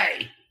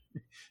 Okay.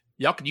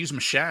 Y'all can use my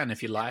shine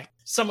if you like.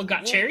 Someone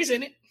got cherries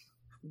in it.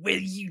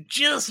 Will you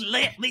just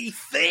let me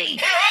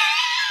think?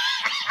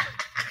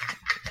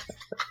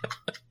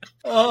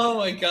 Oh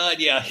my god,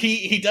 yeah.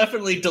 He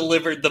definitely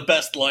delivered the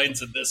best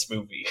lines in this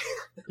movie.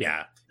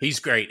 Yeah, he's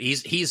great.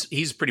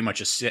 He's pretty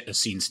much a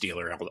scene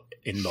stealer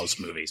in most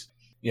movies.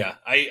 Yeah,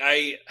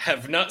 I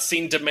have not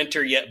seen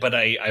Dementor yet, but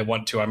I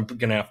want to. I'm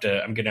gonna have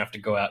to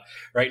go out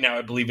right now.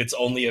 I believe it's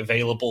only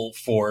available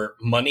for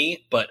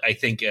money, but I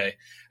think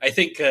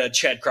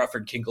Chad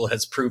Crawford Kinkle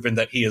has proven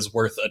that he is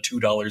worth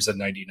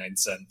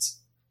 $2.99.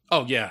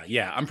 Oh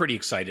yeah, I'm pretty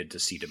excited to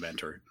see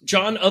Dementor.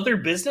 John, other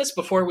business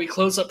before we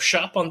close up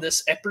shop on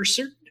this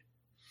episode?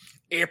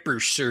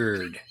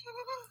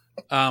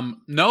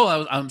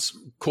 No, I'm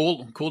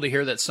cool to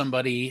hear that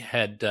somebody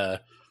had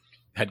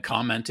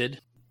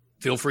commented.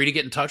 Feel free to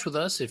get in touch with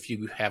us if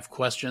you have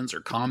questions or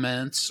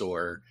comments,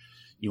 or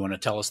you want to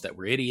tell us that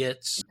we're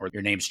idiots, or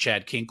your name's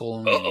Chad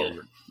Kinkle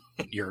and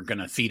you're going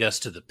to feed us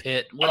to the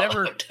pit,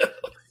 whatever.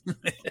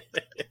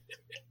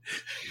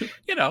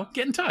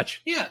 Get in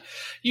touch. Yeah,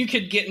 you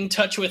could get in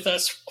touch with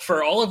us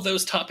for all of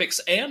those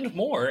topics and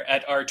more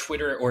at our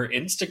Twitter or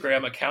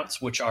Instagram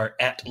accounts, which are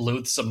at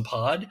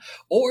LoathsomePod,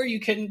 or you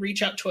can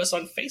reach out to us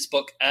on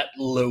Facebook at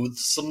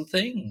Loathsome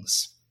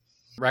Things.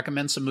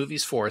 Recommend some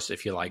movies for us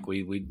if you like.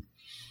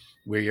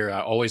 we're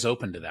always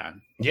open to that.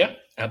 Yeah,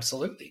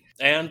 absolutely.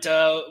 And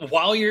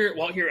while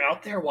you're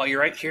out there, while you're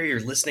right here, you're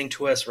listening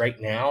to us right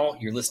now.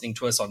 You're listening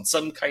to us on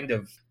some kind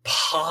of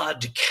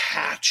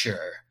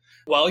podcatcher.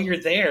 While you're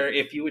there,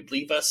 if you would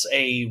leave us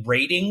a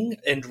rating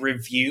and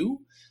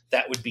review,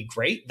 that would be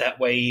great. That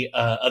way,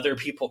 other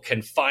people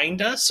can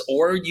find us,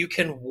 or you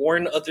can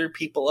warn other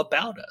people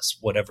about us,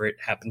 whatever it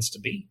happens to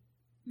be.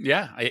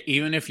 Yeah,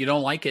 even if you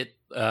don't like it,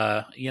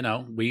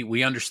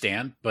 we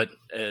understand, but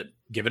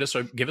give us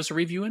a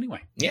review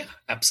anyway. Yeah,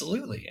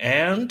 absolutely.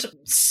 And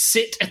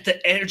sit at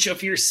the edge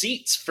of your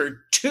seats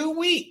for 2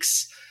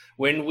 weeks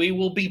when we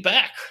will be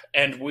back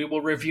and we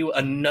will review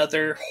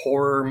another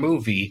horror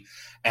movie,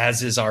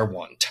 as is our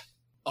wont.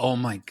 Oh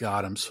my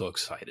God, I'm so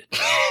excited.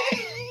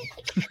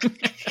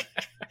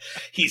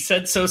 He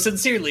said so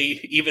sincerely,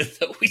 even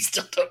though we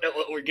still don't know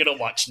what we're going to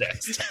watch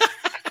next.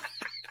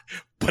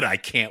 But I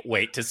can't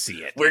wait to see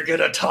it. We're going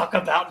to talk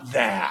about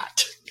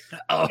that.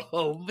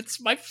 Oh,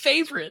 it's my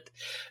favorite.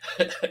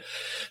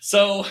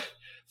 So,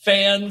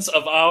 fans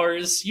of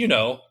ours, you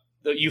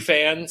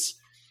fans,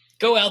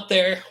 go out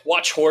there,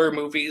 watch horror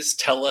movies,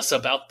 tell us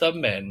about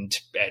them, and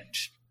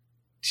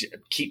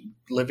keep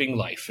living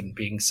life and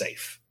being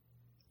safe.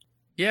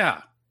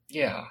 Yeah.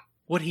 Yeah.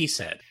 What he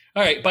said.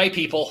 All right. Bye,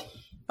 people.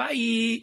 Bye.